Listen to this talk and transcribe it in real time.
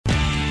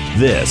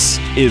This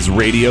is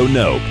Radio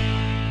Nope.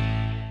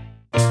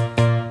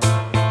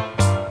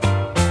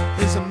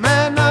 There's a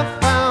man I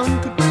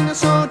found could bring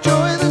us all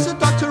joy. There's a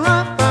doctor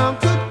I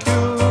found could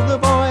cure the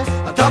boy.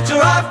 A doctor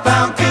I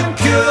found could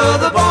cure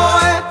the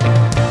boy.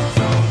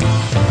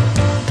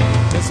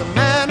 There's a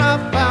man I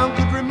found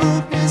could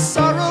remove his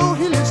sorrow.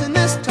 He lives in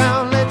this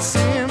town. Let's see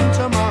him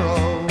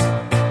tomorrow.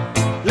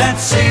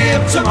 Let's see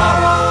him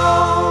tomorrow.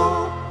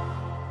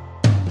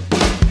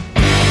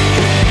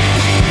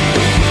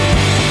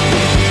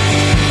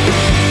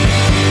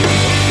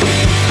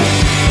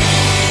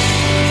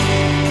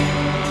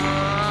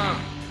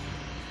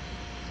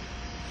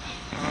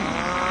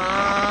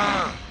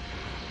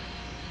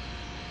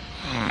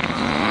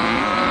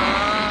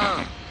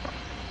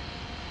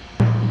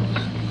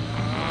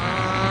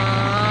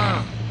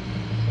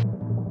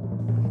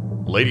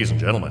 Ladies and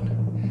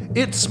gentlemen,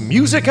 it's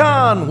Music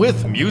On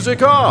with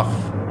Music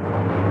Off.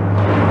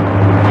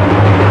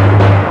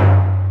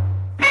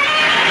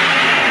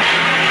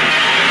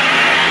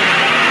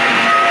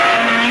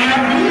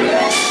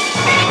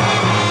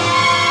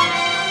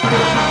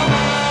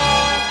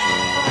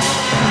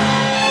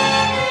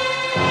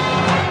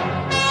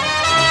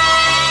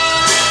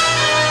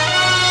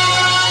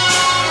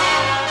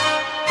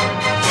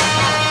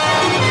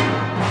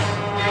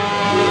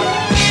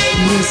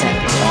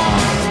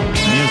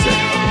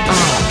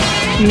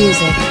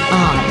 Music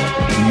on.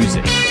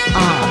 Music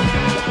on.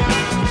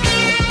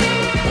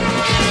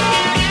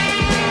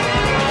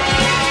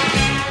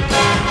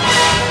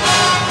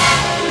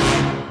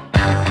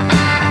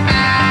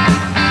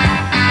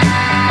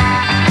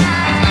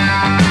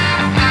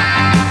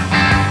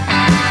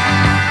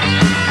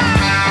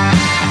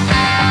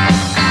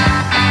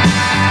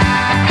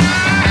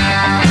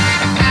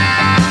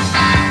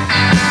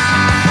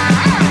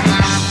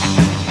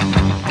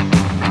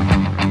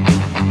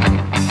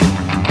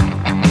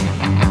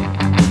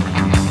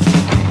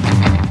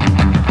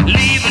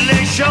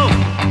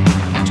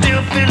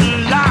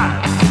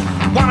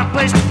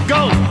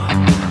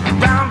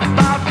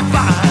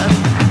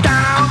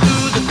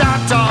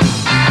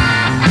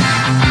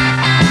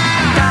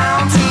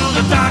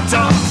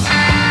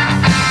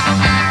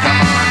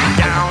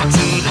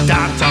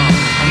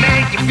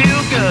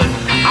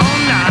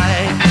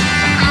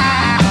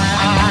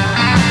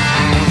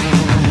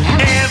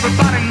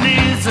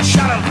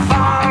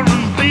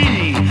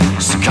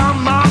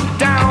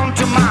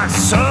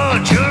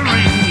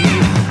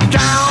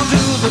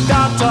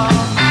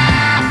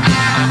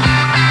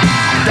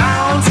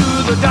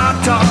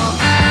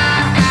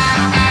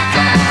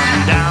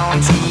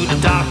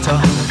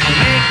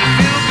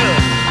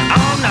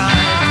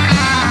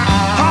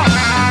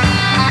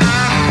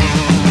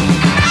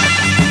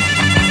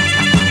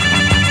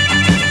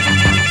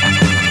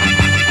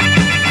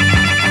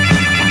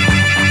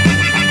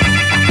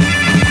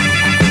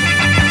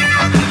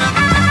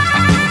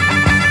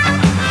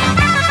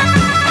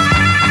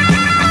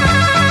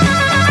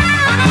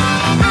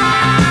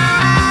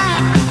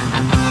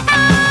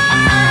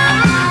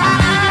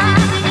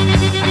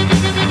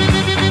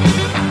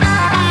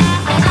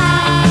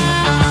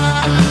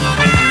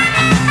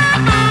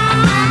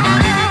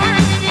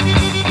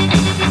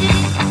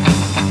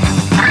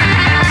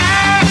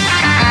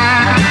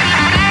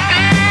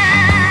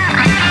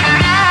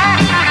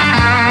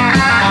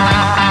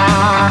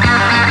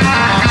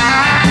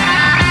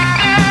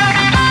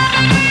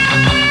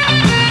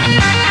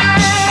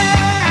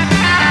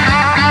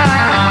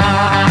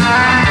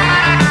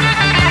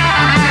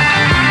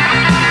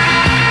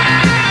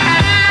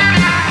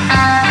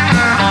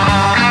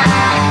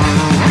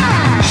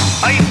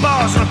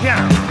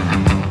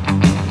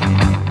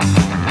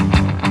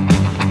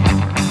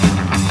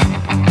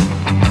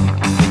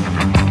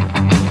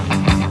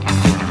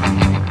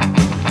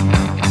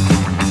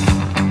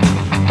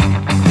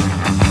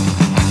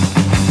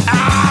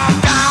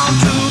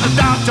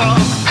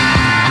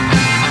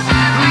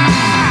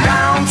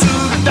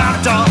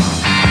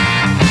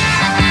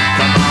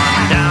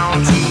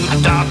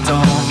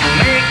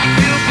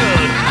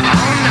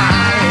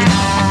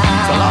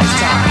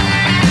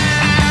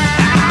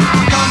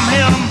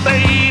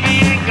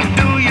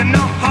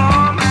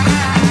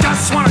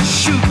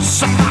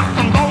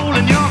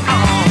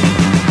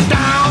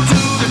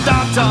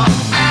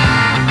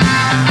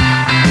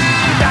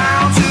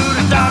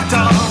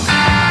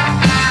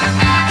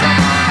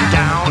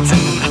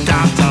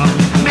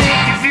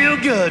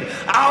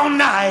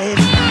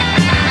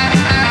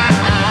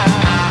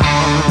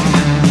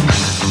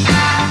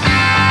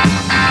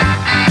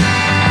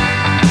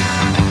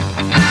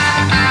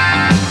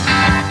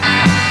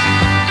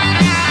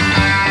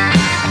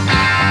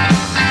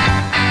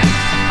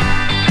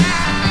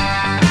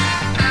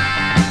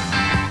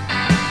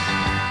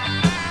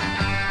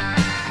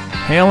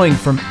 Hailing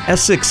from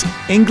Essex,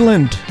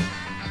 England,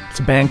 it's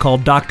a band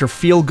called Dr.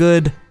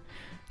 Feelgood.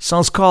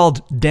 Song's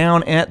called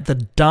Down at the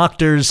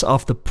Doctor's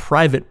off the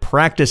Private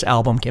Practice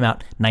album, came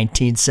out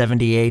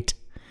 1978.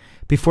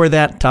 Before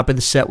that, top of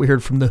the set, we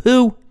heard from The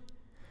Who.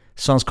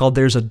 Song's called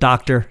There's a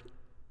Doctor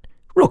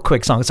Real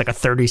quick song. It's like a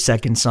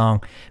 30-second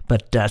song,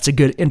 but it's a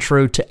good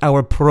intro to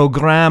our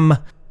program.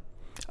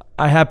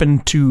 I happen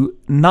to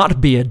not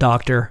be a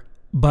doctor,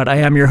 but I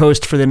am your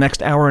host for the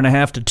next hour and a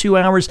half to 2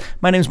 hours.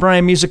 My name's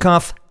Brian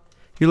Musikoff.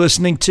 You're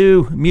listening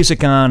to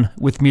Music On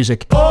with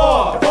Music.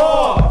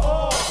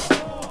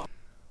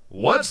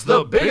 What's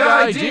the big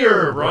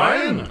idea,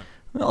 Brian?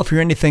 Well, if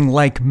you're anything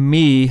like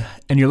me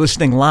and you're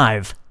listening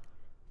live,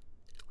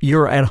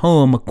 you're at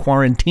home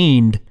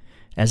quarantined,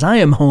 as I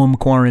am home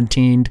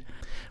quarantined.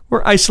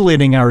 We're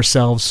isolating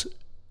ourselves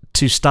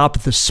to stop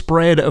the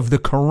spread of the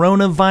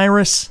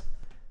coronavirus.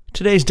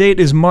 Today's date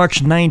is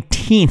March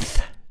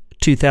 19th,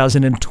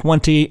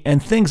 2020,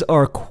 and things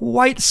are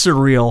quite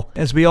surreal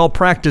as we all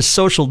practice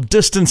social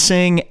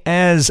distancing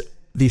as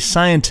the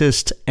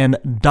scientists and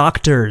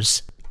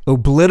doctors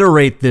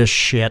obliterate this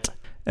shit,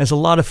 as a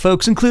lot of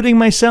folks, including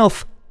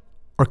myself,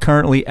 are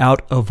currently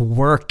out of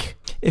work.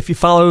 If you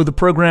follow the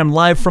program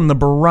live from the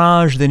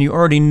barrage, then you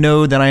already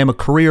know that I am a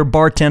career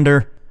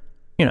bartender.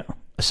 You know,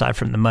 aside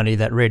from the money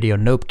that Radio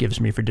Nope gives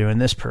me for doing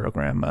this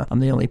program. I'm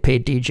the only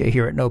paid DJ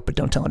here at Nope, but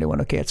don't tell anyone,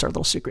 okay? It's our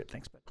little secret.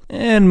 Thanks.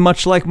 And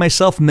much like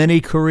myself,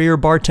 many career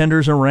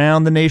bartenders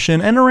around the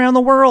nation and around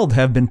the world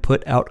have been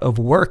put out of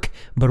work,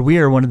 but we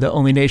are one of the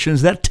only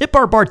nations that tip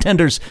our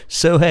bartenders.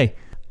 So, hey,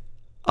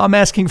 I'm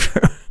asking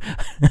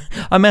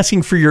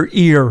for your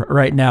ear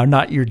right now,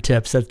 not your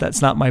tips.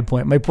 That's not my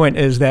point. My point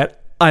is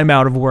that I'm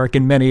out of work,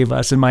 and many of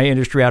us in my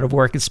industry out of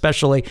work,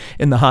 especially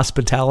in the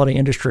hospitality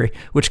industry,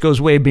 which goes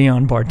way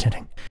beyond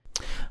bartending.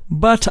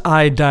 But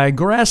I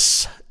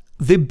digress.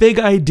 The big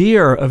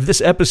idea of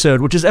this episode,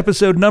 which is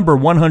episode number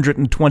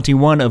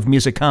 121 of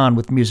Music On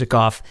with Music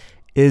Off,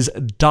 is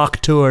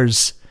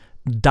doctors.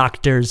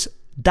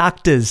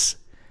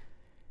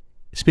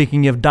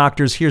 Speaking of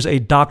doctors, here's a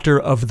doctor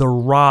of the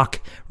rock,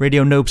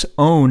 Radio Nope's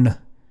own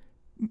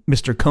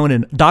Mr.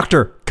 Conan,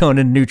 Dr.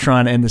 Conan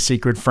Neutron and the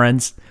Secret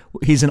Friends.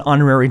 He's an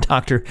honorary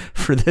doctor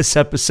for this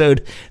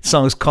episode. The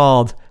song is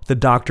called The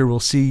Doctor Will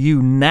See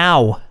You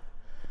Now.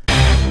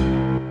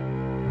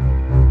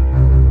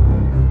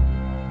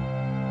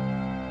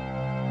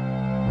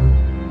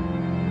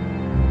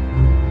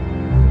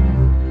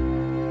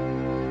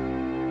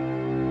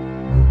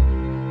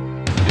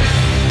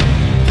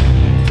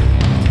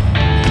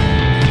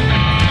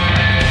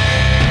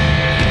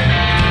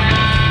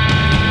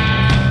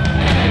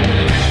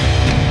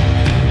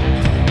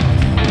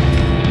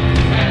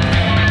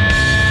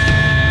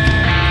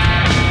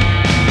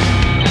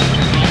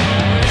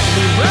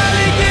 Well,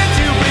 he gets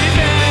you,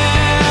 baby.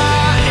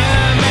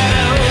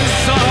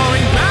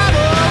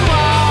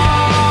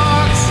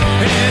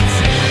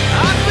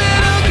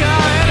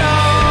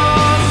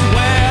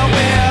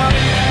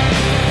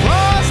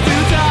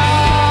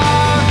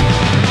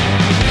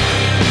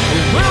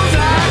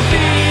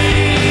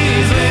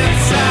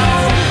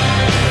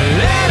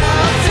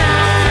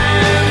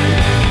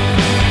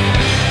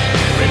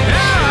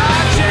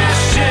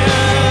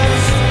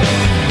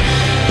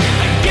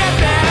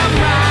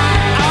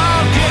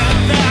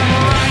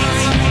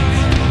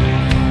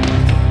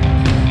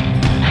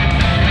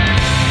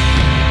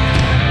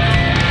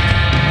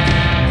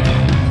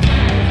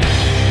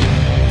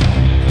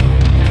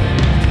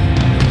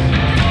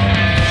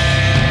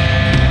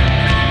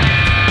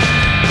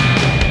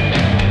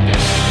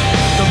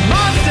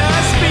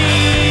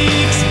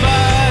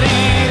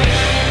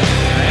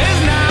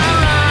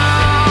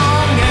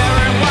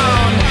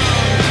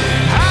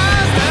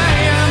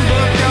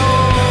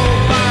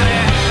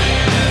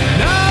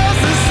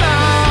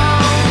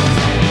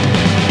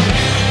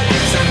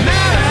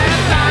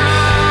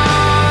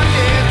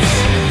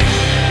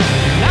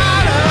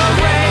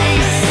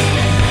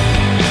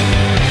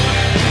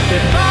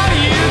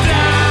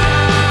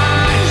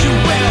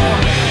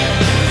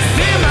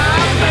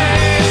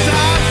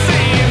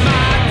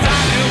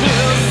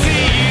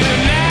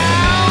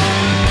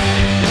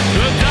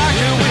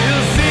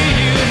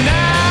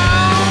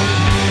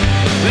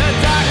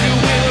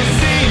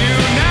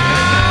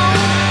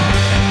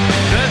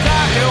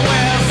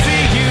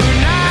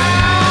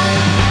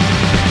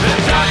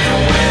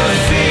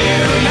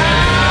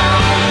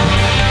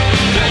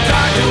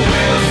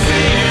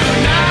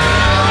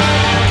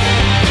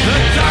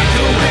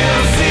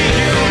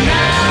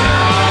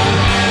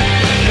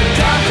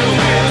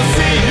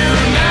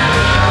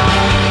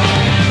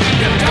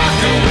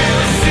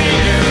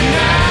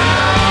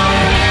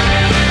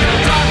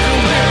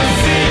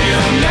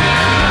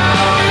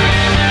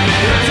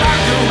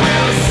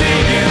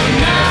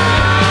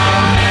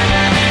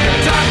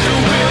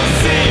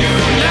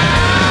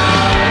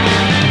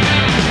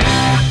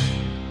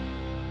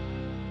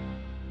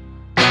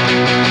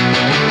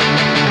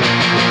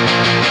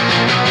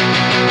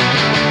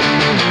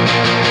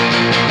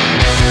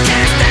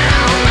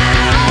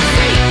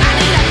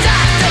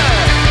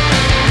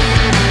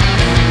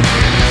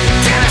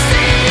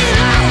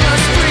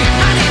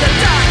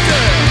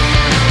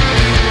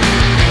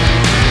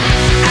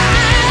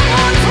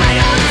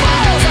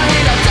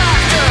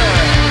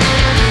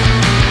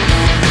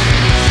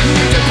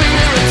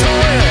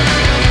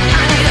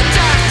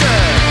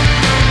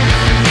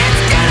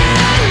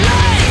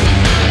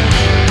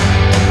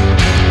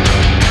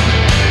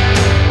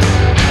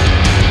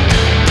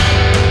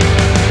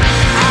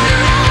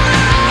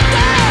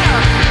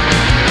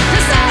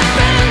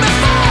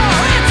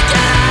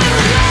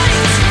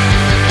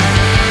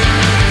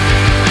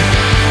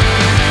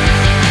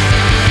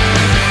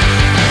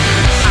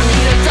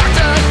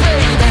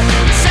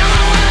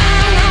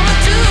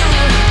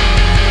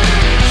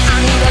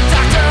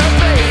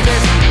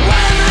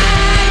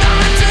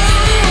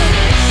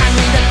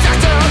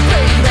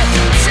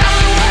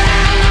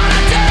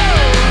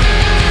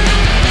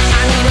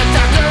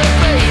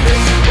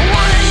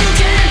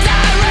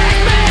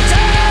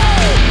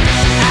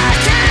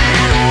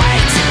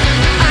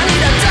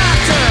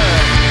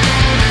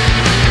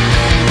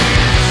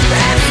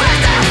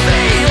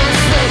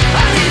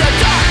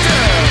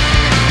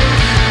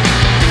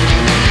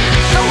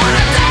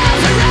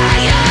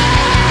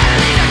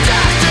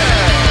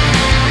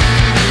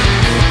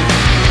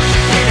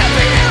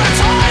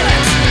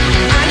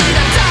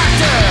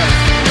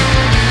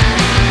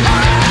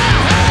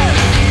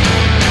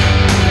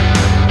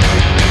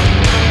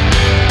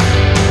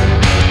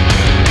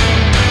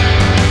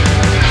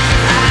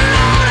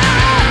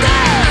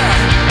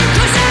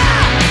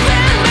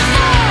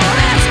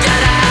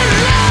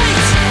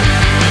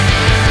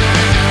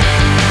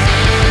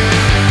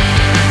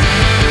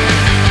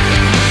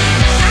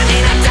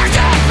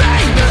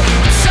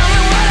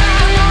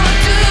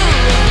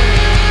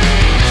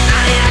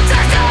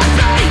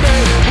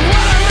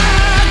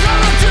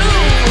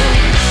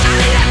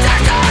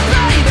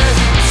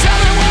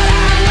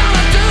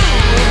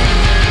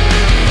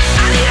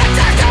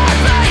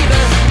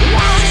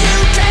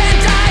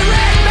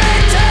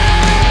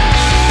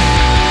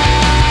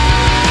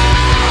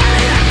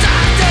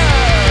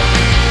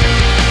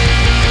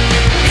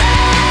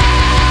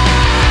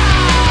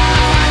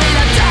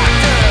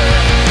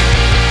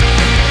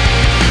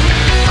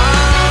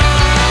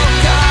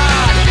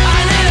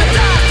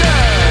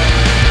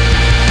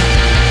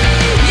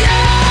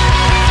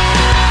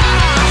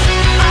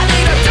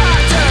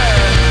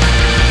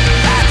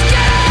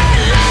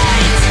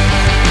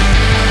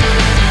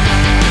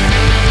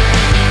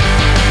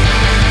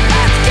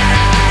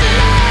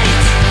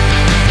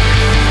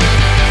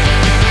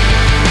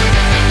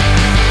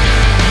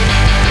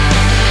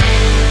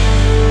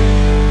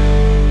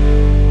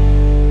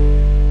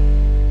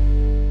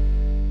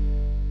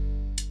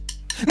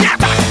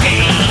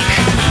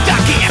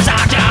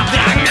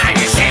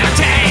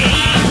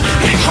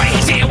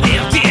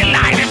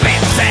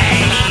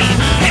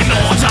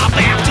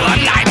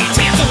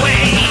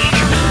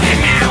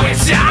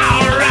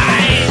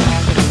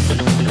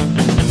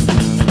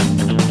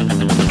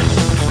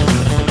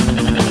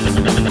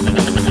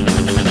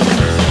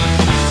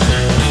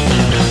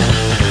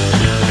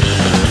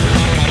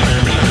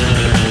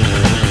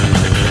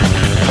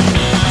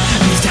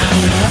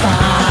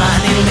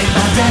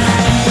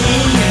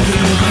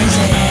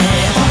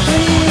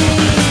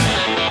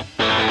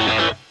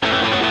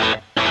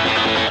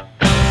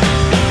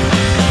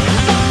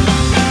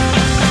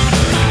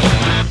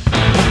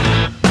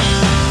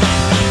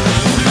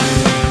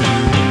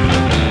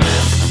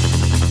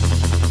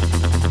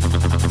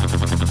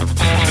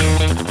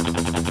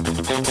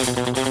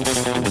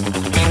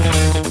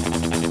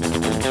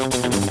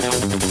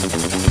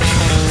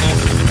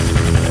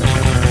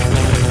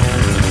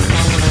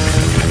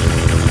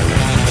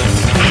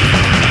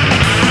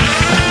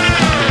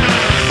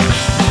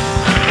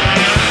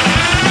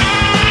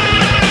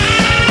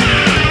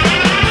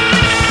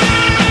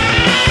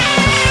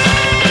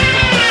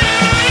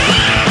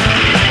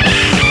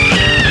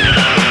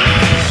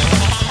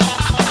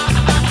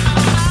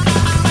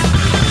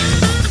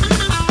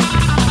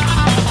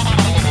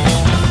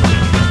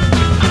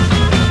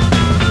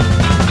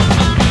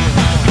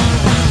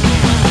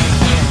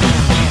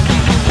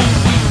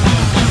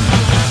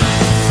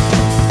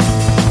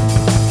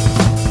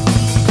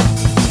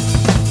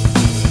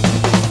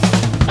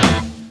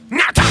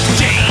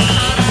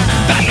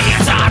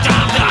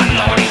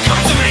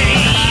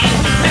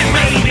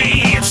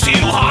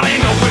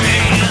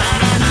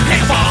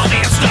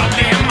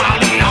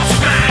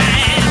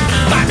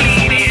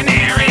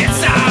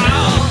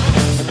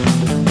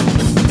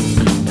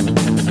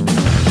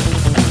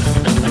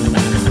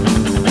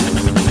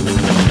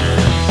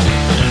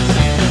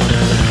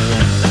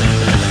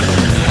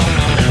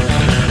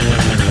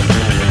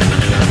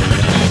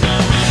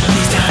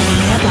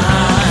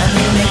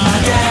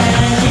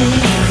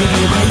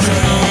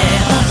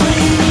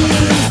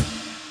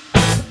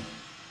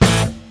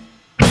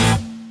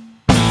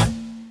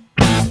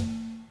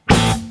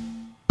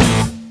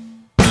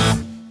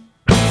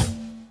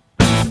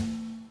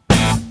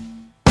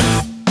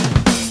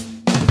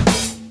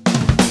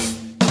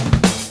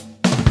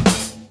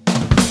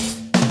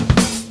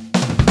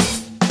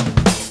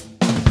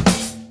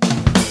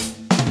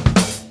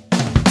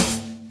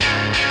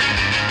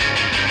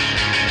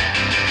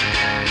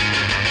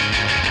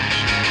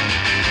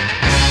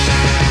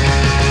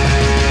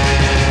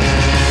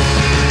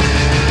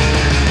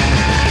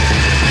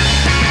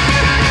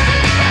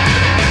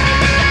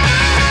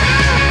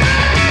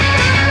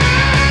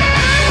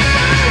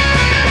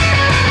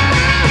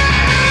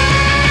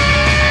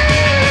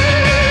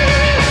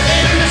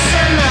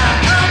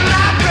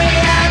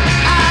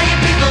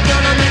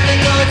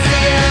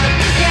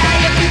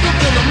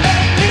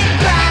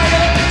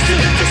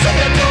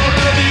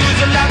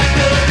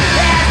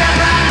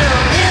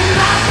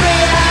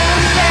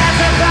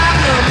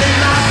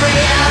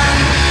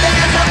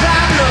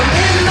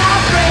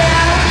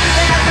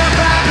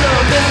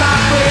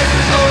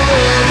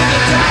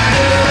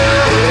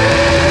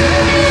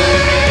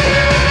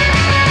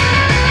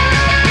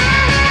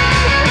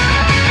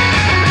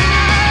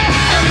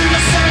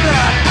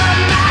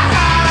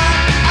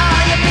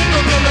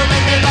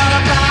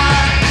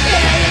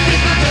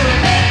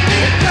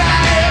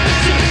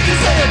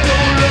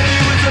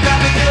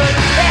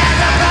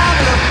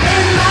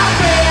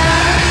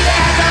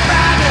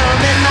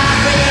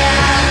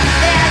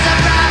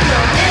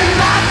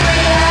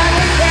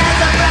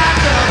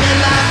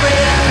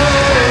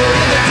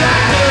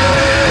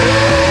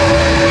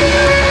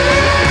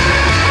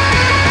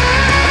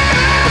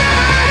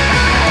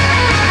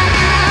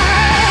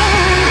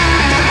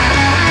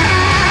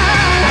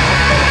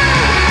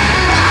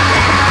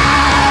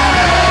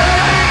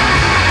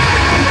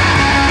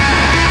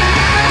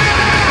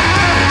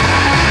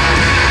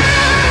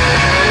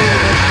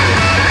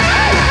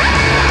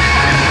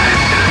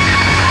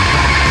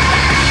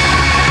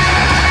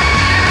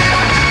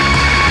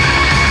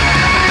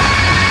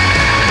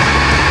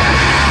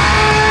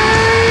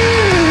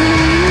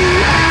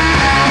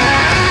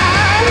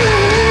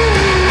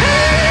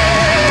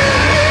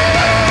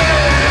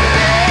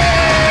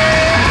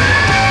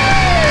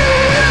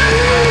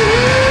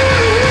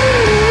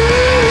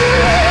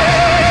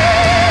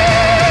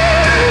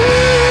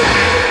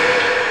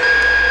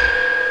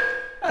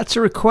 It's a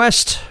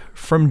request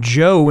from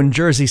Joe in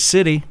Jersey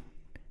City.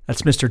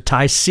 That's Mr.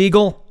 Ty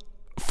Segall.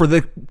 For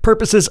the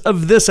purposes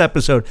of this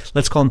episode,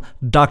 let's call him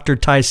Dr.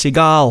 Ty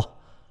Segall.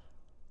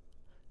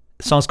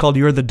 The song's called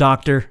You're the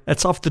Doctor.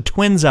 That's off the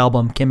Twins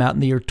album. Came out in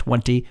the year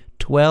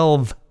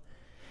 2012.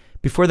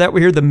 Before that,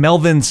 we hear the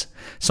Melvins.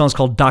 The song's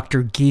called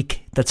Dr.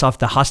 Geek. That's off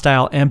the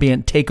Hostile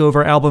Ambient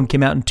Takeover album.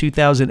 Came out in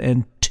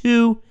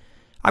 2002.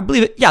 I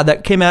believe it. Yeah,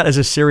 that came out as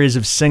a series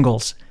of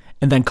singles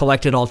and then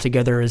collected all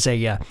together as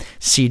a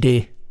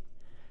CD.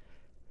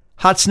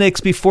 Hot Snakes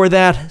before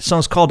that. The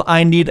song's called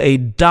I Need a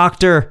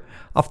Doctor.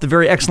 Off the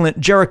very excellent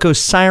Jericho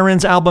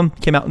Sirens album.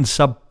 Came out in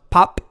Sub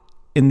Pop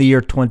in the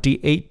year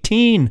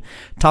 2018.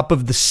 Top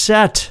of the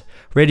set,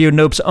 Radio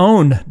Nope's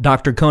own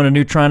Dr. Conan,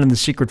 Neutron, and the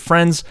Secret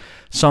Friends.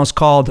 Song's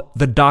called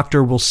The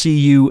Doctor Will See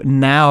You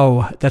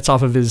Now. That's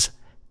off of his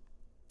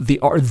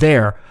The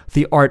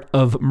Art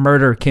of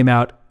Murder. Came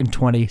out in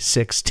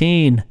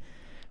 2016.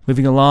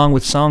 Moving along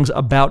with songs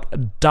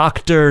about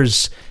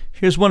doctors.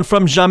 Here's one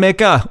from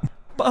Jamaica.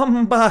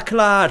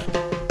 Bombaclad.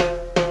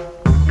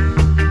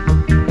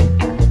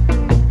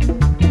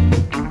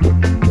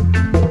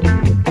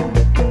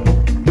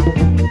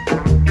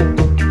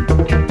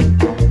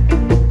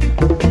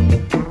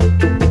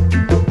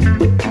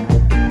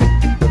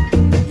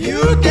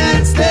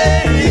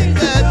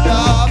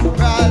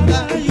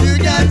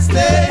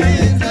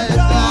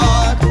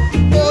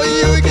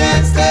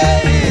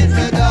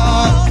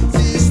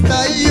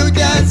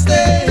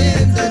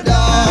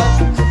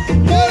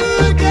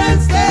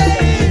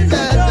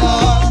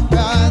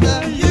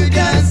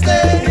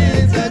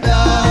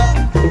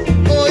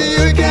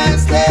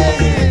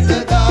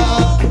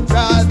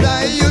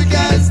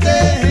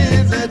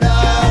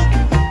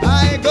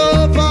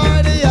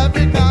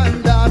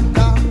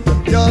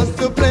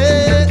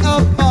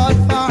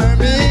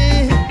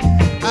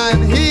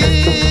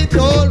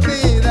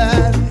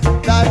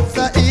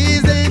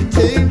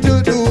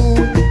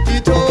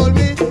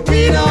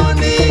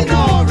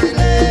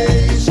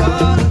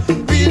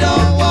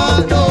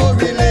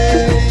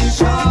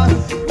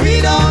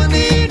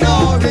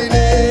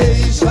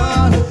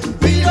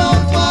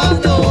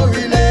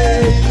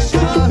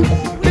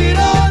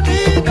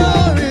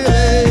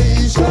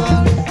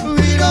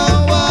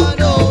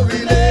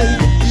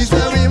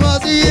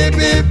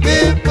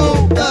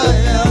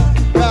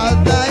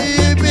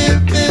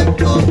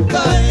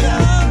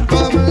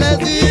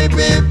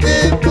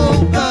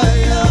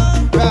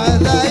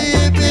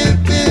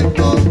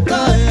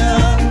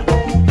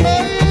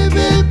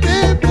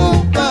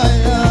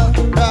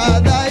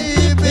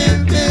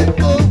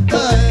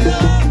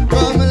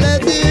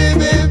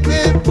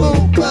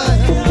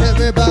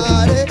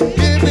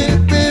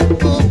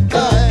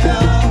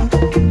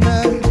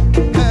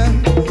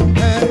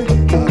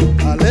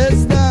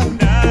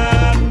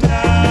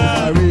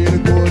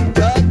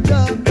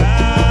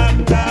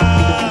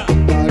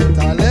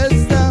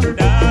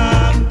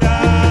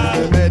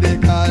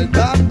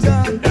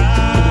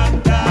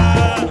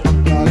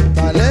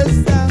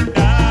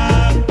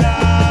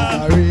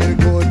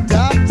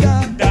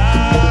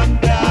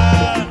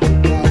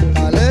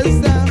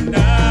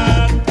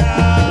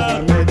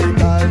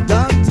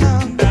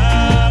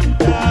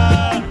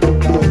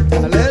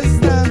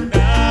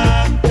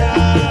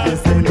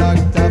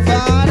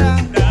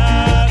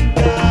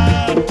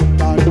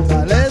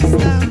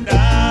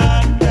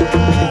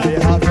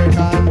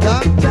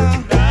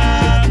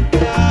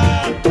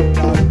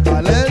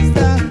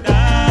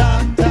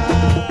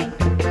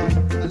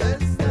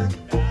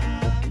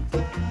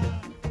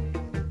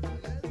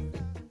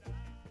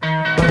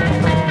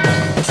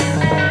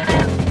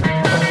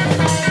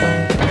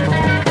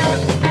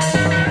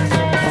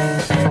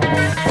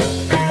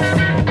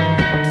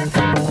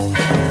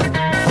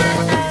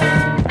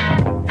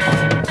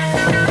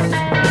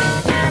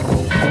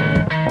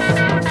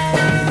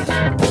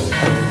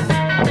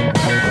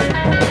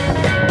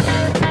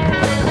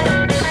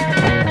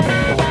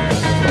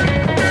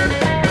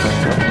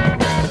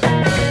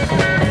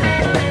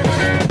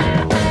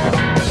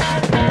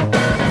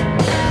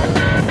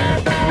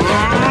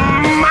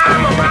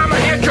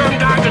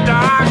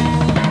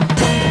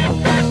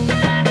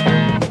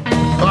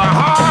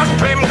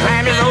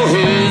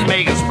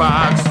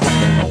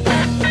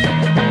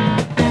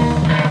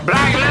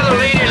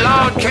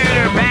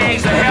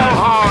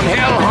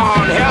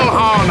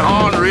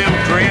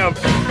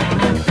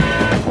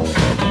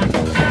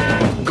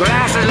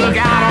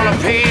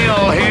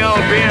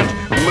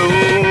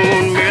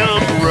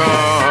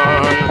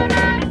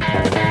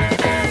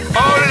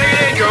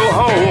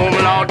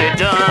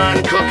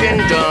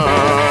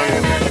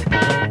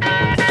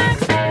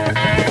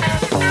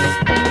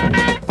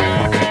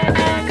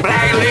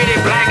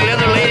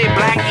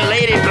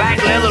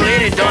 Black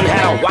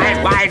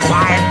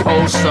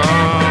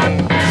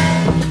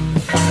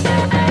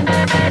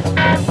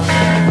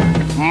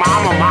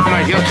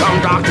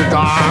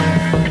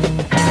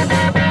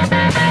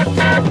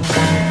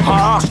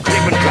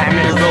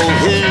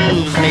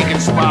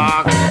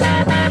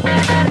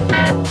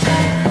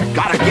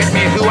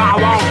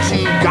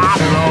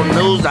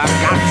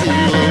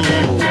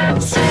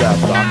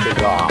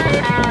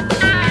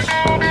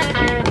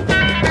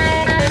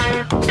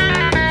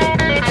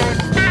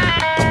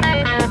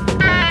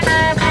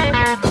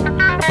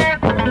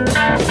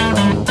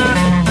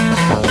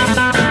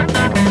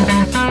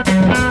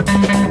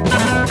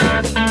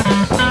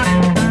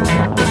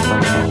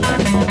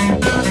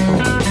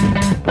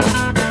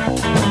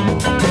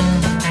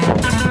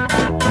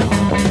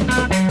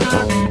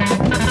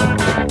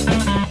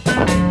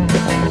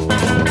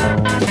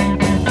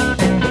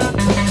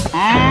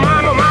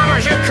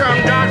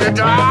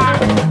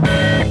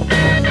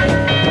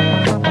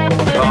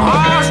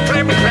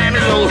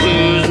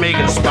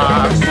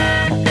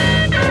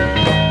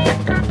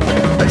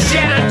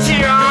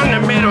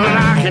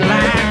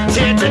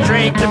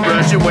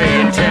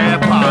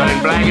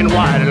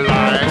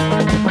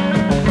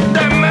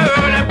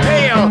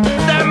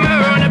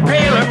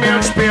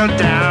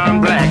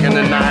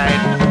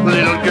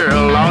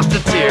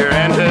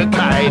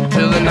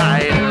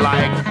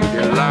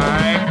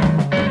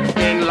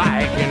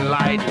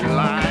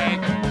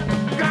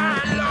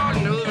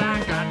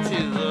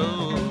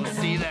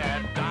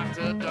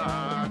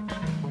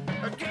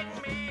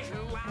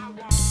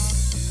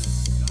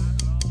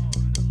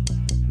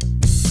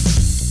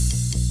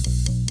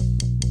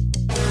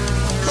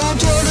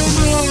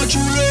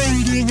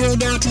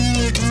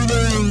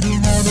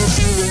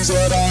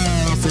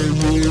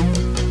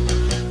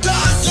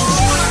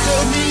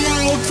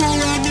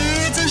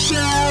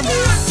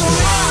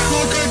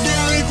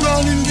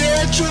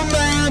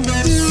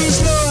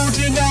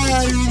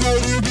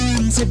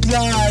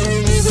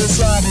supplying the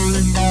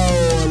slaughtering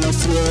all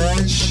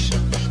afresh.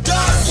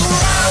 Dr.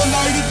 Round,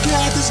 like a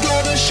cat is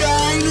gonna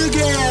shine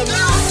again.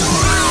 Dr.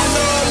 Round,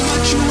 I'll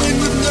let you in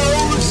with no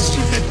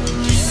restraint.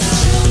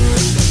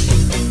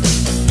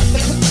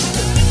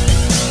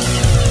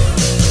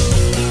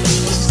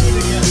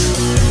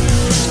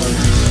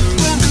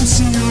 Don't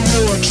conceal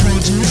your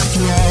tragic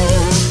flaw.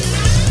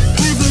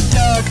 Give the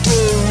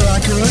doctor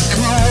like a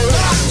call.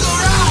 Dr.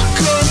 Rock,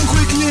 come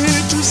quickly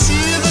to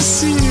see the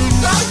scene.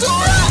 Dr.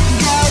 Rock,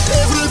 got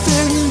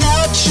everything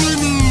that you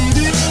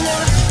needed.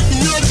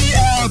 You're the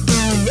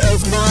apple of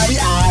my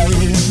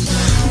eye,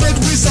 but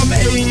with some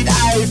aid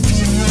I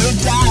feel you'll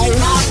die.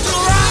 Dr.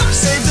 Rock,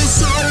 save the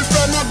soul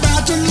from a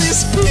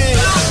bottomless pit.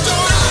 Dr.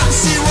 Rock,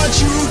 see what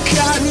you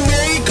can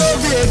make of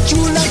it.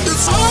 You like the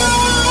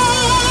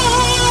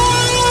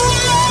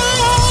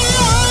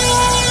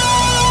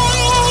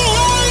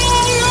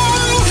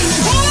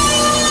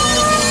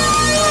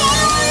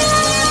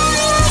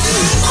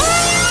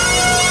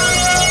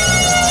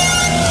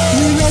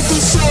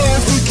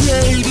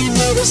suffocating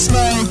of a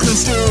small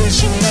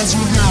crustacean as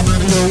you hammer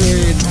your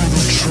way to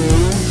the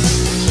truth.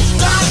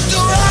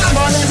 Dr. Rock,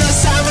 born as a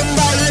salmon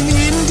by an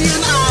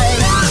Indian eye.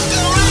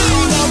 Dr.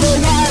 Rock, number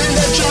one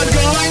that you're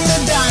going to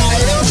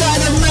die. Don't try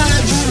to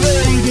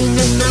modulating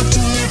and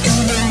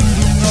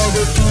articulating all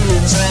the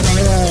feelings that I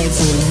have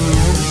for you.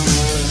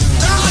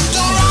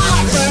 Dr.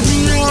 Rock, let me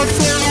out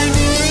for I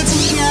need to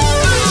show.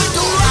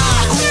 Dr.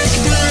 Rock, quick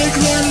break,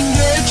 run and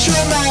get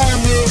your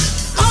mommy.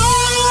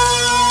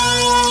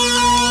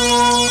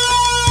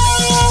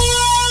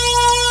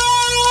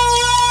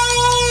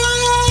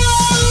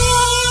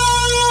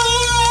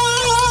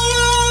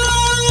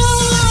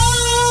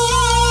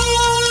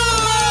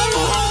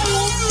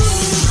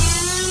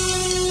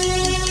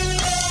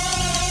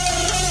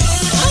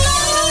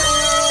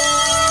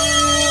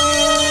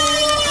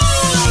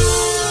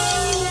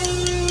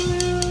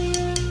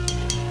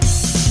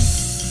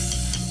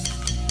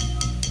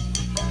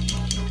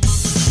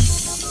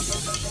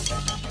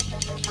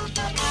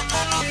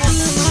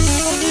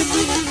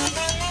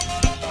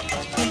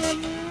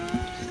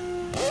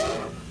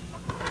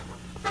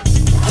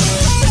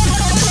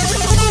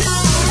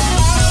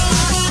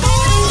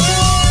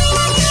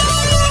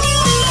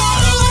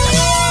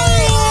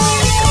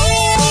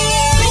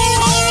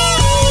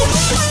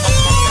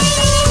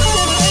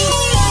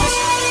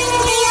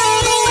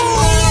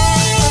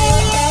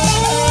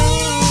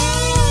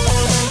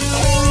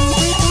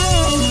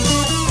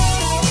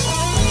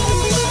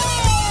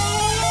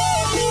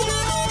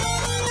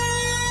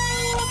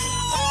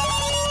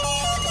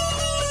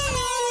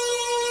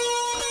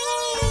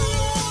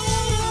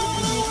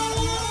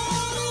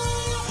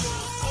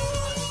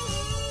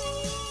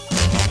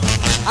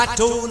 I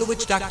told the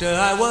witch doctor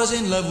I was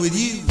in love with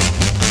you.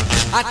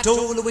 I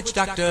told the witch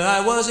doctor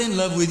I was in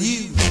love with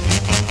you.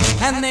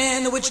 And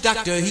then the witch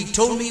doctor, he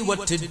told me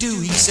what to do.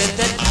 He said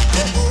that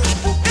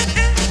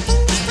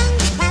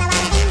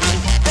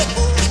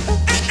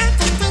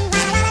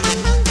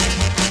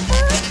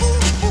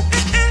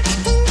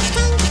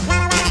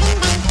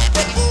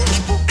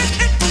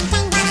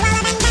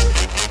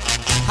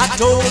I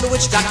told the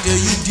witch doctor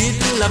you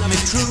didn't love me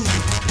true.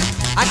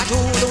 I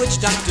told the witch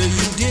doctor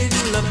you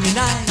didn't love me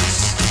nice.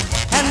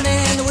 And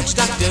then the witch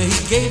doctor, he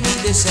gave me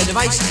this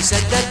advice. He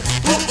said that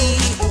ooh-ee,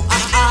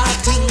 ooh-ah-ah,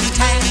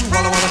 ting-tang,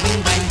 walla-walla,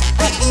 bing-bang.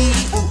 Ooh-ee,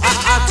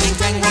 ooh-ah-ah,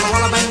 ting-tang,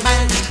 walla-walla,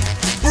 bang-bang.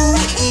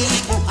 Ooh-ee,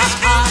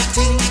 ooh-ah-ah,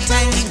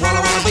 ting-tang,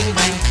 walla-walla,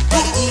 bing-bang.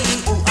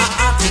 Ooh-ee,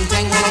 ooh-ah-ah,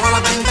 ting-tang,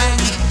 walla-walla, bang-bang.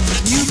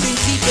 You've been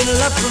keeping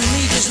love from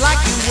me just like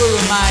you were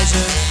a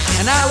miser.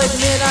 And I'll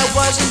admit I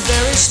wasn't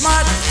very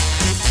smart.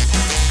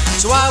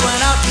 So I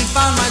went out and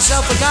found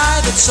myself a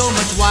guy that's so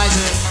much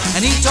wiser.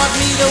 And he taught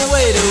me the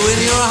way to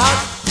win your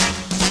heart.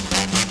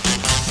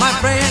 My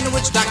friend the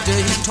witch doctor,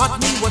 he taught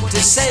me what to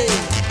say.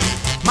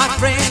 My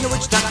friend the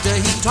witch doctor,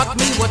 he taught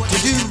me what to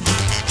do.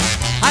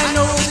 I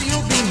know that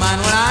you'll be mine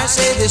when I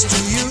say this to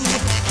you.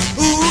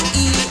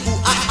 Ooh-ee,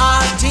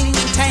 ooh-ah-ah,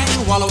 ting-tang,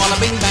 walla-walla,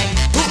 bing-bang.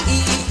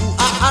 Ooh-ee,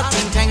 ooh-ah-ah,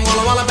 ting-tang,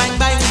 walla-walla,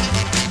 bang-bang.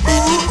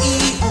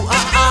 Ooh-ee,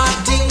 ooh-ah-ah,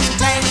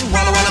 ting-tang,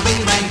 walla-walla,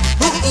 bing-bang.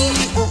 Ooh-ee,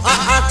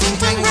 ooh-ah-ah,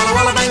 ting-tang,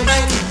 walla-walla,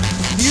 bang-bang.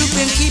 You've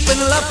been keeping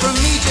love from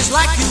me just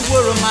like you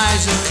were a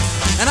miser.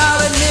 And I'll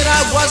admit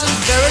I wasn't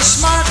very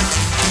smart.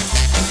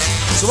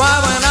 So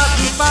I went out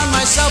and found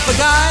myself a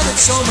guy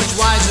that's so much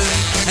wiser.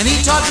 And he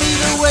taught me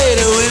the way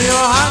to win your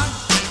heart.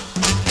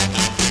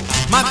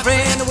 My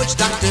friend the witch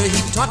doctor,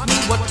 he taught me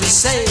what to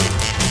say.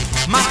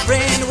 My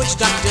friend the witch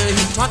doctor,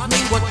 he taught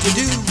me what to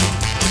do.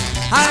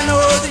 I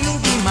know that you'll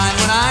be mine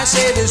when I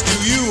say this to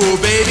you, oh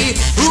baby.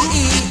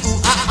 Ooh-ee,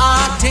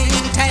 ooh-ah-ah,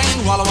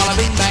 ting-tang, walla-walla,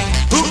 bing-bang.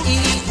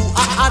 Ooh-ee,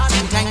 ooh-ah-ah,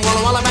 ting-tang,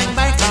 walla-walla,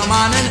 bang-bang. Come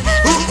on and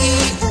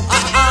ooh-ee,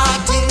 ooh-ah-ah,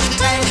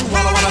 ting-tang,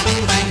 walla-walla,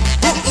 bing-bang.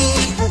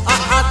 Ooh-ee,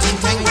 ooh-ah-ah,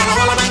 ting-tang,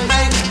 walla-walla,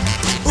 bang-bang.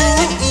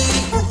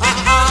 Ooh-ee,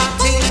 ooh-ah-ah,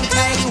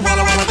 ting-tang,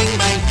 walla-walla,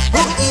 bing-bang.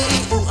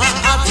 Ooh-ee,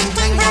 ooh-ah-ah,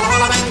 ting-tang,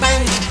 walla-walla,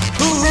 bang-bang.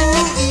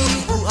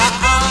 Ooh-ee,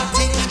 ooh-ah-ah,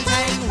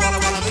 ting-tang,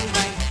 walla-walla,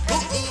 bing-bang.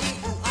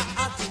 Ooh-ee,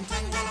 ooh-ah-ah,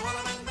 ting-tang,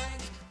 walla-walla,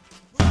 bang-bang.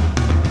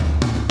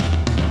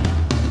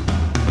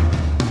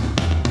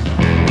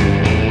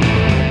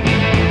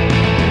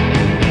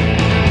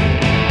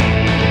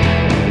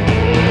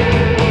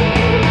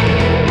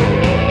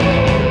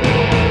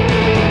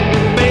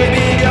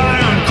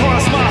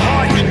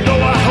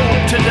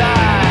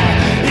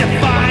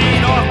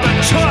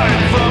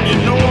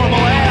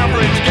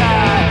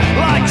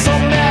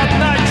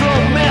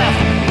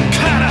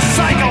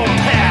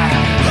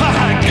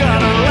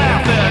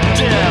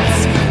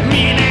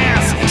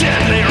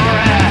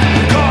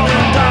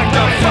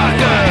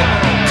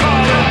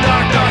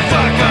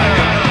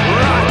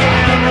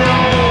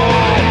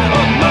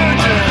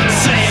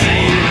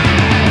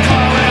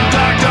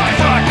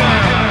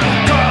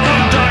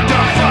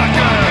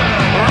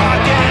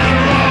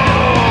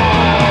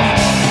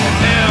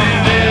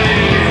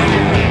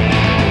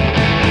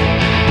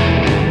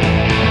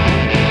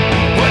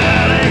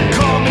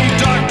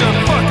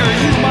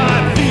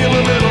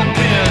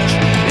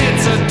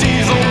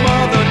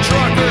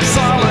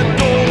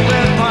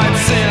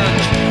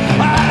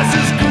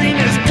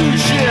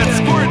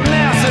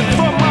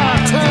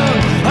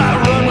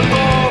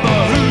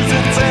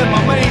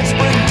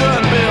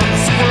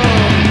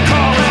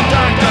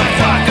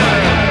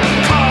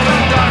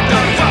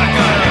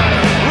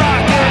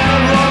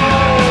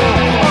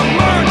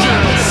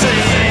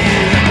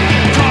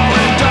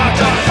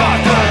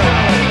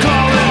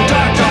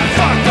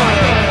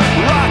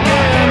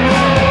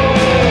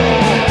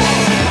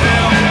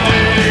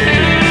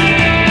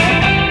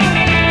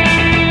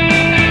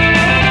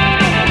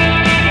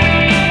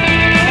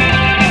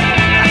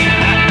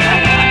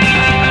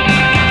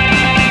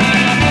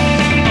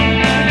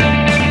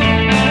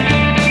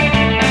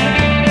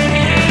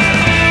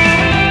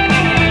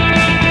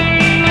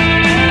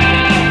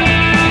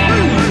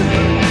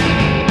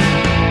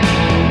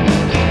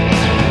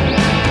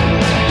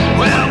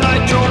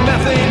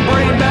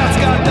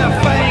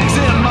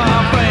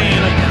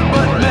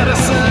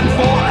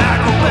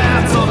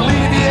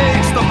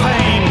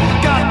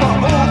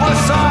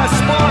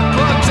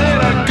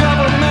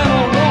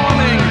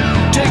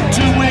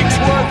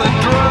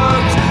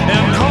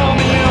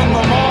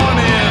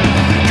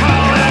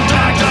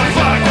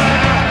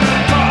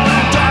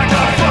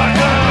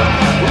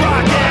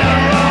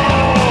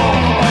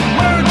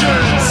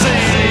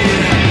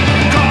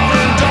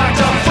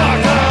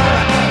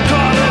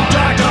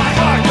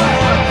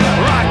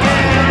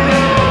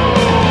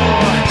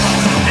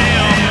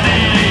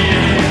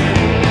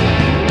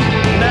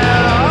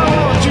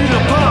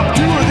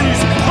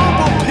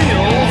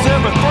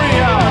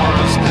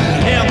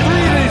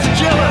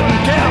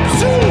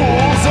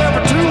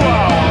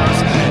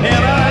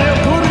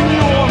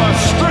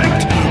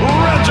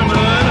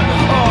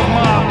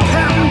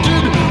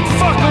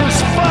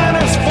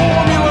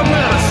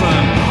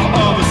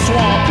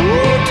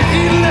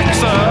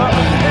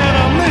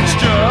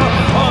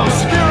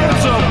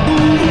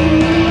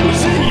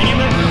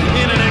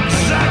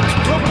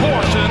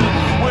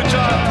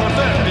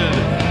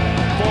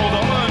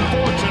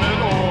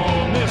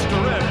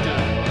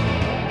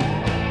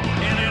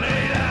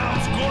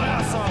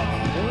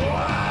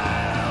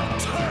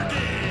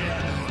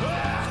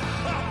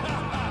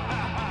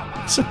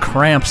 It's a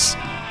Cramps.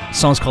 The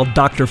song's called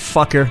Dr.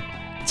 Fucker.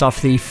 It's off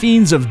the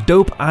Fiends of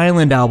Dope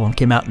Island album.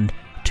 Came out in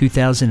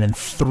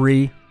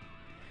 2003.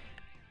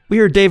 We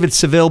heard David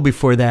Seville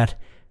before that.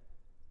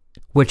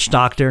 Witch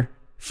Doctor,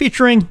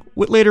 featuring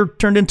what later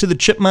turned into the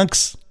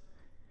Chipmunks.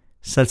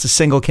 So that's a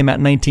single, came out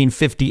in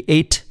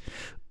 1958.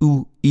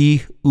 Ooh,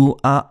 ee, ooh,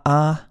 ah,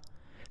 ah.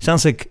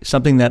 Sounds like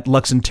something that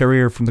Lux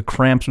Interior from the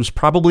Cramps was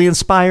probably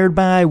inspired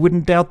by. I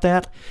wouldn't doubt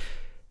that.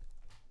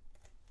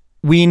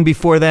 Ween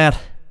before that.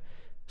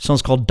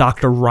 Song's called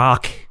Dr.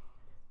 Rock.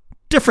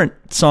 Different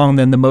song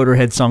than the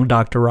Motörhead song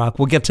Dr. Rock.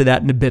 We'll get to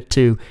that in a bit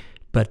too.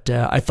 But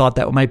I thought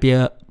that might be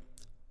a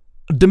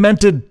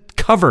demented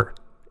cover.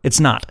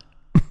 It's not.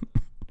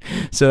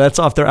 So that's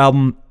off their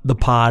album The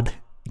Pod.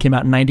 Came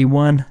out in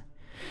 91.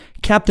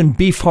 Captain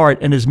Beefheart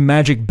and his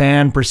magic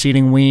band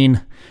preceding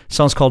Ween.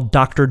 Song's called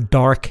Dr.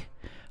 Dark.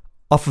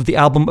 Off of the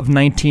album of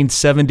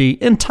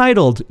 1970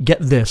 entitled,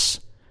 get this,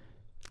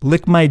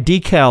 Lick My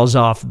Decals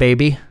Off,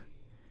 Baby.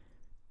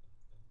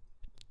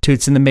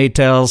 Toots and the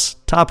Maytails,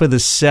 top of the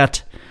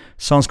set.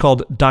 Song's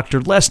called Dr.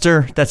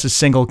 Lester. That's a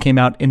single, came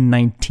out in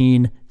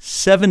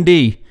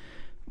 1970.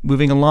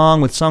 Moving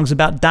along with songs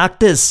about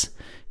doctors.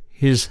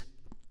 Here's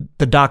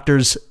the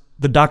Doctors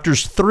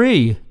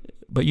 3,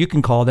 but you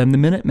can call them the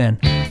Minutemen.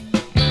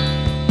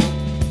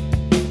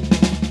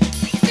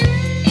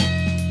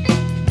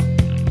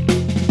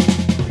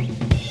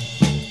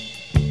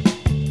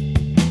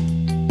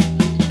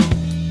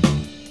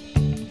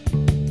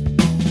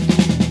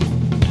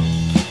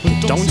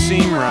 Don't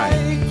seem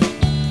right.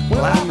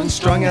 Well, I've been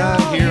strung out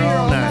here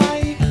all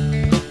night.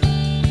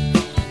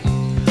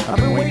 I've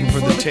been waiting for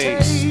the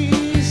taste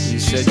you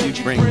said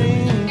you'd bring to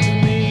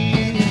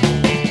me.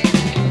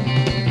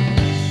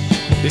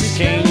 This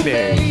cane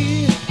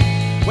bay,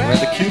 where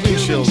the Cuban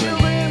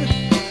children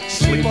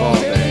sleep all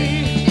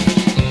day.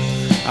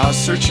 I was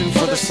searching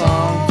for the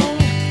song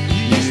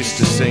you used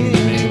to sing to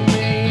me.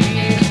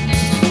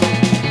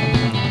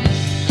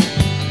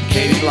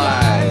 Katie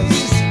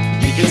lies,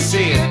 you can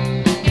see it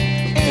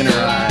in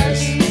her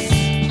eyes.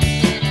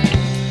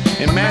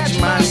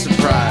 Imagine my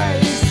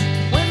surprise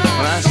when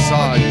I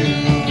saw you.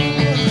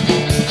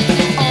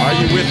 Are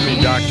you with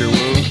me, Dr. Wu?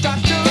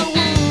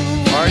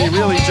 Or are you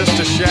really just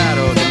a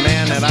shadow of the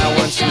man that I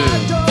once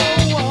knew?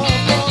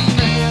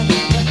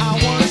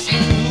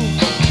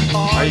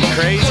 Are you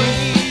crazy?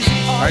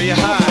 Are you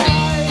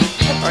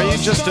high? Are you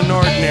just an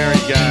ordinary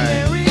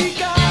guy?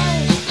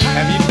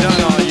 Have you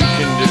done all you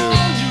can do?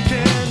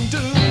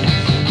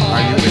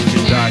 Are you with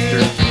me,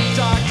 doctor?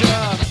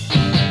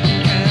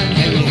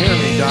 Can you hear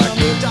me,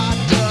 doctor?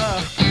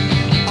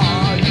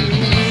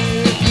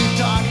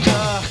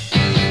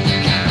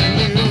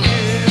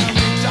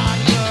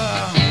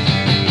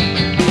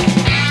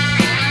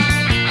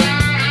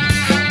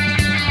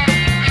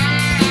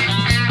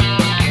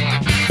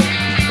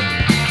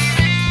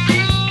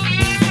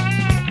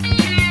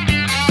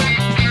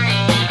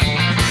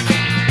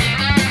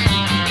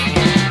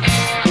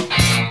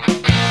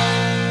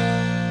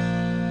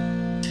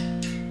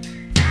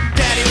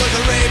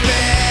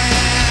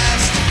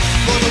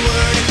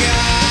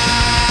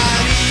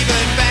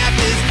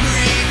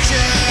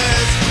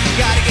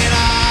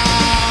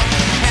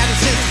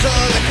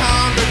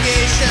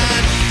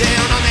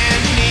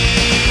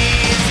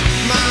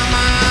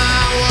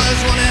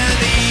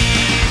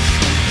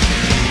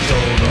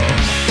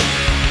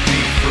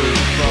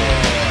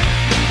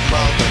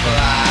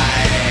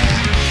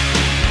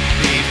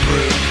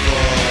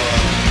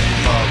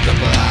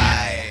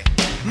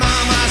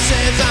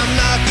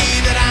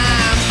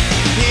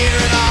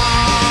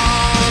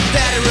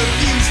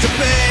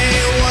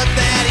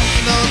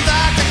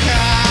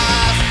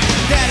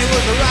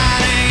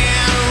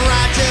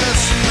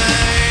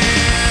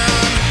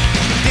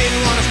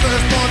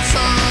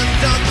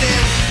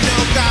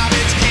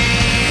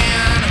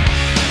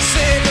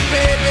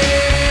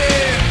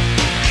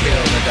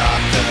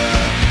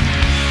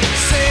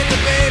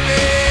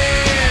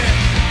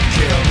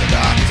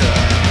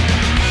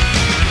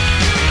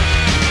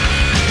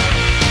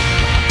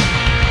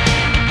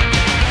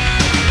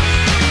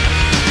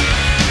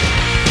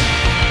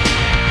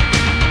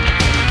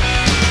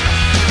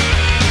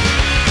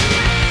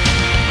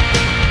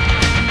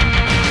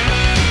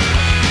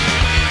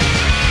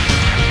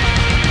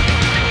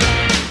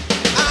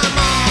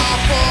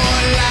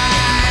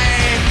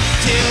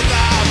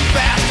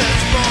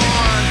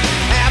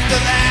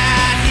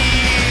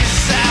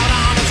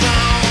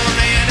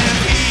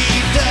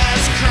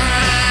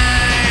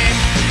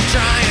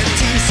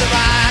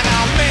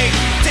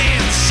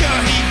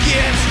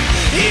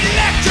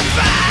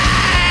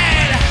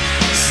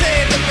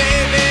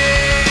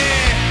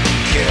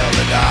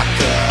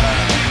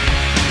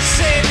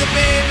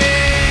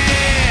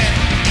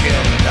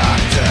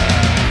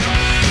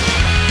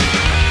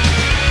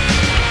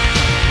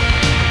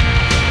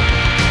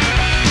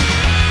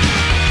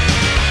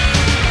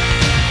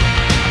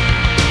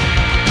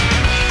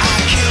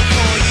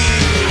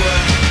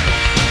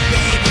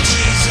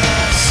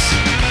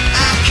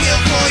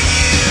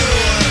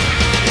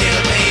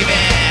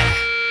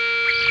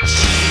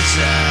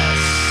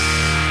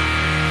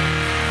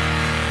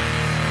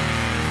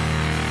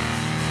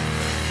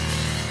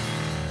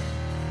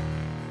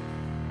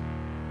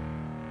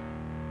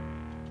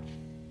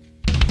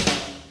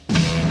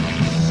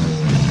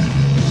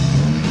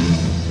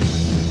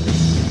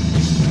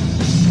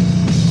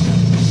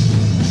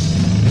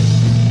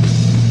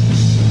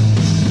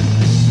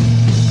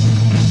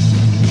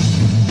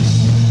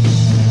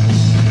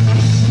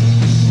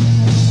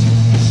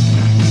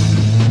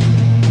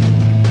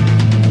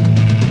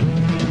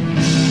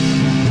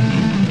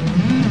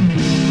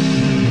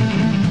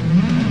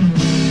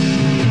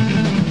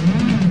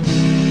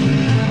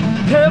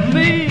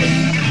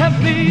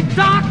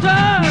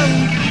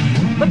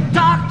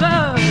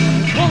 Doctor,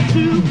 won't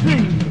you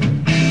please?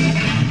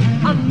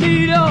 I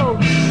need a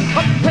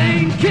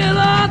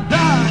painkiller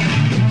that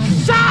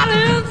shot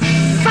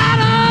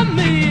inside of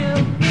me.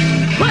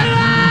 Well,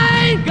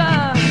 I ain't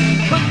got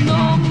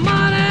no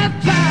money,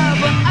 time,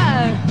 but I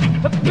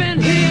have been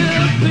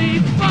here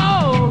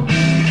before.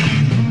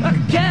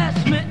 Cash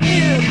me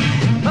in,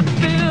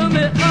 fill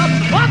me up.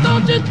 Why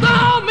don't you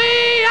throw me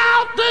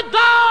out the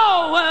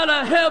door? Well,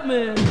 help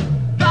me,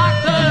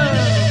 doctor.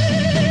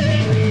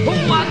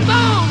 Why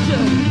don't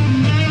you?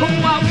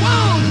 Why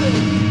won't you?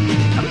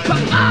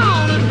 Come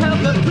on and help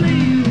me,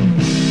 please.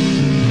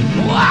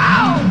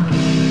 Wow,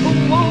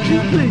 won't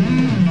you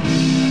please?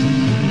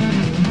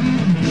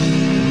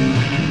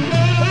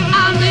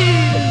 I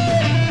need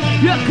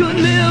you could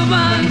live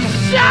and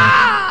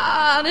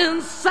shine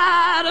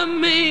inside of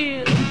me.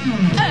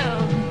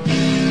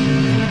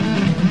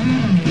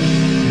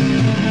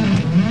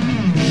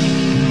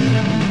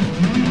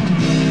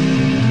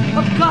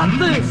 I've got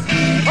this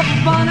a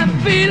funny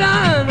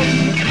feeling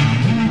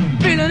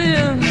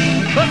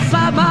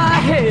inside my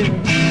head.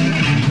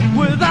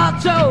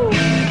 Without you,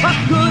 I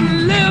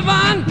couldn't live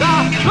and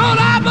die. Don't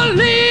I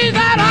believe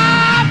that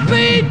I'd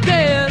be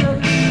dead?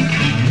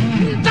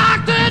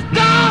 Doctor,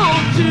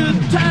 don't you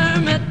turn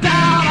me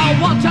down. I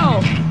want you to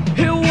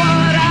hear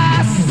what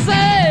I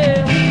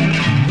say.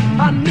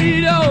 I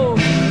need you,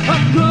 I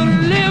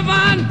couldn't live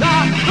and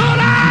die. But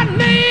I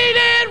need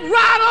it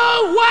right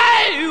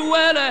away.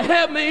 Well,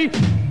 help me,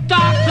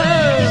 doctor.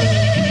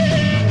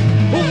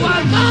 Why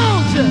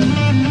don't you?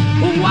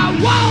 Why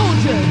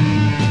won't you?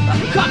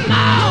 Come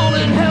on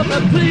and help me,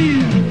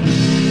 please.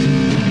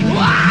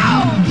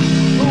 Wow,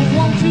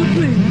 won't you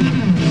please?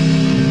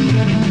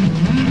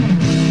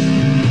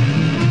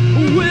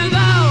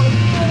 Without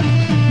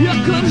you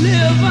could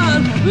live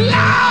on,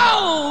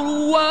 Lord,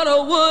 what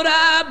would I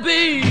be?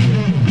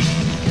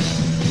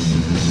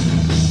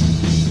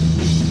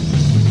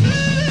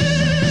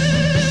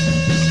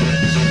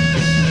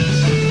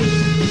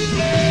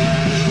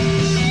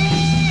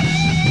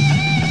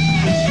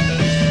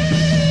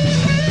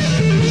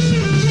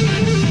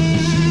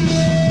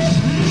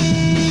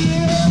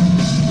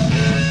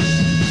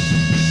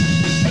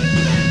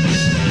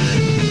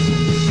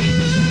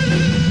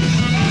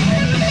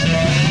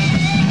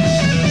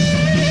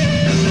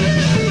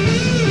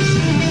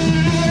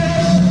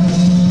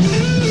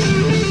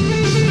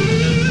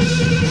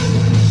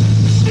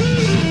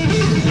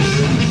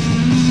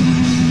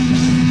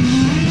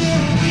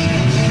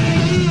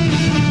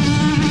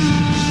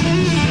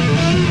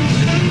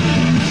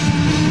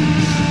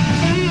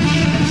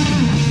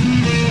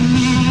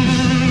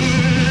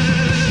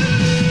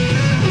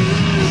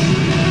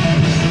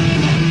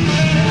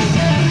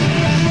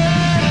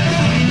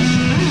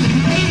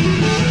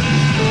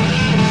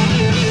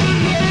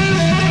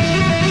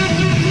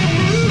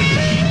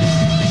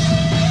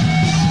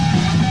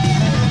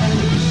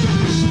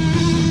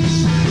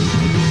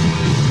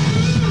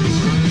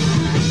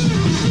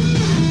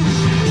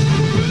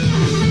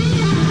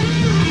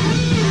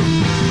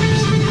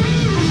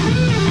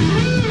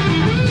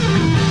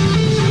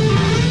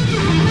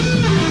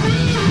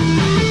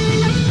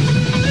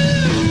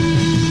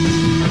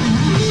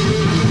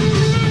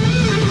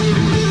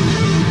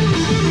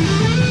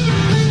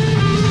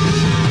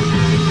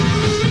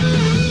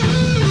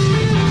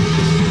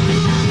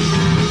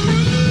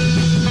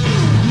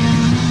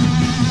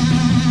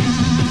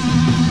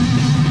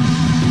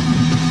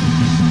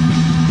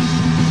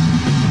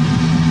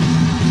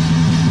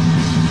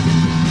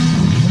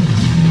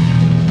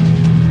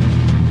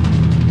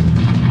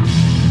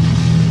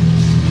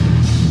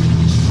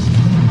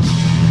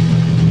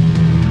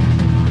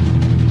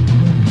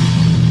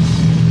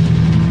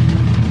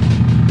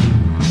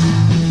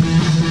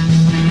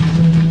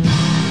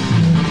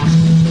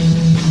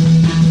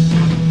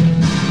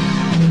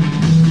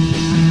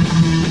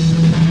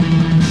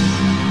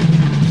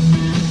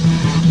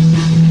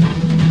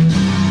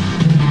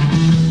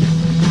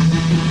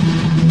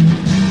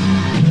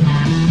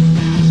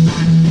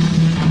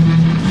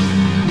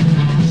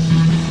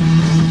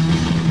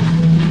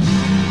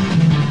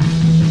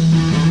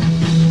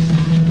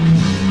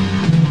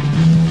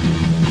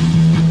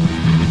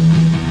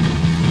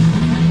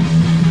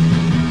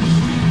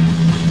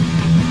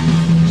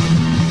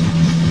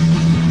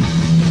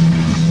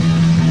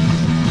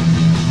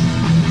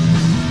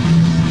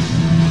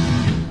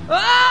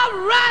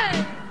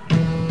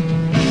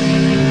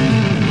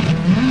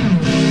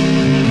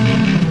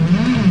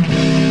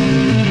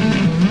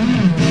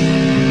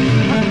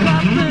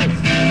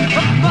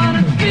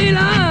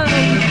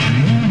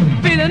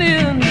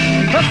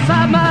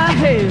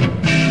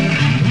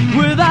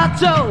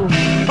 Joe,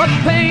 a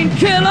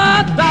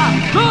painkiller doc.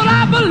 Don't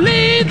I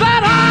believe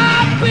that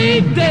I'll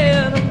be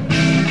dead?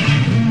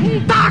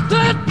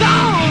 Doctor,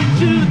 don't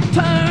you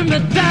turn me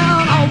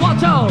down. I want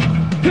you to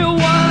hear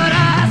what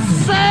I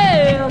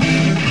said.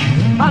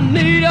 I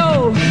need you,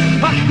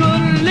 I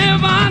couldn't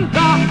live on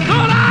doc.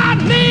 But I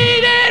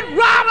need it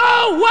right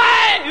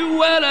away.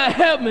 Well,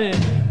 help me,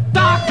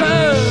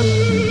 doctor.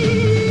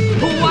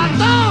 Why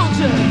don't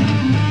you?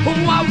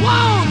 Why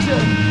won't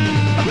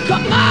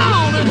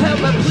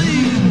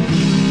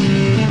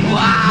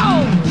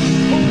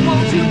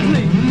won't you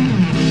please?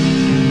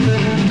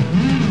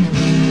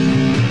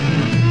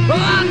 Oh,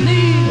 I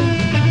need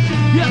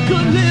you to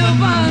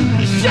live and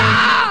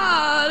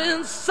shine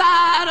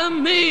inside of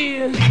me.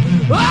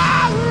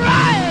 All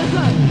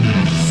right,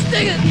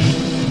 stick it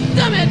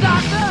to me,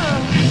 doctor.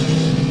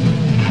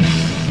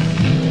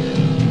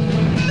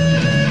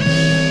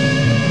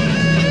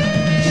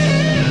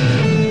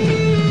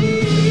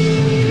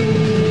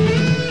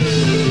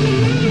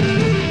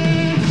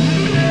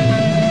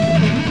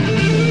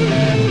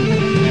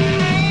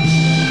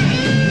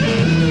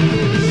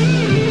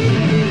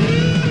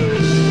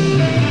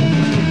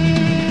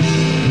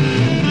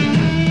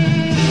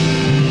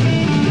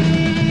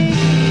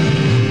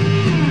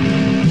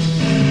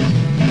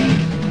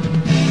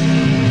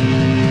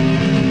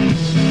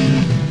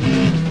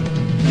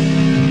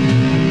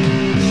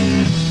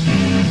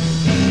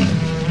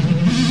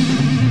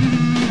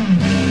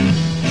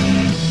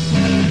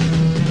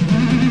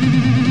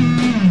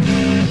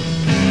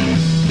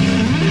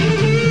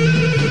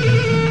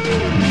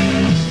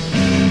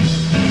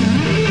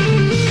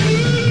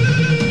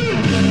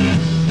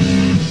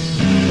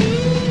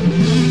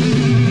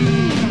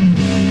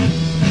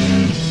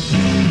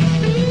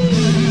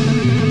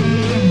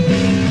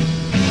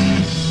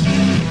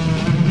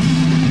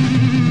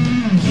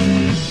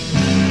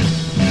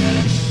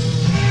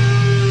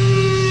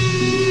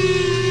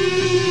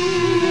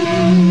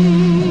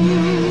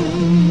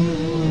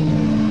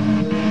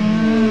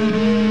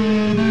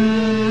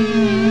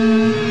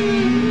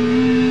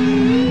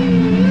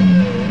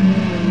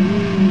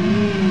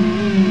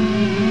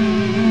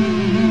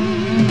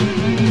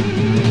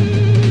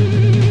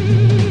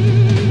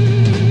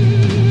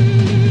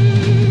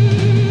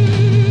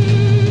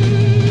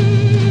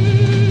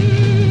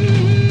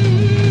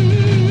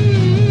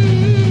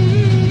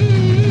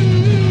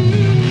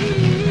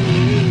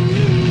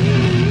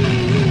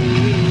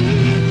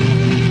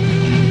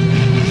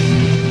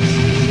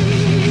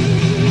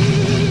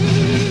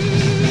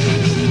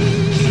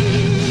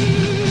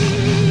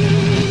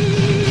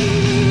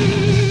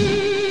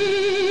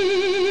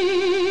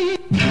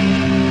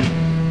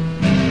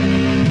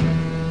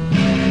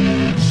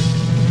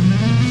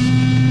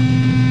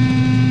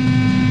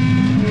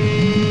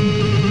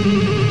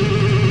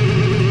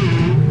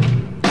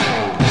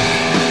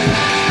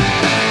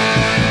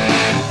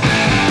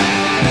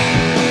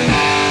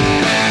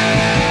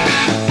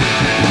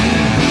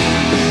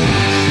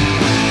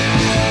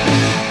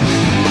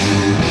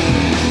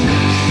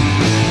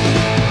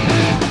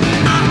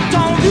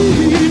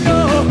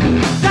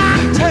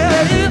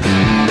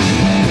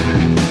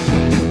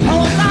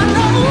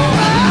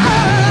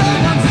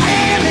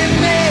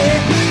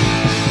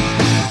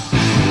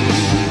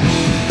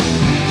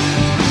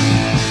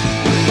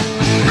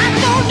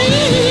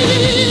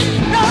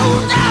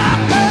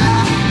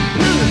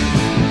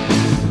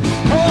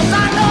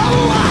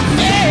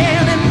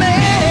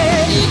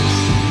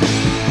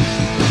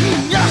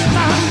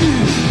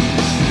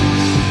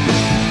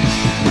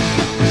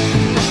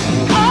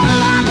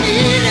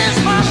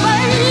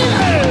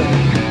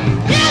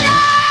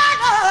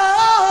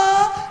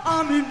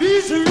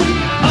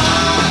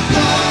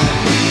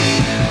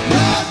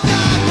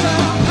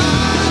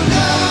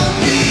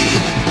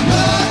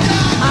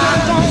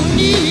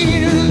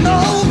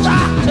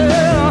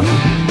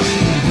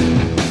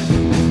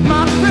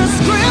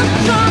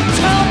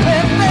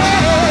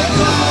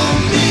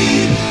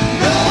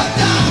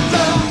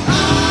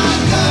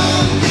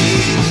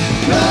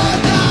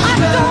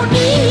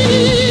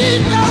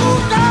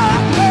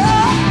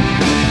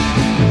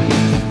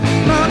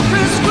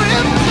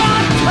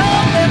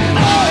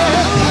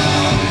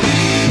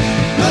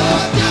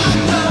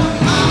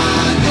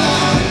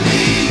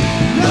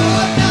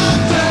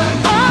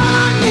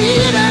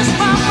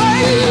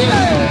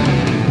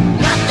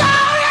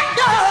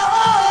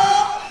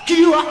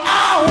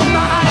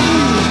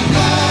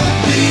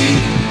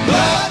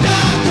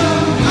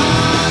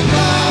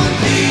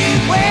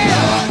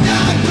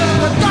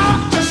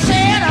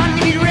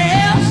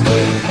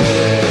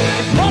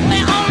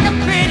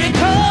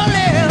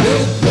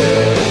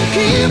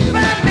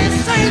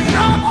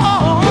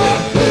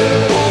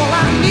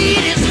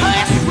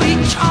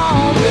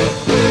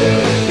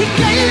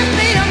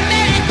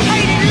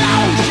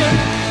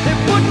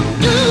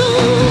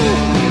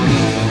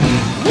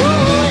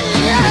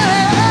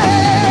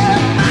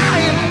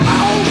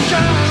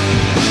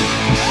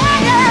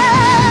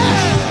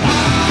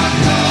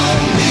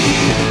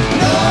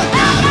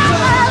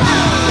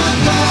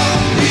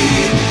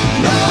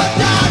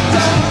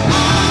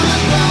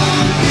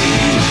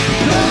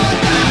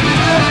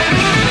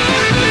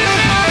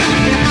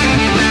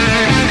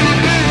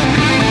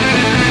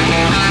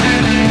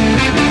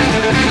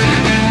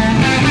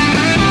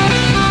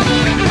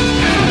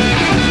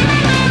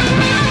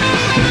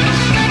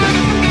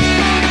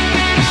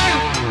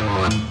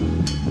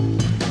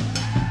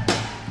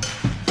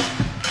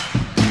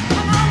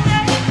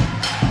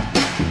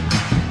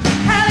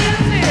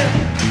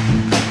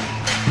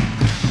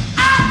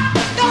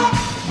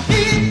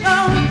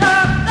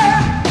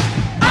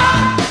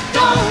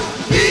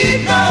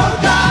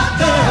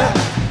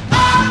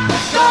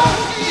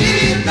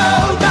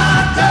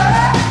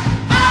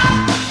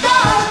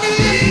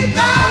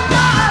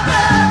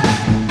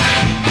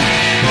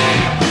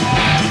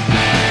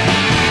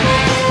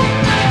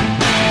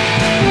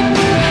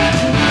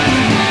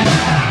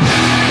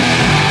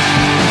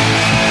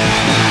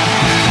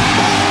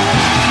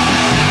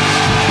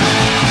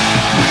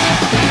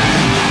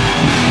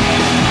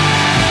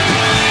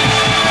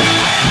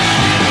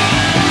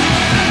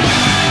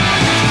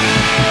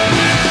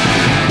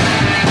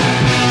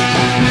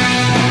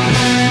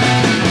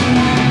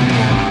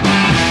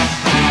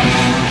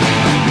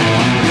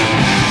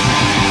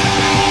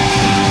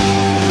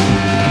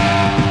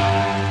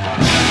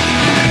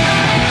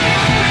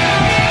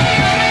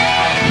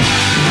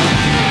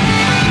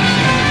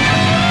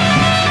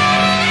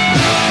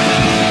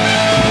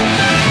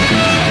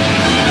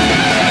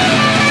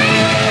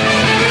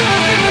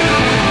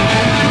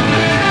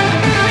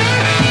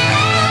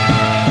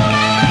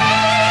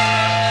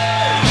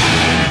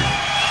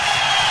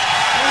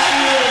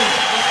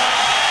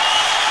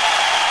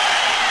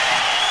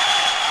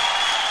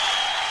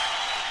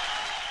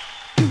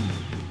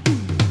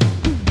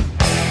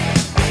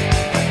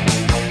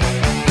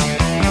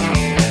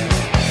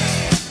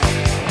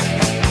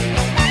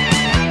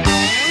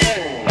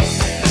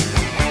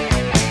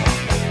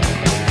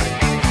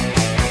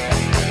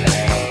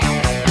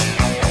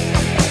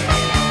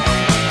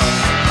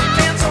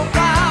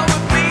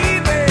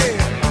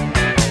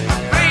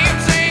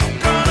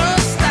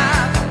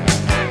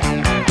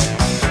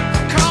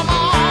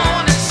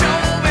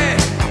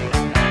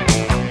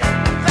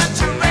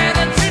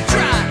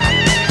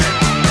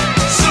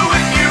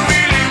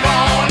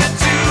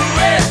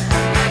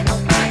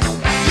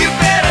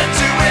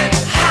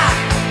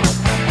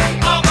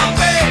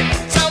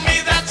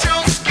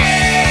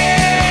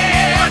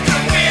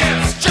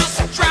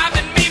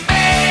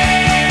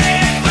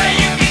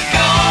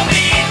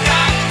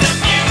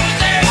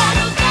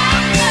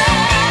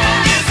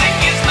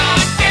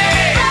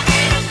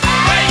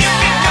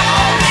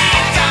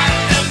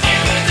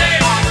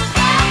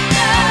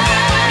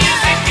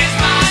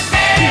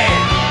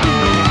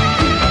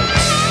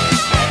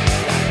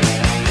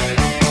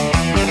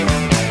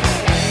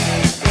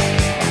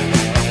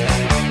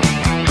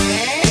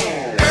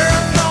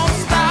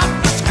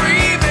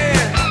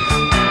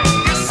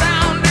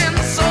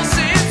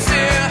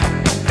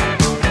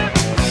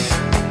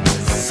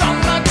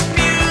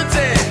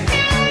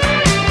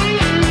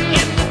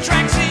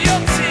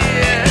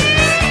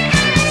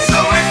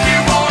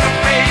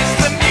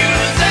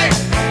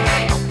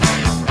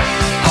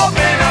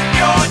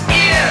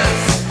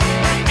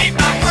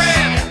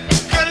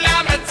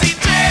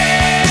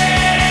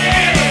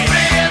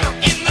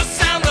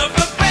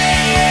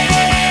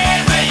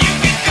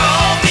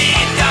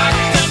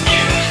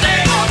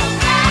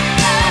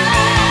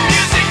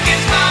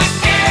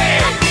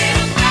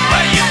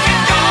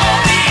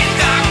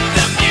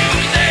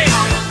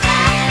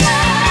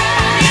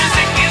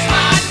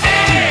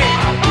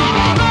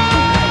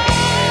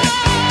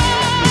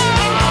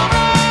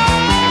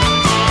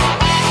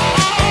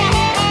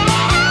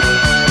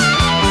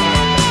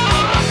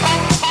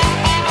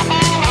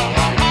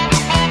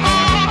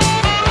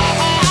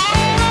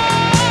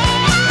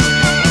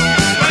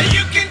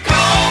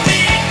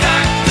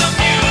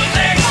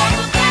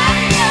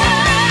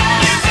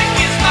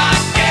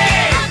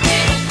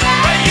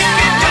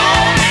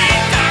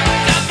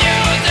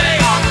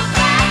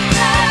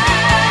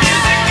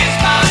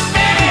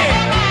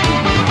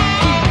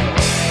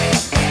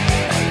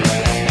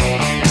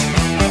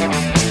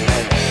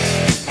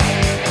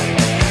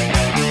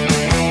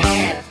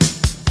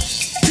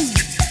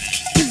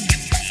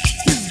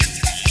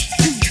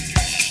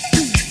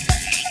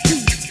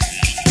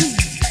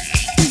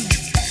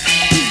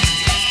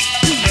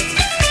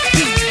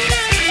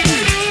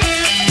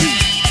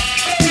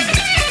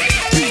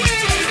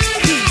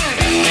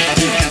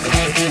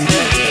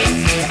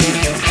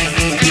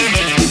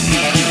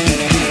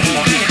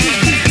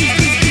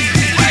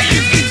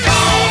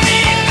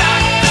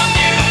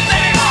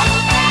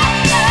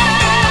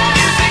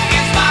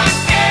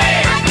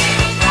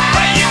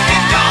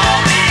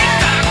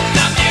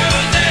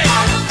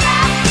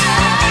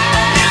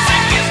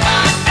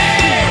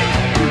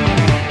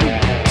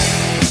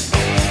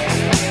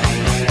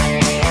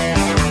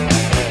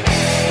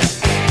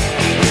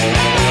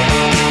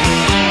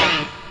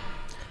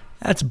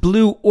 That's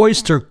Blue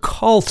Öyster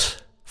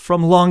Cult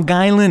from Long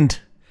Island,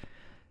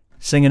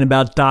 singing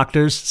about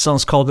doctors. The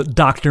song's called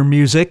Doctor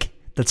Music.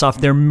 That's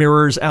off their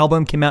Mirrors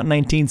album, came out in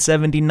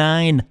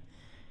 1979.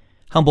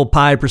 Humble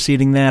Pie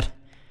preceding that.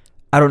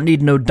 I Don't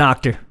Need No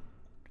Doctor.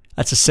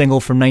 That's a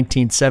single from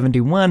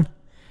 1971.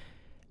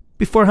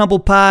 Before Humble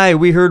Pie,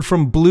 we heard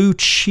from Blue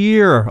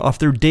Cheer off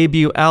their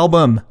debut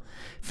album,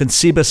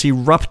 Vincebus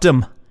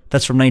Eruptum.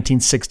 That's from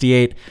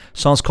 1968. The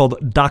song's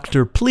called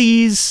Doctor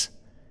Please.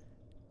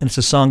 And it's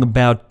a song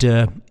about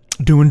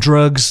doing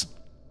drugs.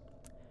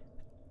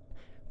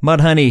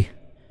 Mudhoney.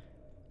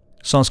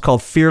 The song's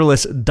called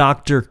Fearless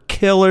Doctor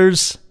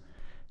Killers.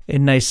 A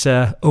nice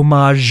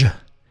homage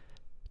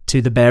to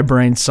the Bad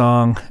Brain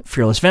song,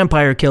 Fearless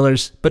Vampire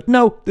Killers. But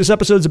no, this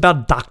episode's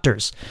about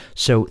doctors.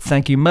 So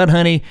thank you,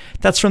 Mudhoney.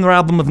 That's from their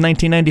album of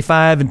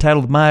 1995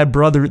 entitled My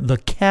Brother the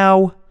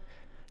Cow.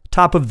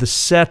 Top of the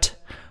set,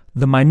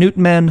 the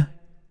Minutemen.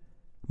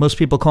 Most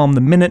people call them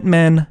the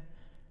Minutemen.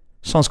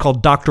 The song's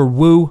called Dr.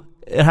 Wu.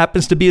 It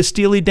happens to be a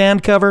Steely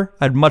Dan cover.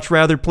 I'd much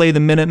rather play the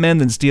Minutemen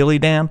than Steely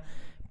Dan.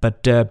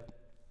 But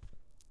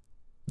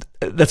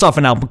that's off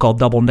an album called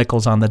Double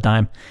Nickels on the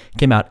Dime.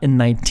 Came out in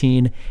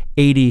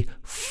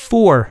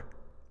 1984.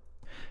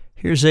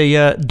 Here's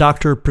a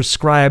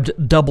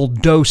doctor-prescribed double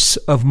dose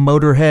of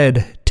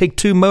Motörhead. Take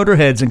 2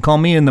 Motörheads and call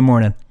me in the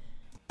morning.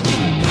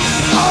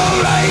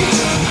 Alright,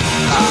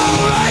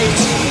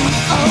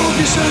 I hope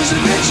your sons and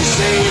bitches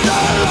see the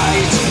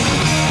light.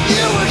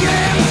 You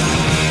again,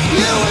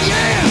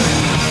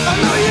 I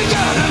know you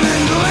got them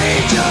in the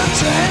age of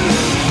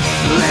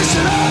 10.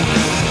 Listen up,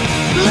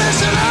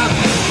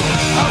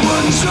 I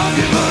wouldn't swap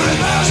you for $1,000.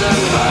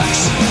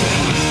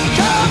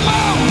 Come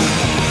on,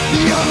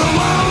 you're the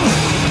one,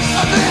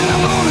 and then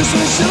I'm gonna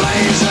switch the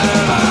laser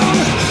on.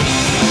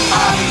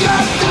 I've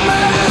got the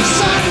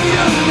medicine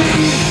you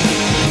need.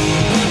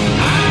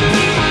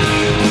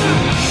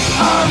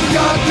 I've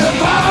got the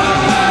power,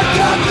 I've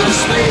got the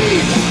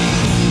speed.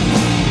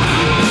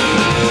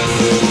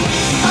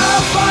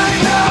 I'll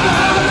find out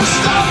how to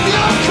stop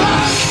your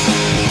clock.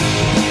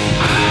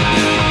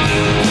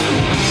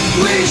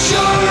 We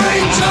sure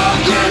ain't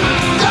talking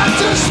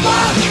Dr.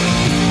 Spock.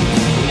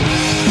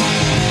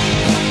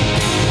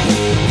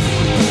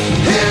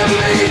 Hear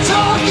me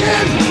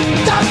talking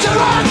Dr.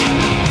 Rock.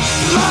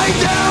 Lie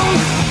down,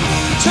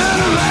 turn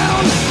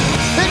around.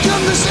 Here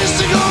come the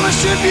sister gonna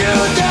strip you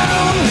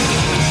down.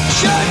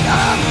 Shut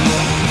up,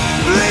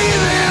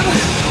 breathe in.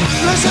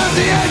 Press out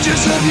the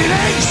edges of your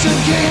next of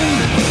kin.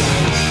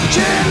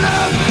 Chin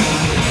up,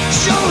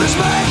 shoulders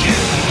back.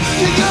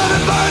 You got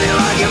a body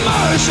like a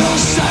Marshall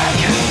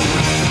sack.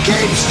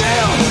 Keep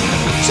still,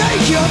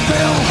 take your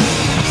pill,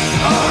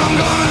 or I'm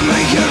gonna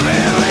make you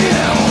really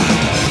ill.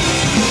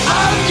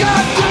 I've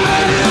got the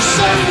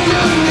medicine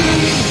you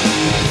need.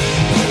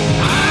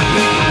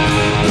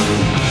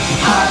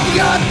 I've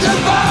got the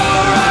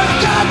power, I've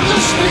got the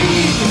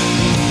speed.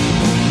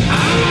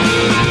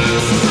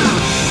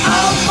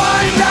 I'll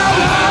find out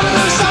how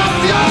to stop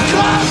your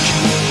clock.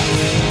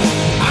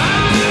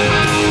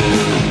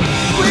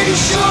 We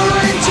sure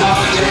ain't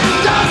talking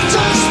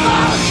Dr.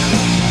 Spock.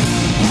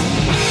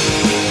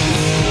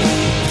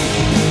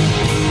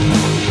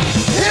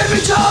 Hear me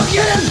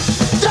talking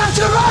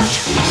Dr. Rock.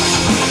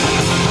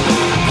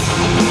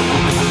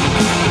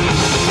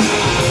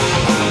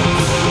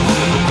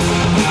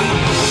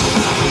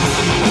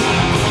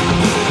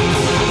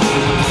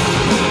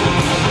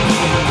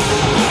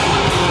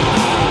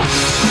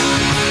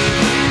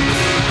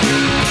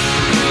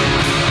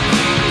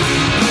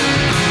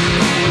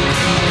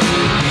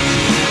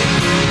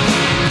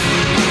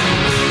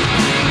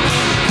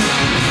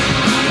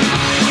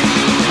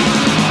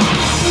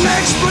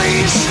 Next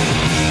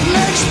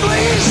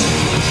please,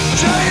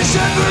 try and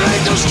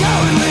separate those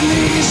cowardly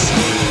knees.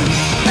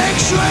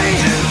 X-ray,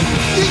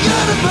 you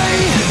gotta pay,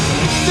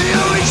 the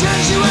only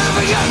chance you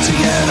ever got to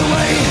get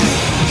away.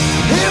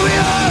 Here we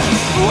are,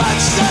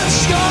 what's that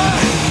scar?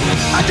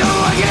 I don't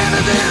like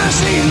anything I've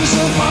seen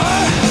so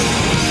far.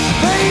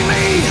 Pay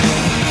me,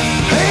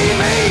 I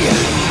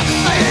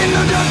ain't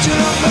no doctor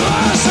of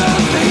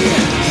philosophy.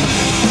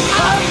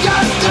 I've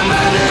got the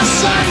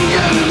medicine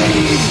you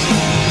need.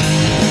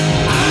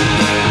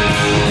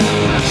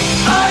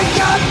 I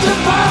got the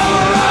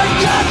power, I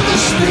got the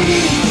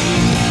speed.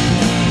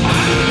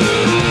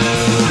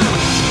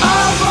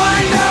 I'll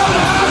find out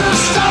how to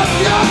stop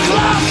your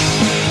clock.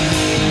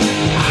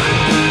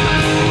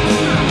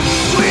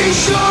 We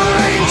sure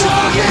ain't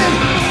talking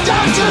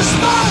Dr.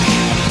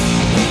 Spock.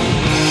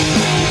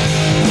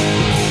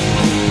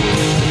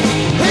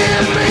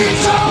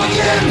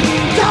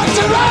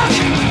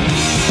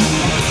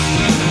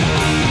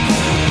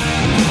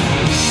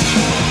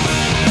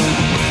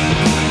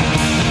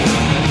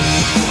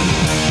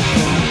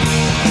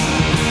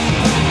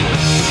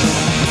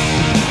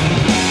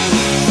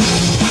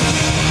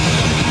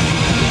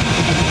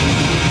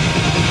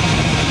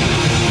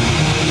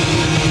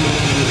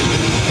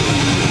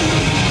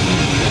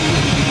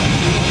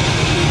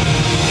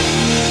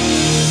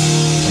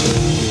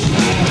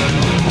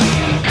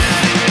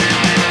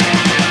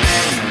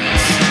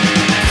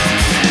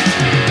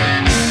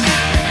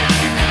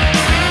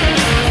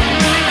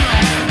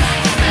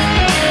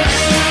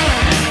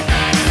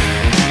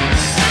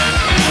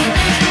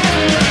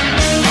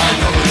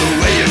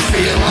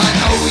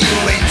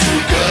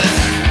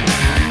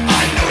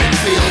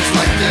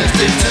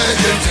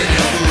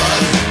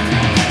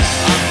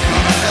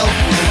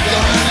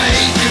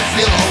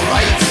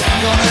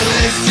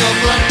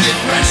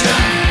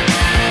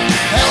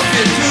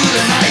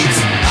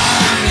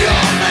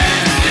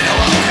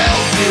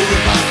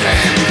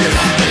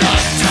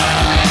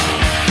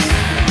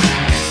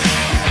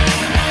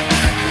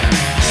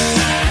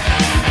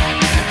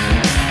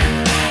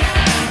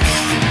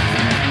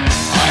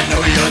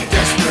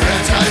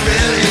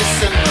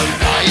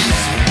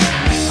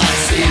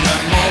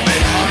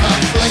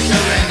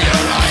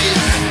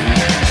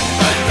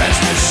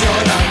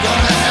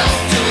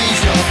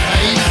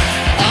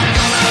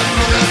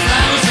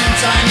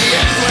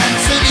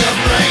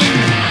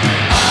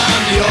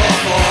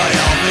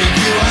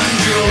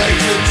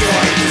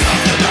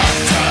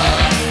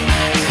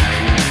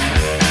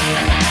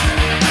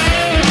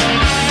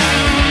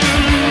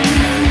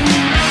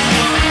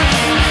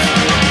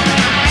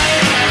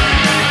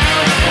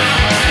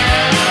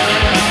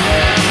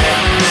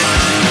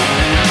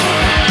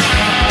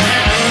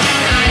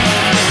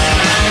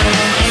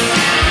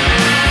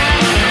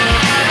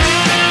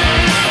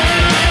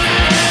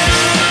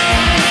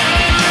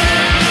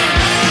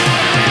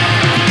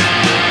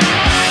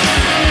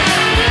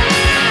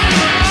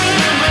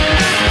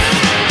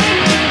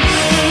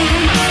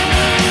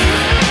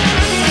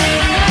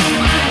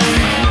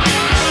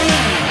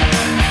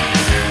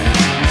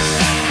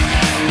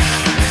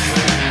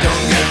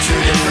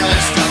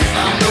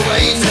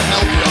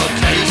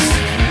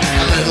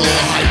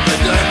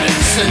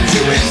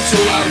 to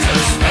outer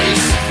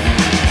space.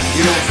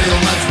 You'll feel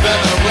much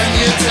better when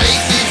you take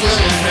these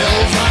little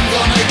pills. I'm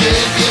gonna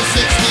give you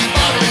 60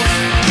 bottles.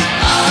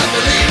 I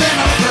believe in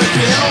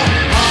overkill.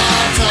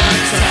 Heart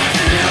attack,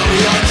 you know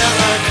you're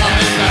never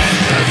coming back,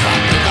 'cause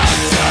I'm the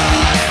doctor.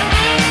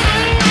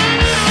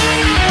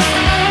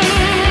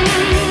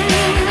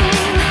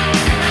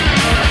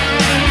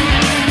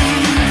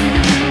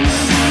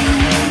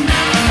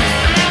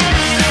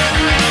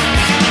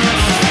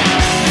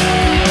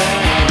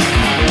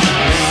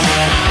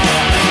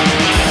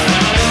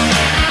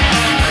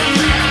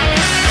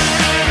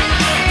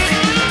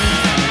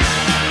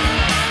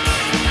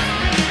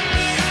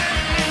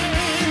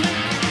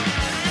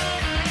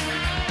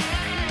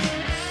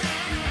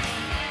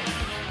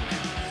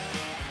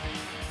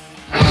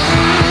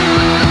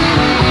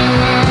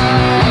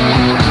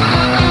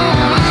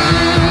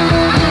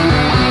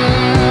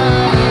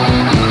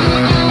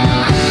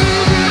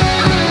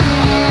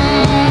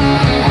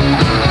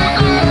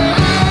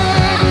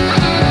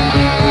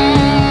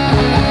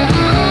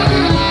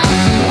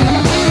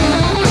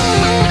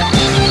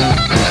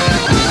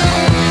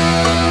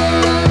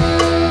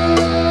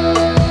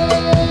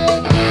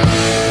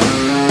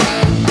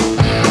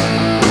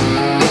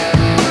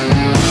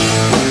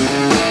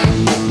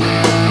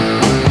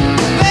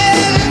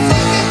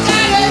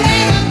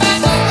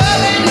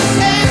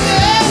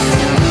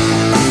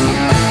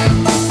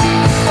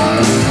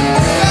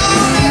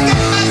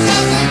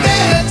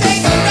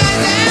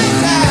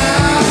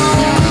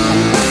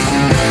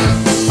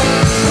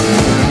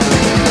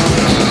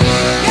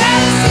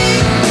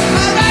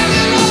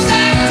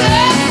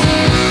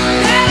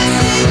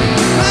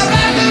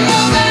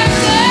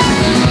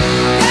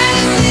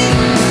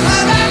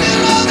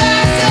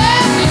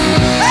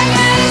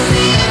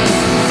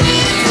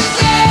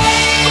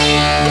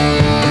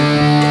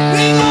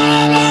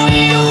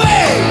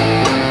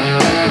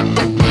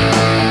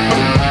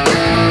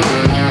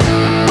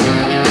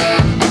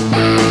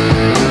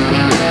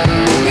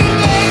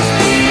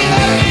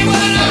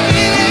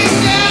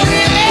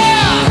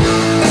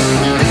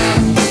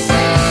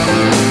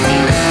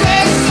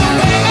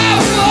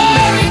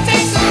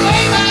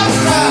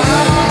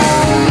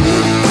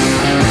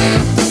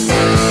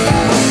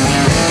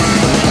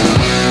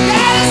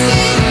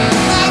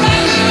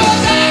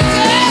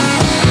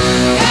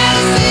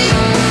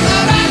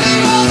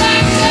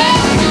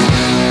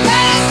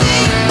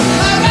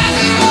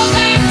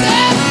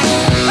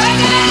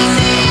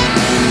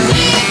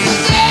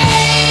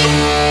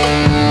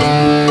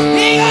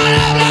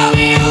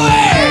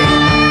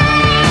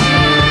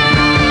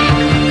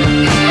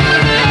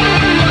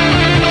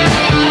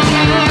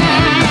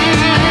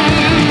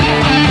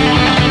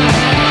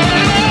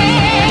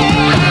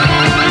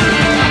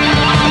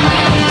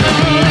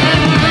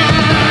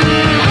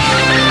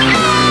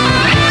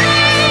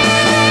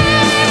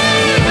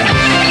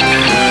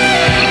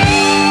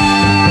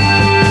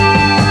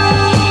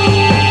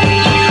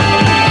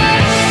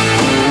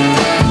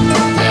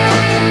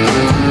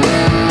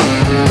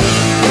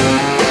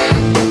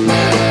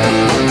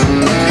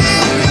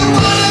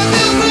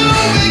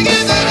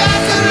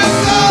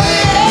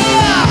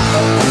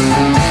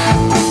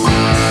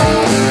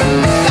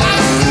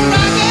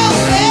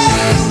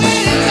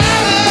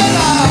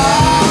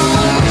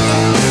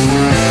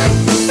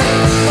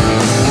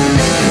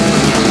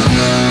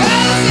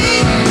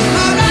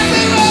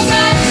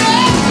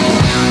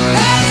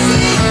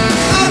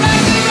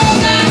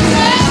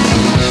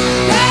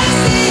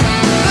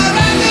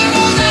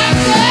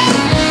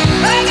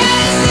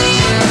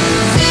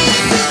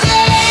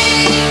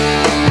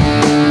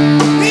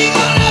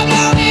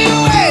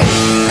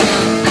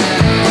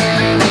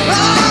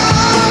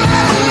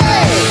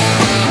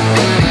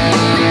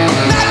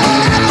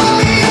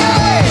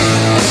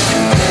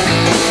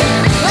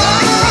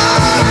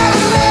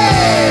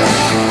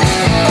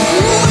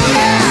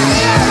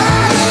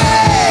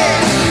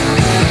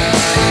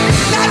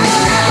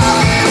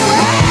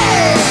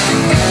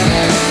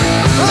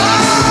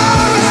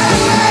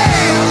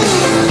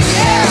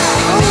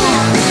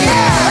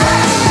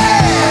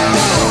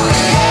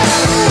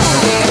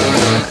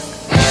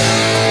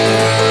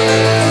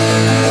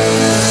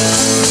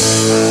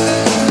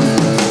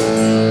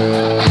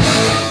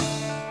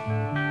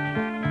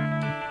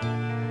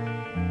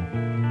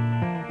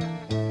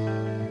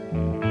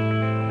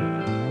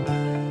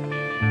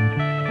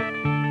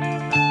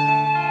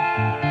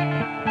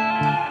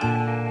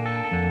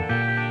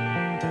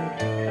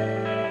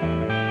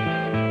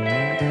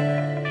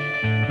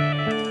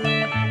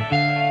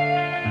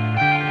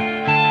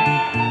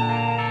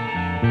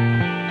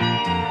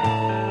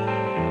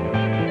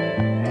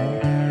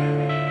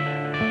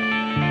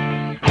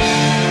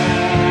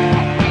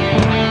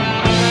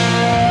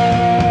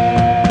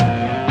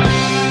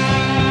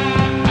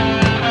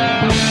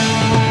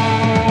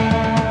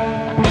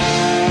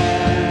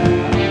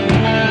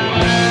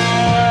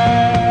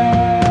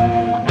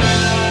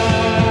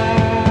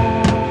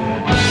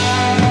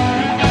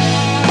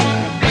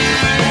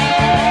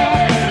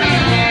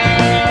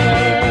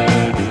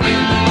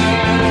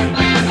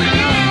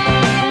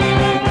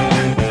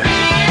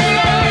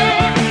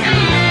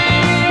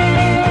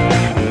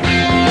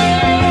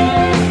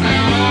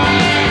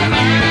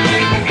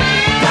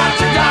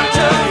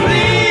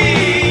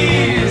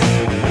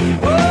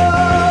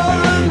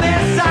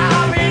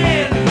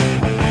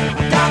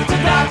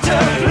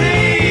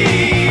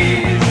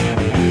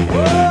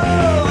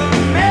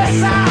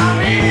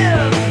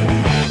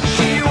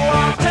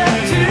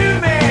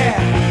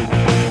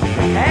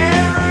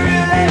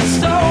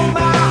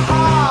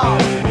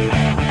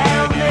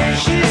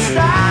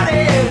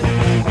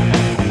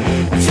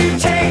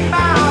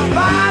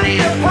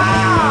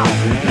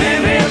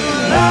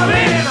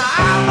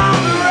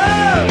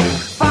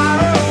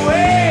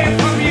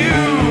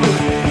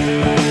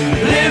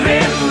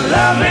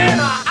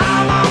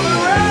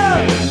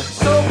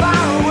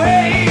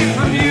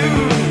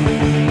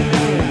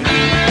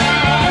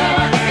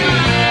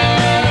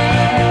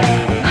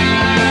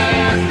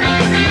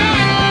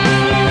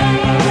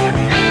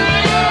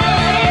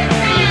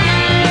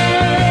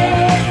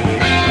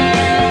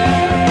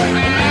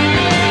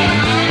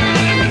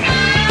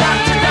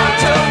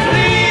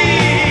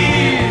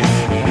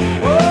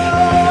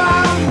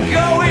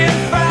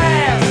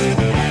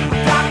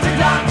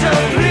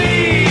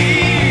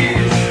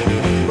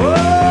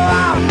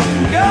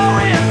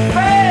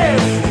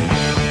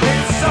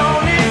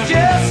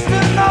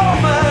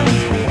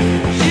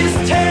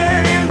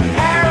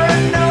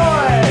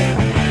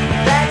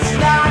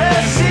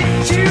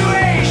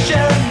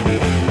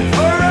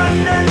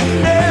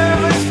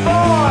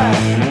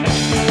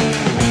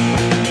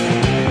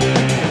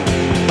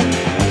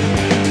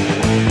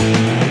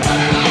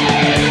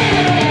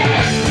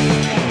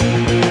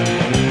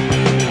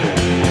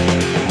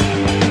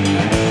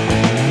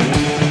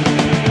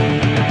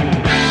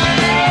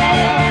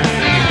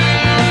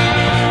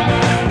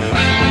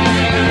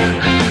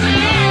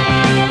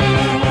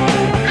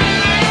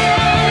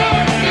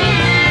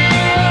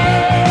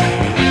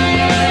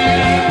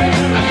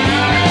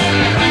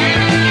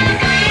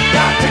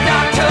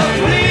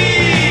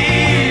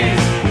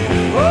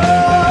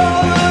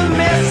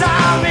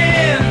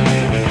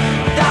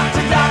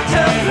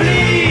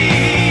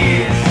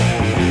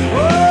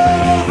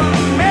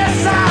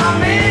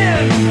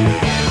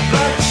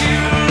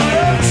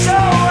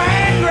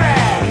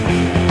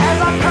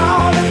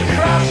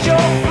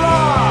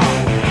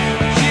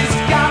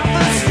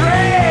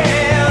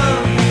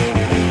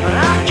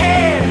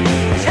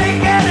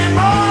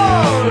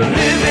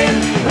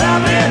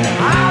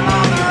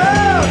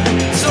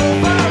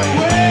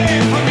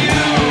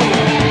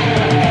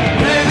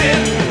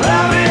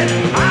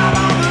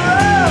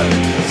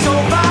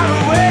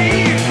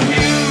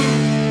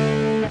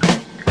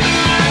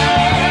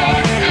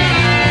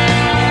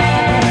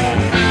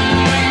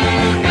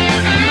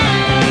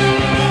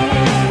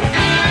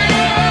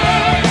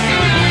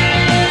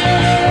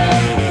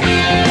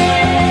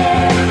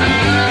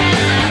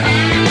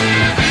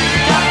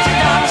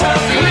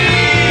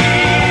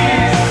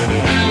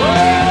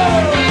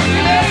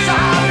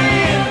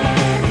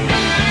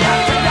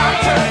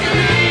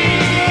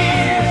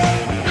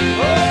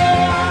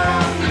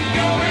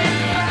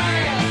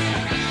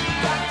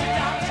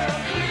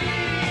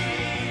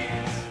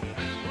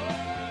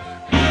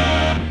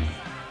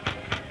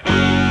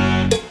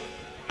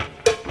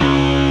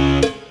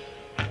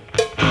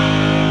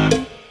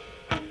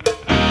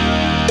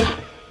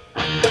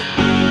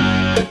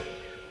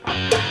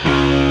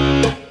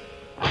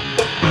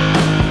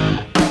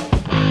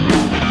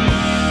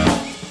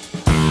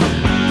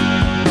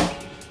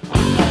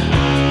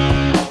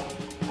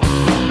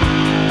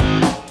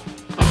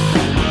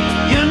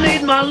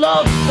 my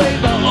love,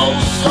 baby, oh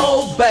so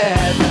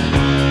bad.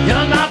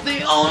 You're not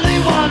the only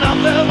one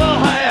I've ever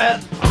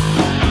had.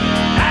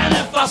 And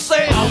if I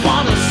say I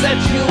wanna set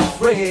you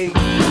free,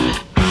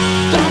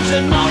 don't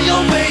you know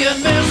you'll be in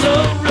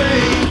misery?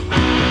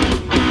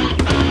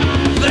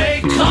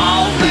 They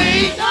call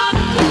me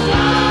Dr.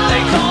 Love.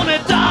 They call me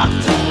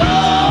Dr.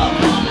 Love.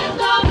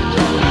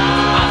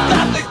 I've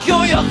got the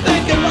cure you're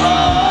thinking of.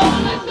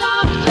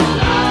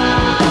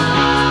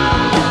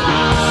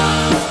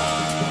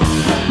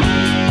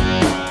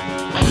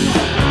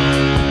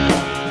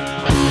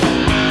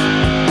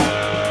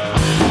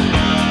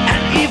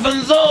 And even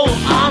though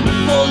I'm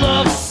full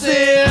of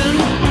sin,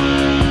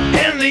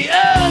 in the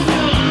end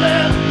you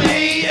let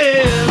me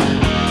in.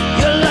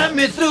 You let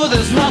me through,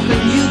 there's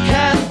nothing you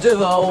can do.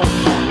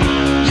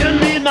 You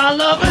need my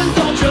loving,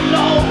 don't you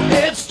know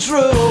it's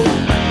true?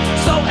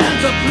 So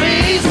enter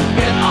please,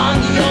 get on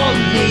your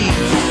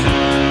knees.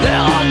 There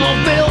are no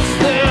bills,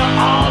 there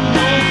are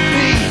no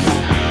fees.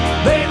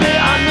 Baby,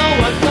 I know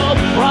what the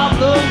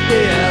problem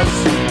is.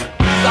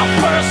 The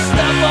first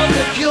step of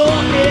the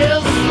cure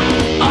is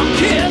a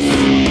kiss.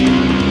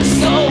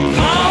 So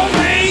call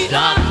me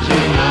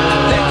Dr.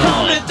 Love. They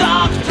call it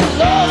Dr.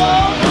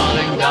 Love.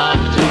 Calling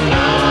Dr.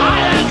 Love. I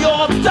am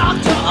your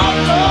doctor of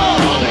love.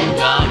 Calling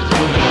Dr.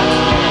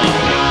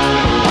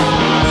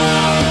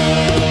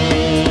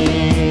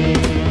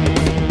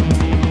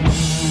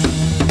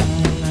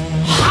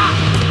 Ha!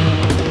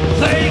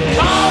 They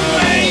call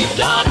me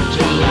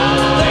Dr.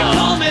 Love. They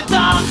call me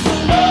Dr.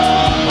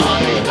 Love.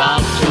 Calling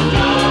Dr.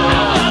 Love.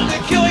 I've got the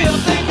cure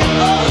you're thinking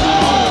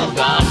of.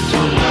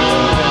 Dr.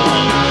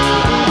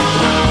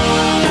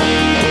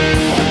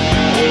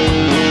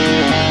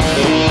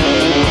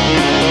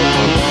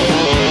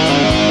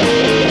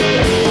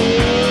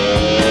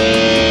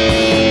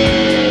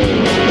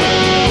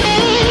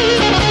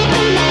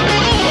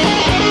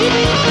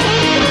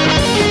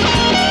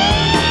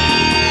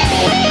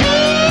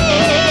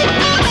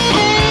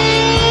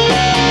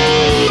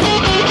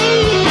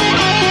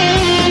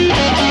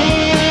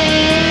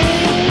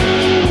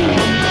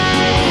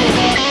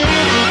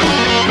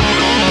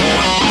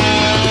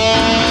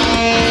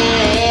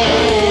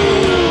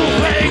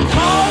 They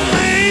call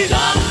me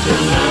Dr.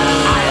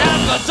 Love. I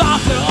am the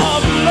doctor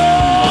of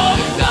love.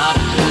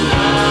 Dr.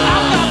 Love.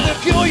 I've got the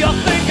cure you're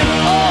thinking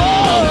of.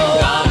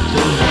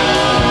 Dr.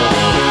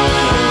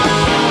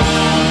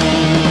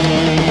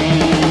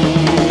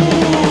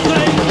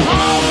 They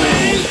call me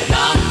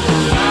Dr.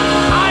 Love.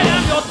 I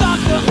am your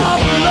doctor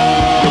of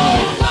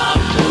love.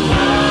 Dr.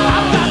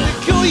 I've got the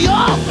cure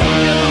you're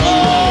thinking of.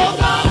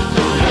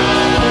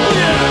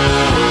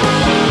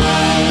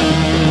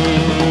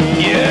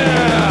 Yeah.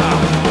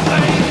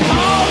 They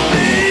call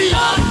me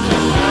Dr.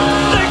 Love.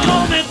 They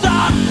call me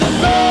Dr.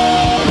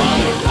 Love.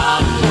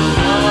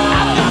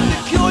 I've got the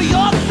cure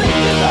you're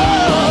thinking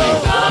of.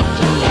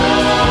 Dr.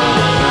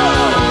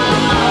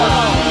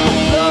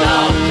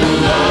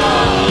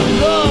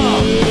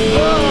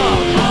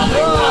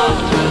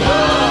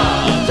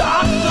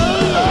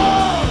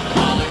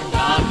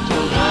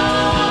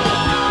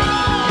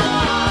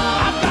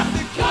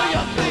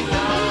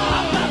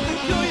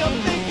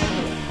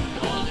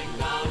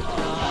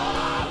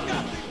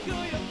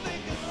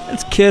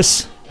 It's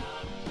Kiss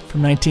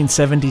from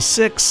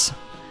 1976,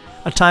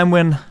 a time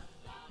when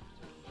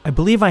I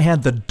believe I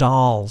had the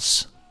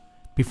Dolls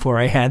before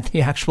I had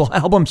the actual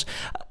albums.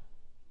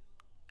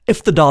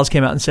 If the Dolls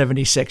came out in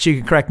 76, you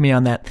can correct me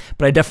on that,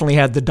 but I definitely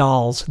had the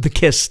Dolls, the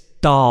Kiss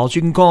Dolls.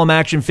 You can call them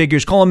action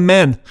figures, call them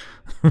men.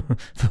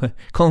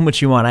 Call them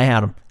what you want. I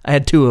had them. I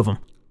had two of them.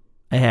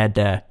 I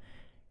had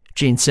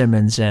Gene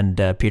Simmons and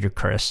Peter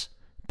Criss.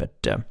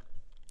 But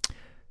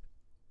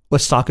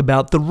let's talk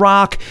about the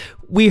rock.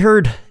 We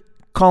heard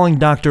Calling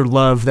Dr.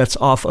 Love, that's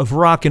off of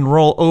Rock and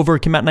Roll Over,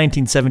 came out in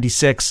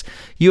 1976.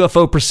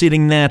 UFO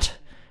preceding that,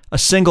 a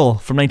single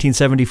from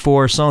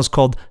 1974, song is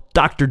called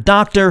Dr.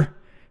 Doctor,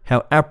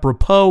 how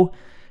apropos.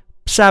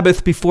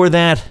 Sabbath before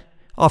that,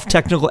 off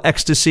Technical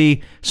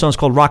Ecstasy, song's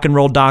called Rock and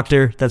Roll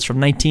Doctor, that's from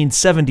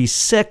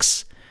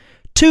 1976.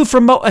 Two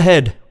from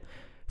Motörhead,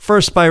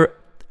 first by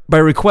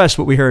request,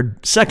 what we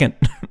heard second.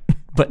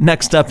 But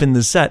next up in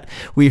the set,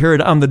 we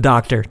heard I'm the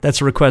Doctor. That's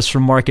a request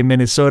from Mark in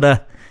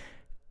Minnesota.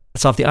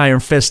 It's off the Iron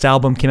Fist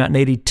album, came out in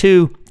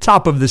 82.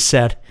 Top of the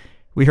set,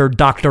 we heard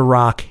Dr.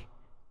 Rock.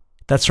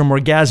 That's from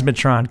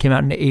Orgasmatron, came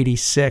out in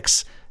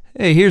 86.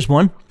 Hey, here's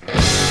one.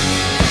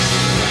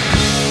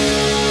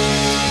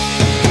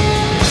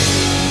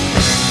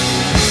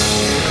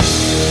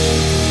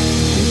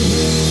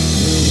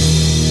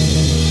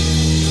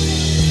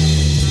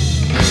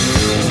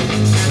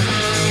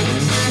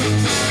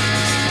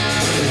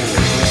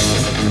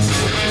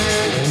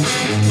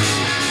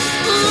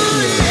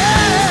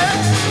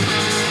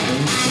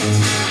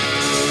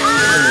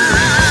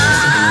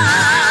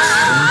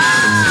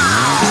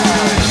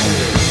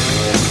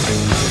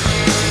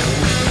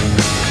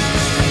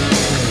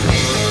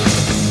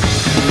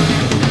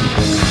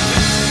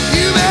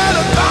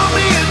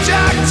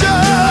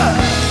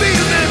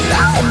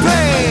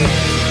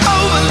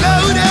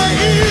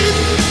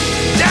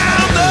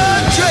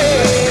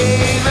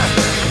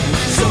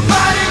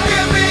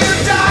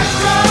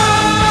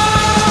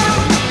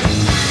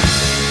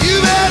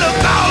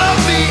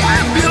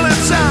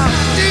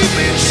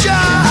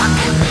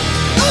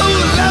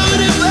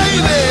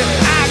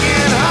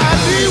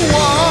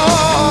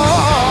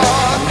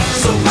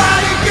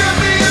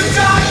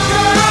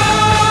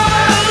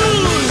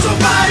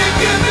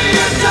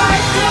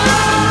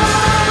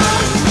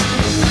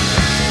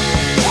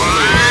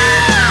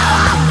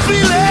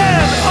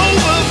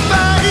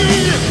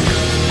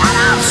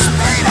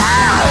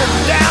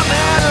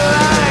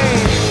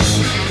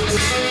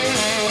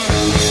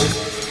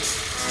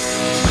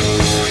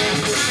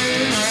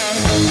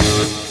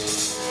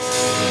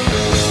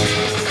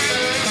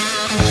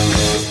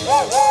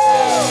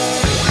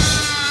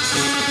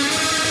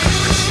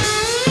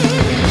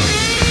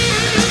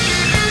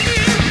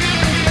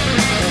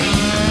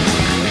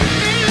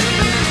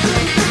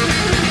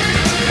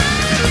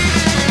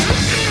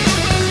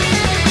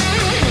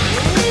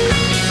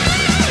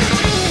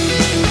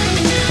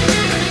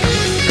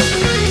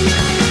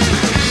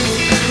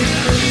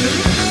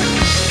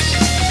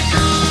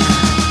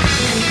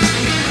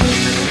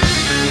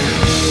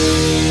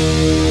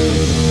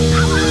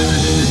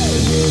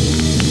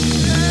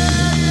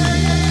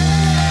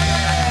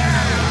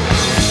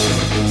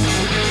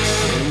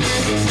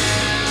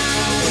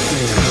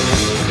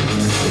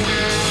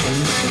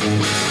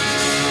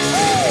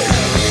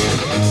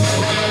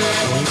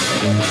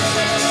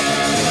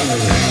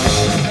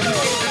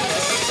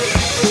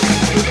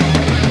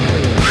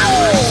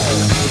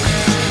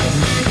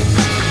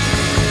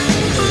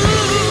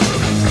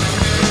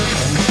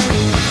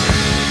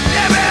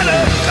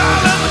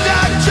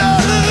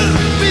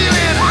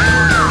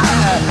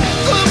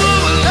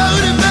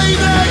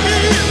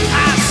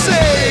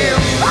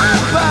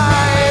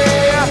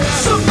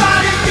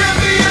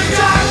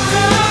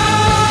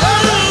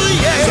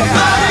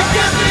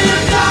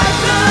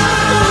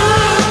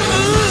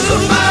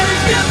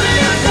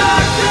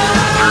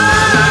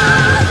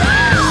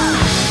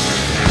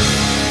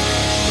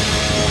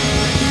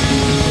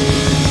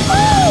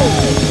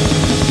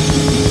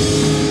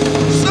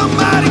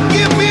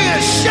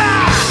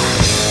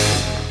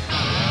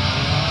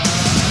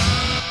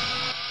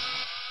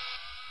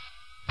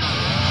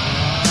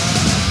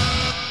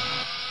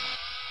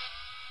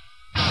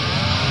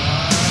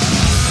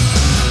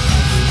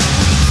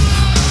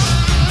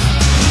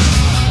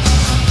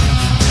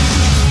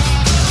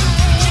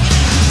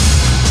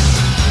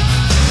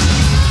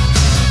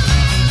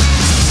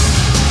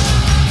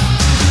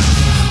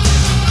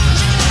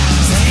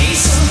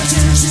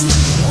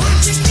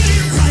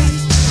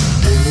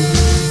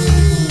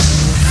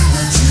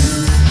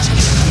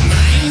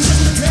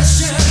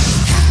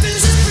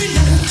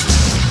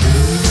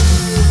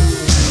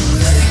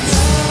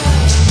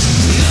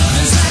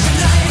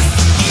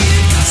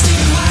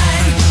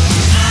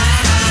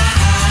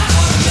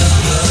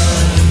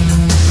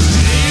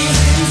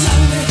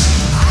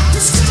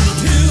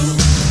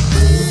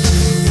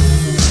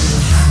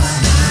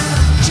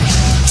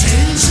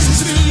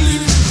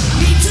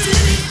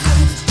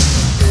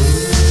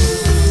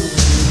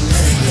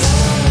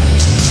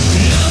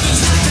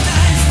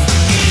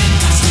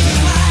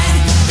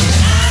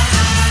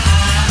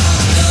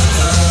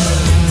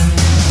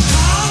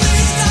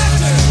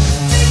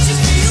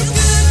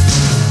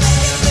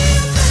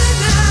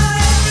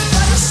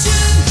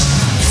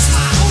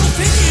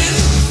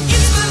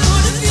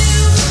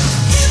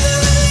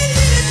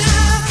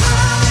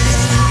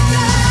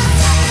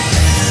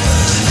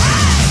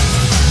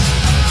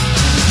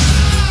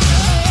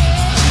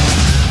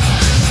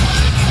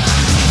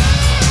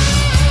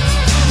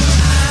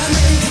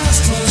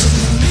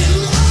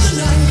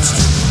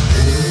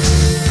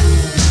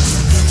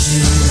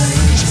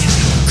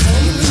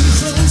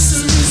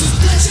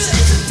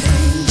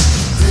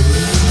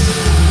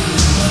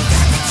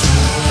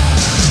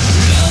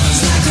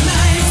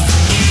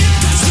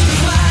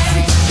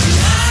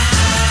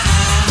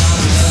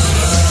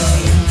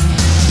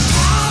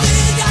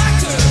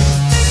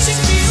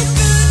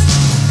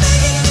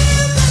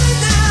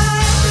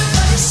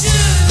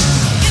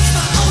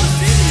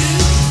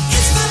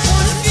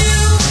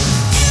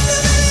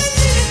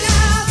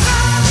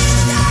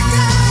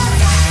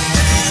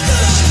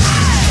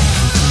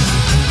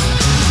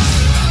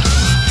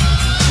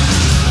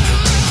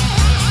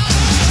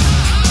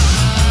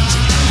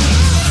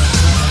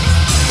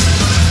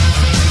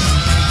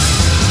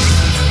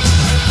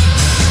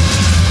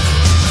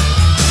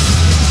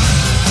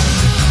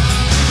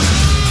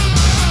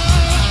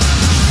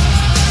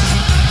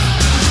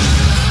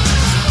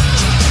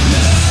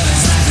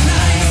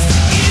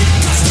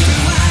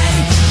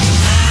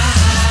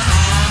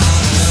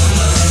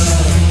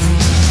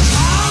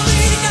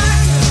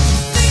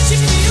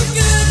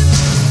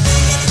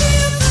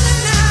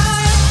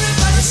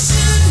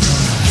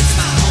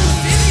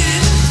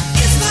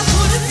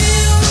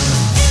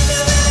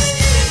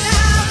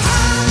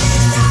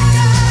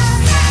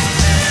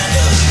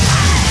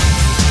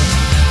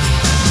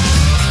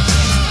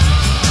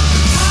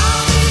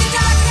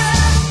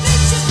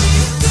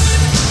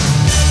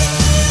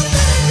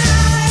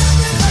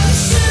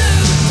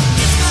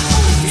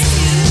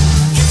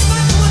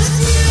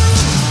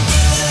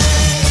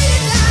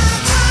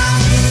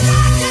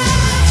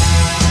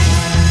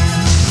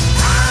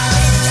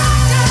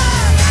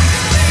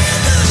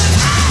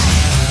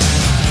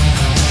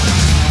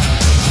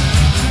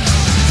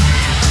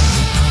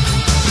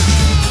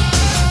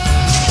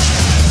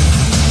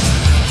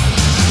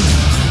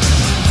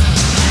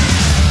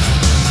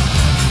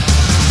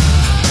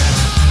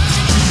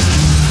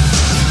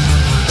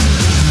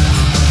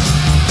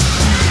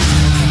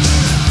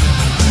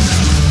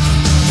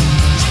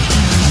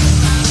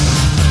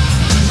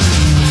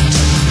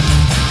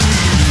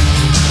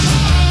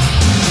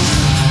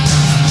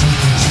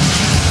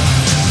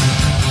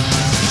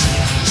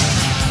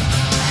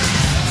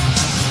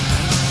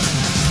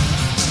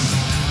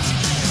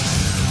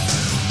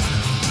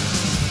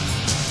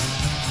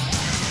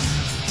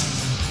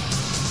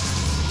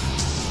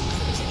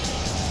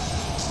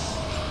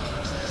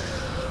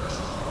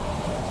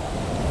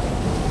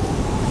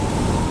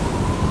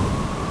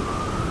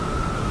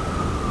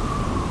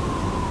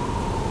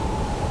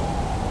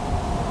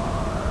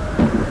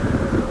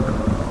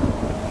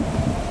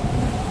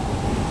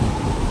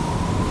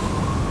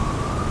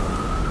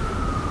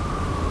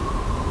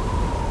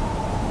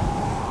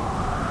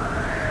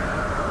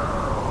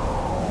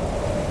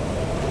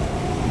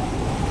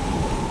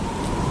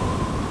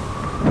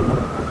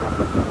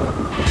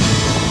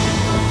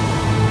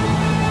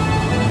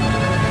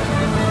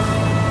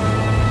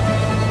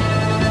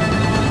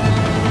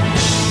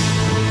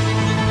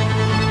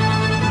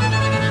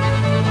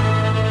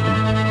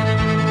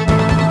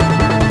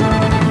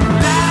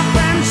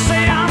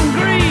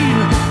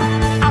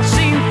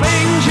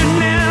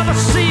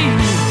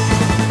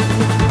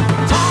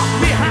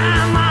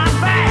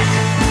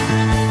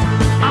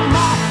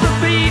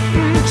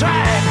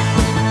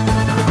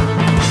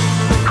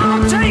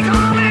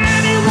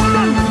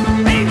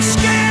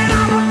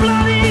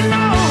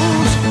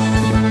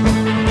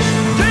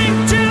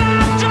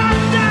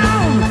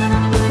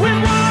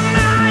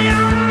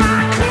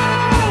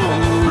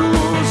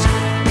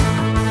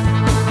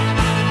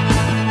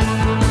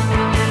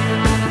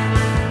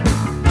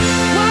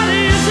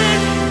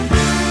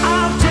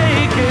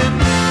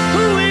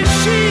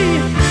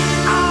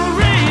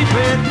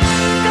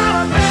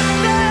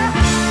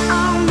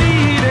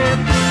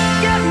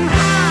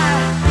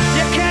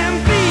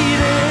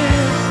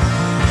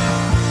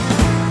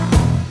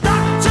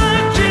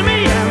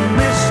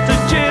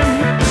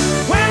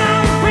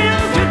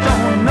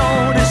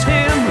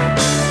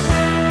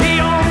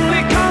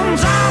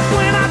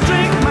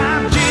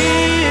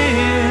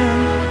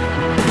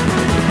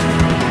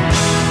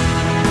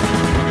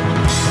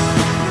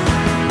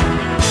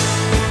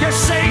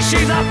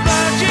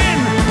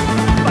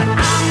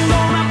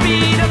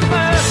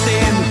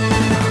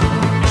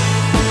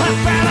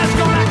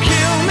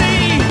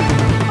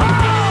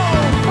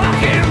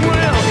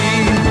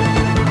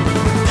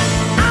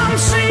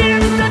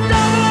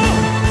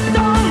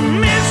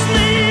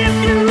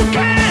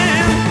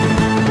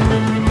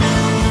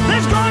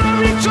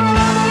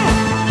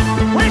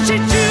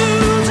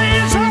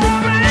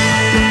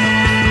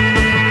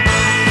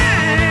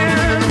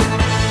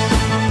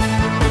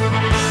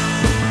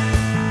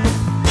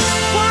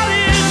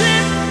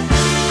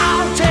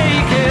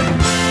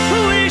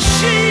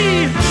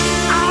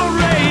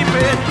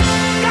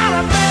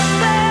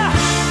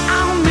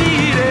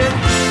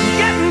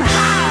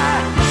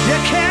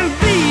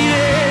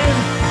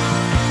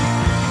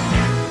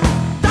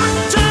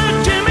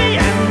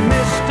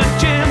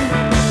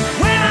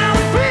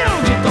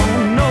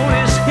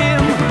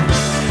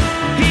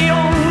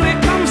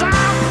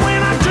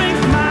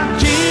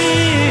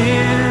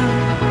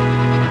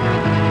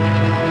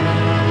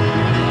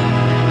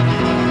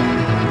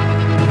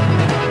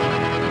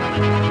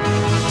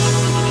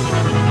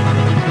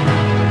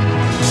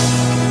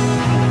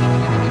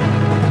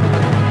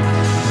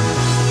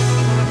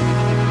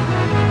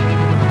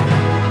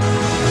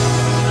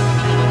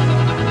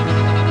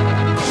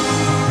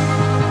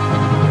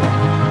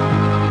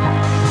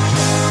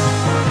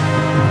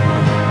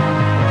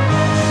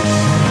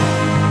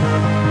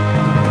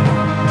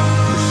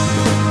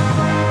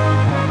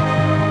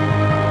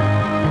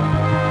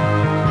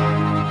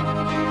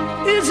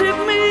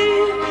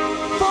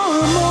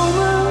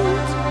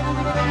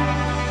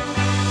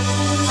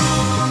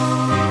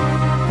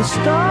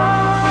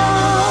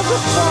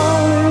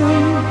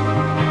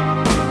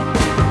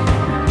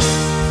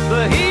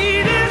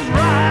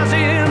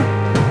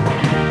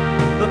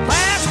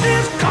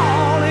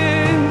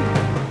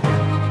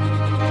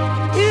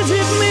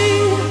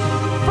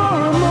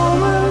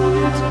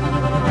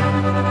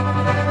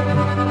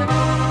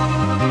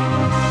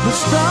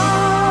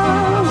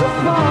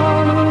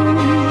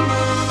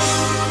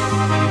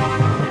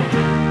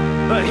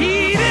 The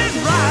heat is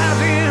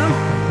rising,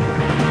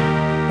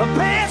 the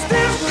past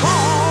is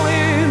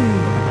calling.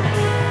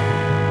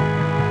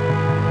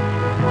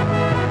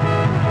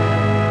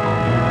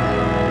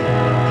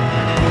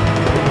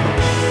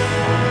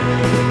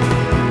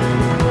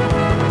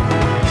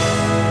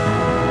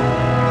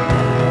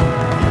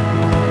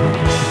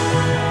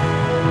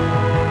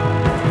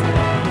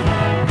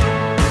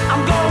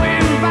 I'm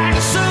going back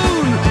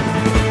soon,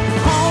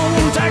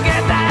 home to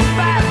get that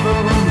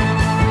bathroom.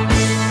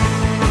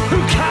 Who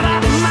cut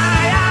up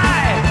my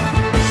eye,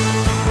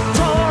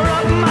 tore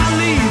up my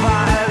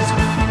Levi's.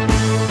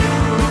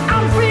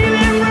 I'm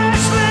feeling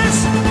restless,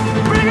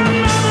 bring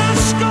another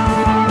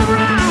score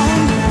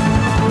around.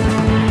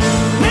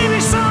 Maybe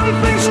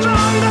something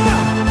stronger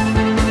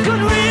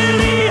could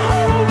really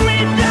hold me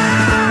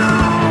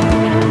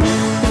down.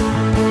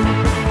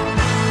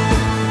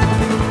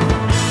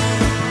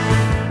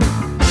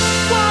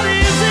 What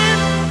is it?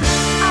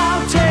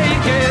 I'll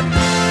take it.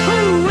 Who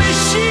is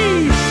she?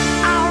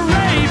 I'll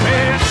rape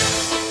it.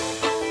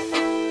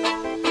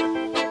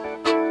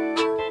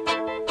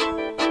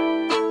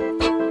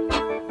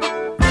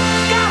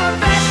 Got a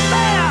bet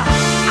there,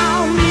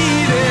 I'll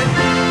need it.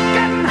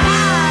 Getting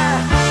high,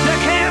 you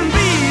can't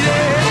beat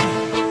it.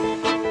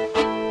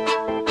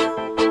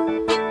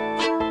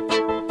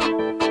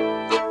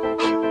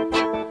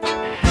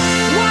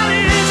 What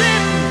is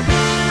it?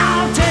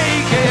 I'll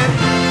take it.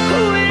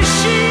 Who is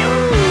she?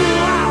 Ooh,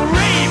 I'll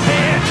rape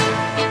it.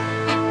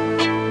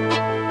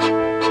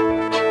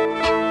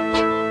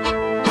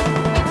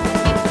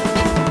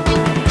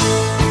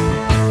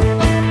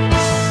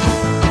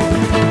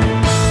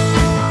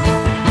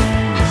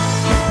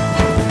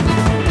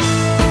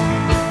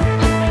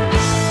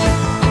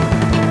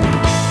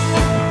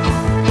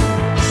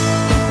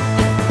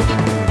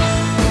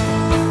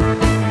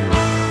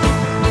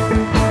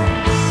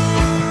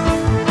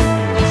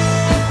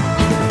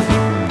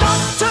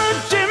 Dr.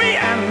 Jimmy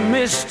and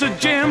Mr.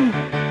 Jim.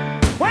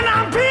 When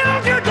I'm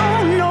peeled, you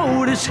don't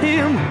notice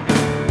him.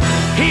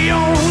 He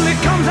only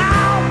comes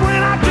out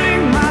when I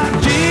drink my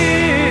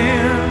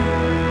gin.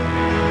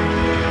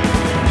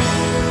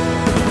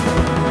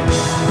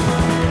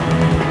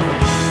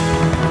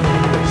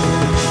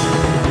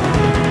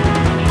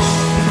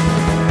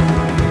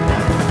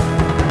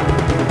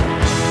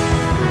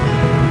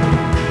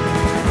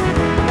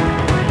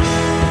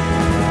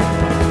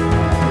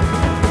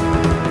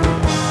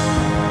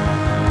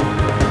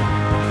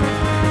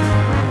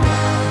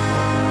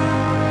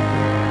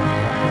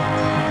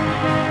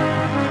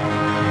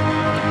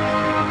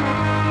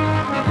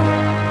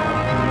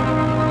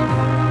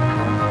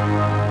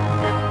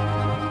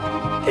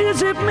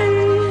 Is it me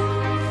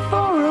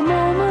for a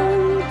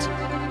moment?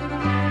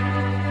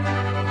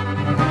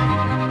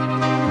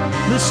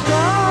 The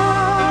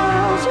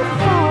stars are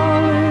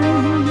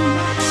falling.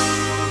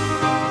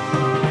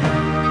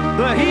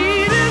 The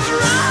heat is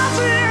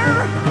rising.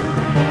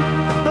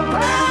 The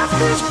past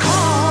is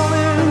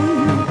calling.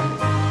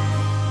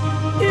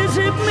 Is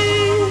it me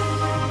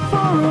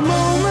for a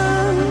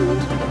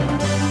moment?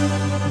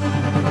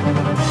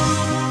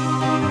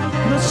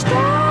 The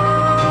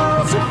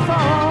stars are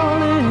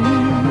falling.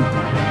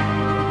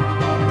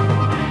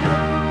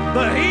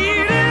 The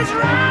heat is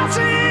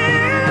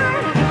rising.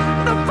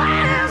 The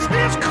past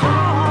is calling.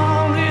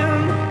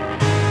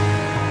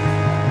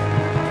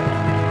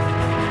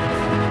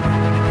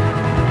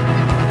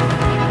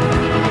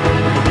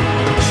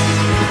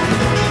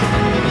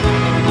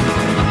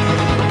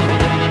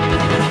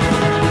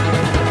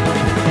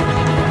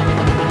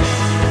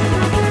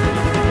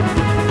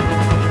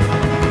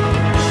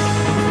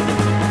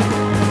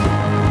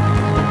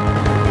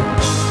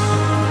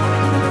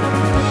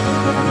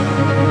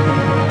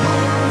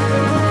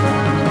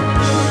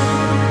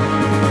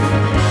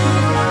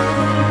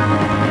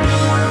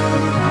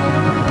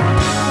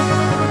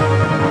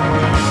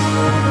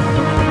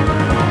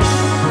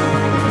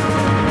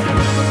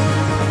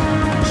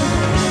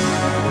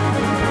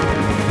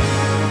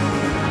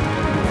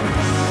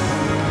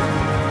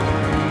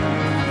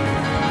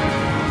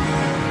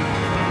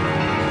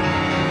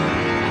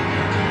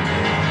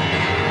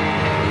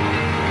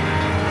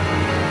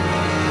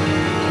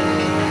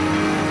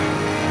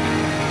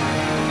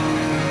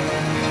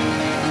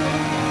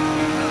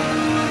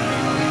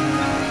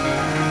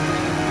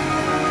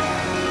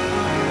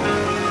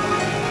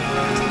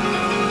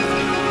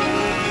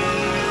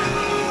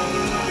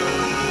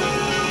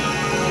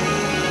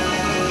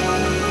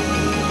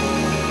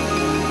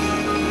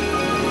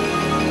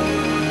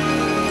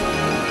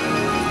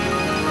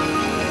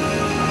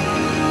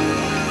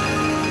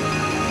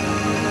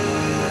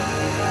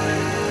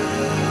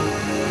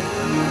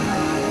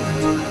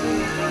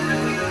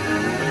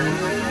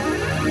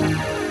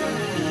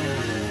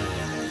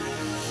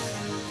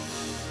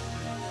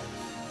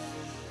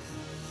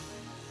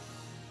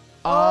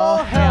 Oh,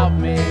 help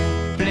me,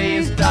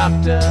 please,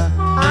 doctor,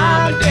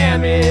 I'm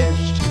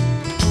damaged.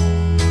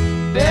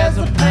 There's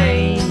a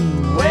pain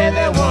where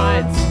there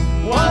once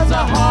was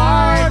a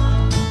heart.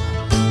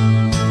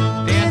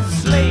 It's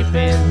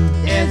sleeping,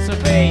 it's a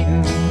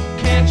beating.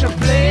 Can't you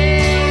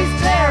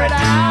please tear it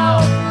out?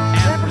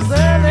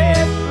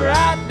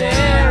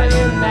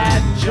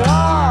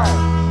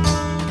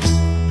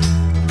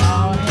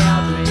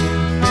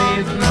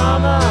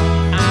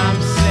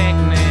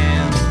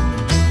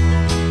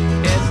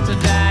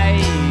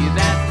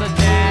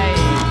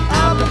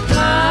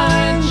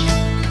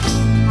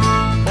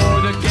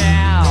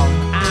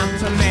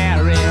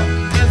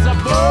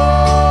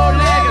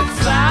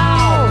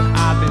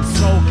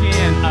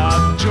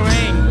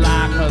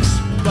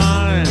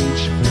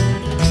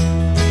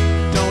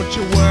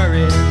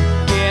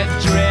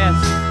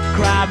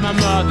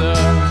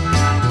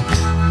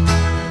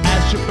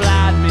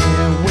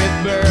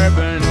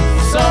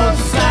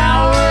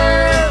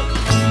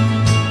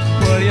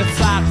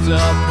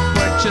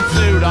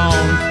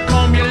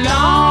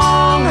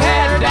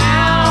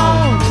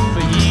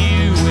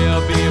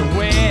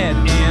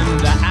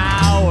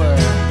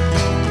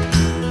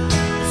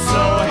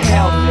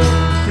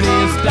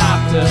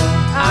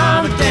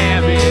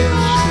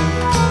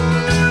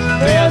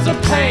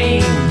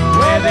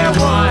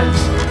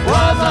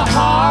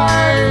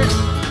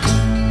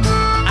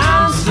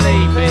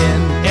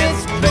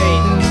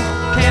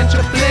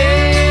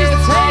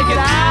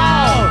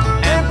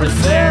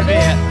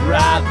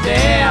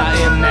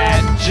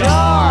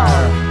 jar.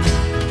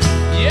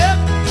 Yep.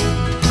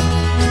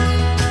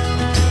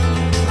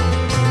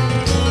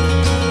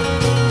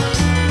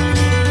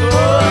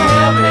 Oh,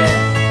 help me,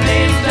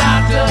 please,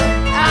 doctor,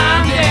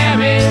 I'm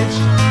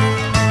damaged.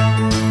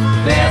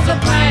 There's a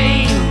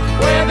pain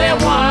where there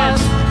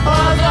once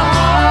was a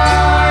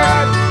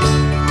heart.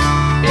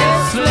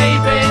 It's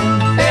sleeping,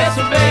 it's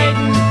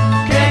beating.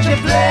 Can't you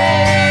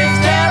please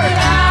tear it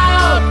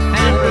out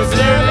and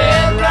preserve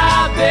it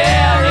right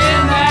there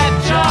in that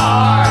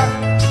jar?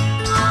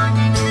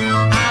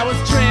 I was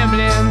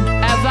trembling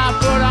as I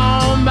put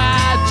on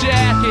my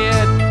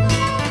jacket.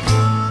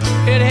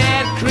 It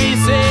had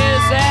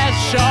creases as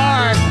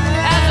sharp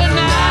as a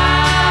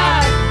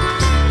knife.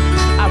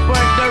 I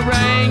put the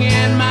ring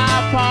in my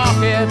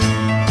pocket,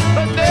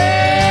 but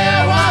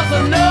there was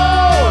a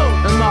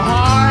note in the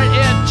heart.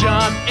 It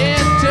jumped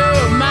into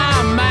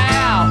my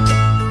mouth.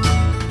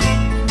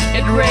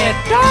 It read,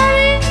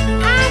 Darling,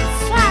 I'm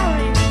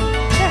sorry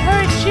to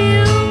hurt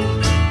you,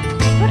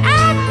 but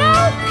I've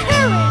no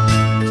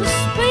courage to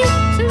speak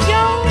to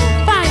your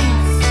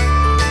face.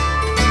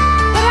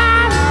 But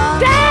I'm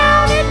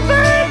down in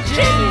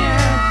Virginia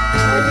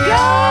with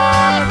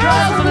your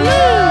cousin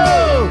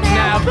Lou.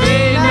 now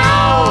be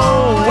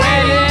no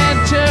waiting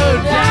to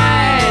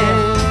die.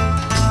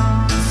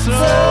 So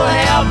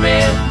help me,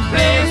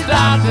 please,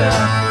 doctor,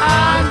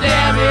 I'm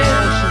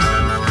damaged.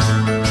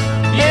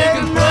 You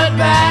can put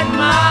back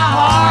my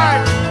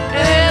heart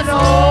in its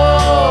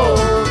hole.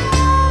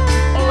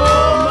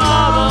 Oh,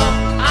 mama,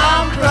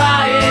 I'm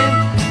crying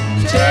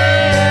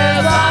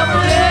tears of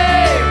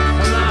relief.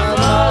 My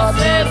bus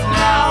is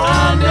now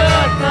under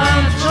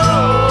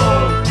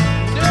control.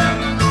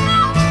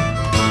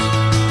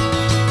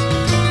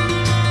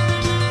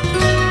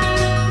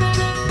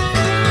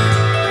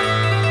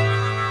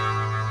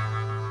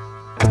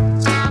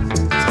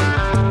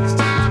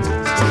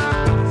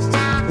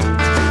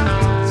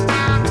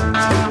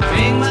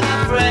 Being my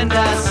friend,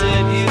 I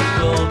said you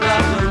called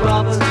Dr.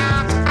 Robert.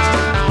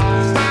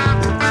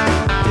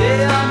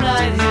 Day or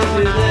night, he'll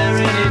be there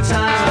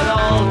anytime at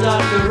all.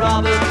 Dr.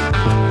 Robert,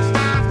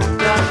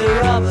 Dr.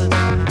 Robert.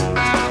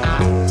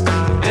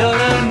 You're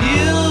a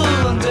new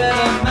and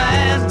better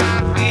man.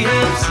 He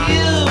helps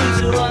you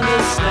to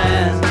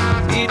understand.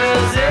 He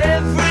does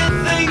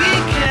everything he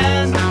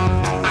can.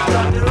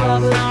 Dr.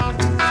 Robert.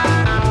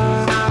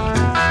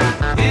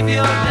 If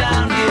you're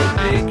down, he'll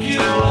pick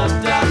you up.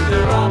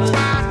 Dr. Robert.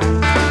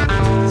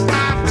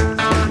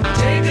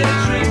 Take a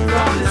drink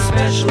from this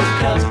special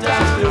cup,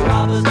 Dr.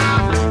 Robert.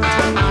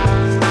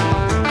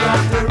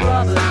 Dr.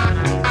 Robert.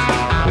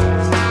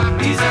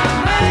 He's a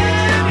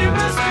man you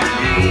must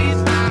believe,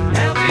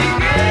 helping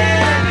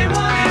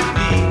anyone in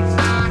need.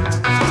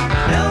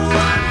 No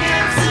one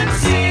can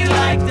succeed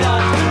like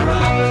Dr.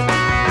 Robert.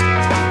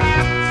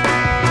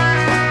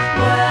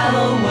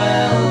 Well,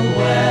 well,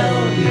 well,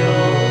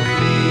 you're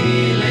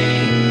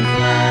feeling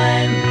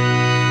fine.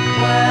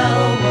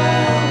 Well,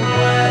 well,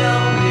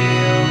 well,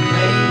 he'll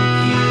make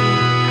you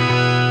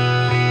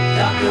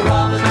Dr.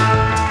 Robert.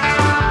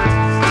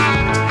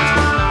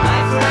 My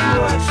friend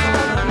works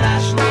for the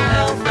National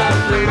Health,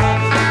 Dr.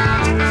 Robert.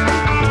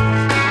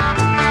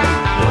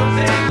 You'll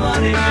pay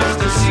money just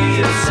to see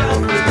yourself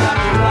with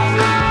Dr.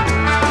 Robert.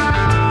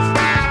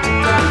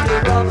 Dr.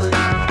 Robert.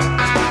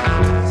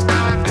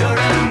 You're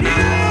a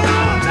new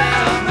and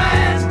better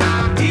man.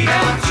 He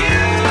helps you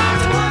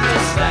to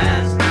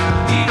understand.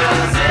 He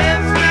does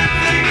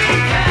everything he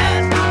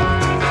can.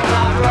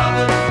 Bob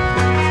Robert.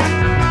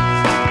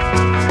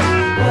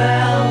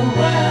 Well,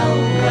 well,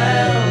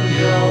 well,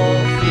 you're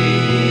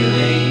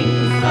feeling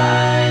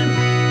fine.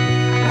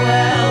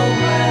 Well,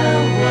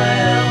 well,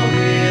 well,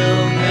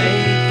 he'll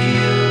make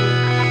you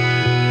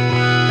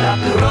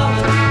Dr.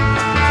 Robert.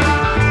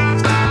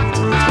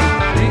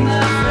 Being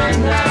that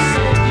friend, I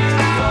said you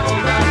call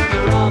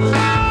Dr. Robert.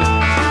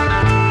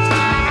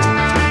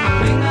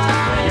 Being that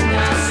friend, I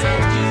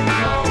said you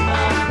call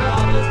Bob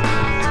Robert.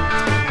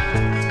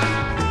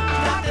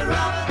 Dr.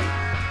 Robert.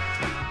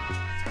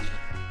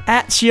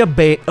 At your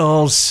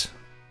Beatles,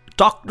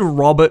 Dr.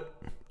 Robert.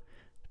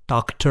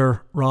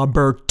 Dr.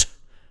 Robert.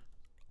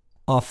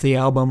 Off the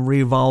album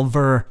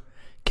Revolver.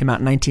 Came out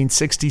in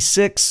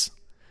 1966.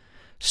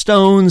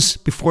 Stones,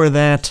 before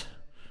that.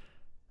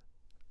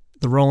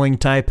 The Rolling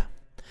Type.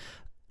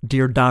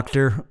 Dear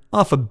Doctor,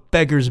 off of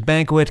Beggars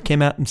Banquet,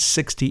 came out in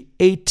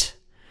 68.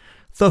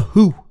 The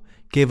Who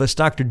gave us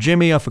Dr.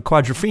 Jimmy off of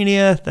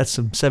Quadrophenia, that's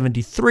from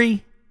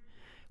 73.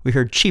 We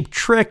heard Cheap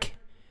Trick,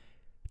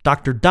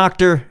 Dr.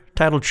 Doctor,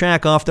 title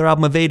track off their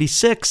album of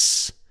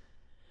 86.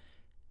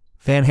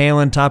 Van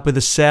Halen, top of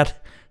the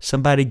set,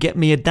 Somebody Get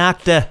Me a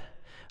Doctor,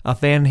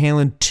 off Van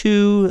Halen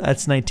II,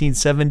 that's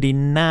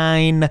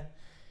 1979.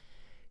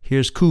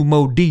 Here's Kool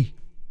Moe Dee.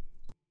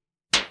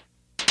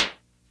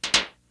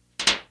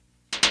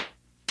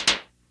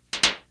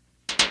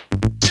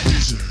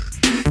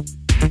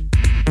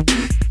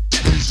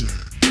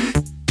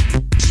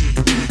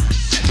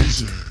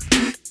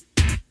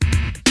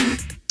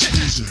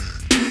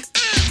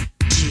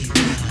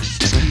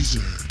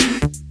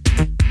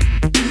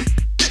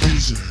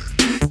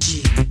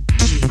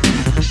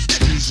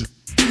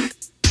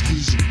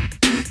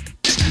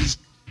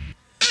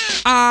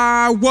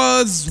 I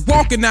was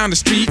walking down the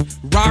street,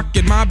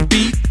 rocking my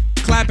beat,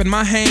 clapping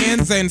my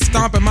hands and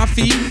stomping my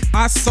feet.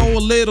 I saw a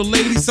little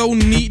lady so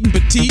neat and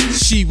petite.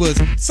 She was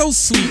so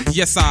sweet,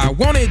 yes, I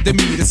wanted to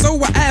meet her.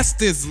 So I asked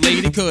this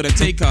lady, could I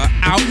take her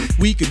out?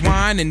 We could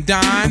wine and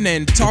dine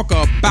and talk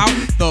about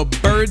the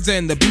birds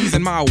and the bees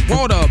in my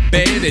water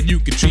bed. And you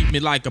could treat me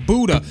like a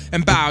Buddha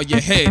and bow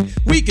your head.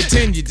 We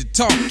continued to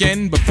talk,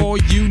 and before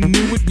you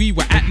knew it, we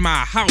were at my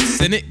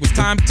house and it was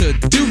time to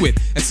do it.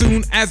 As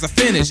soon as I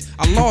finished,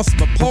 I lost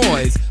my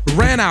poise,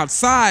 ran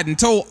outside and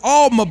told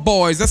all my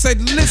boys. I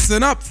said,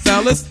 listen up,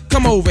 fellas,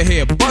 come over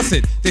here, bust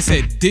it. They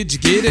said, did you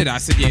get it? I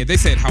said, yeah. They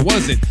said, how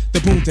was it? The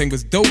poontang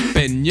was dope,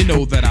 and you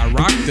know that I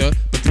rocked her.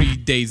 But 3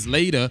 days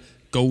later,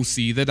 go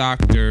see the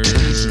doctor.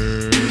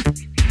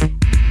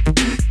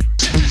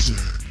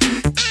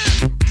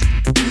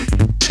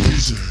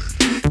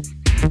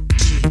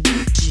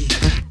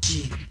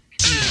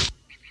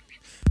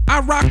 I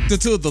rocked her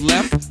to the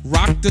left,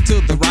 rocked her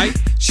to the right.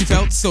 She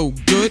felt so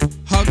good,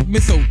 hugged me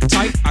so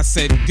tight. I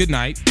said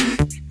goodnight.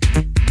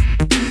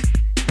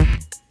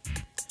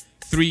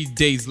 3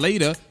 days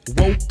later,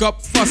 woke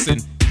up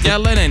fussing,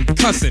 yelling and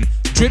cussing,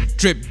 drip,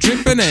 drip,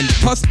 dripping and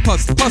puss,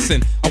 puss,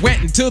 pussing. I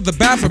went into the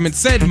bathroom and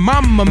said,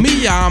 Mamma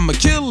Mia, I'ma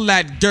kill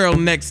that girl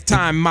next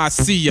time I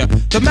see ya.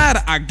 The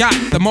madder I got,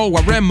 the more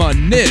I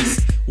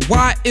reminisce.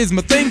 Why is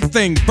my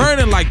thing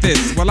burning like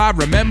this? Well, I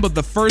remember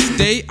the first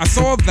day I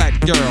saw that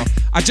girl.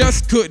 I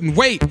just couldn't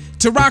wait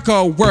to rock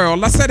her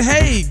world. I said,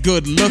 hey,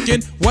 good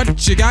looking,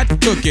 what you got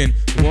cooking?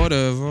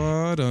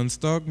 Whatever, done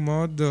stuck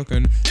my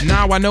duckin'.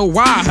 Now I know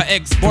why her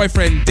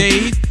ex-boyfriend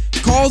Dave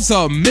calls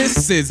her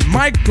Mrs.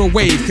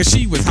 Microwave, cause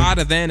she was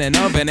hotter than an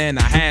oven, and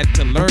I had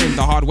to learn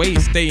the hard way.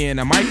 Stay in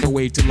a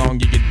microwave too long,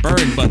 you get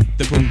burned. But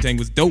the poontang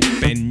was dope,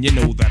 and you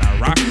know that I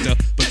rocked her.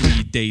 But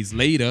 3 days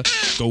later,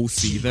 go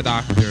see the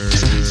doctor.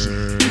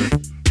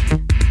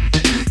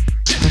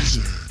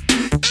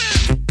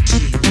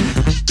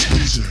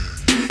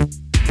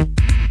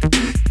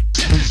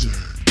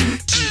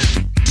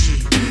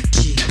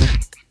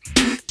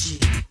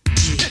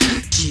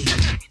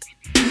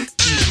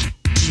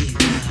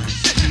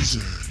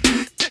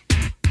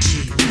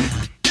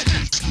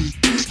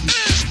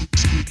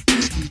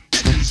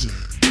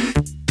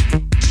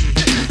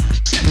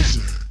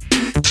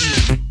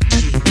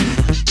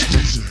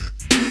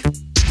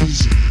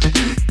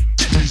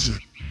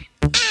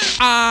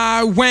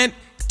 I went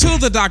to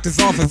the doctor's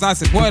office. I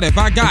said, what have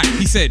I got?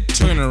 He said,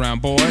 turn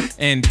around, boy,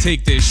 and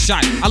take this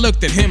shot. I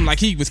looked at him like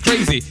he was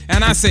crazy,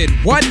 and I said,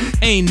 what?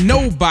 Ain't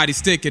nobody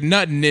sticking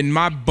nothing in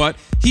my butt.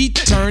 He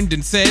turned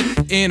and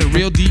said in a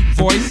real deep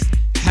voice,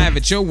 have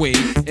it your way,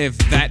 if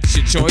that's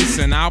your choice,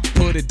 and I'll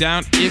put it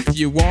down if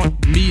you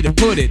want me to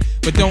put it.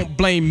 But don't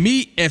blame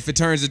me if it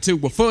turns into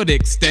a foot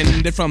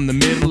extended from the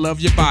middle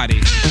of your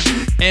body.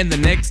 And the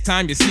next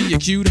time you see a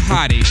cute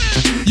hottie,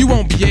 you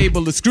won't be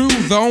able to screw.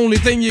 The only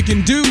thing you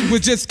can do is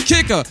just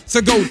kick her,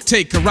 so go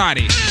take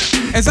karate.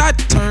 As I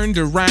turned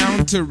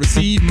around to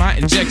receive my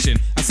injection,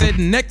 I said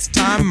next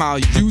time I'll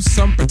use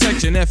some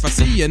protection. If I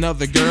see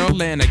another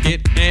girl and I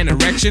get an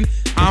erection,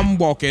 I'm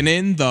walking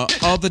in the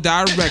other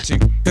direction.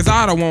 Cause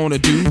I don't wanna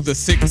do the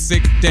sick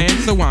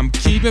dance, so I'm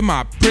keeping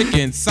my prick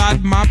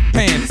inside my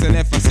pants. And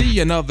if I see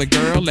another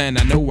girl and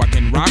I know I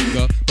can rock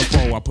her,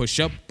 before I push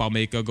up, I'll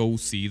make her go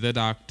see the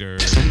doctor.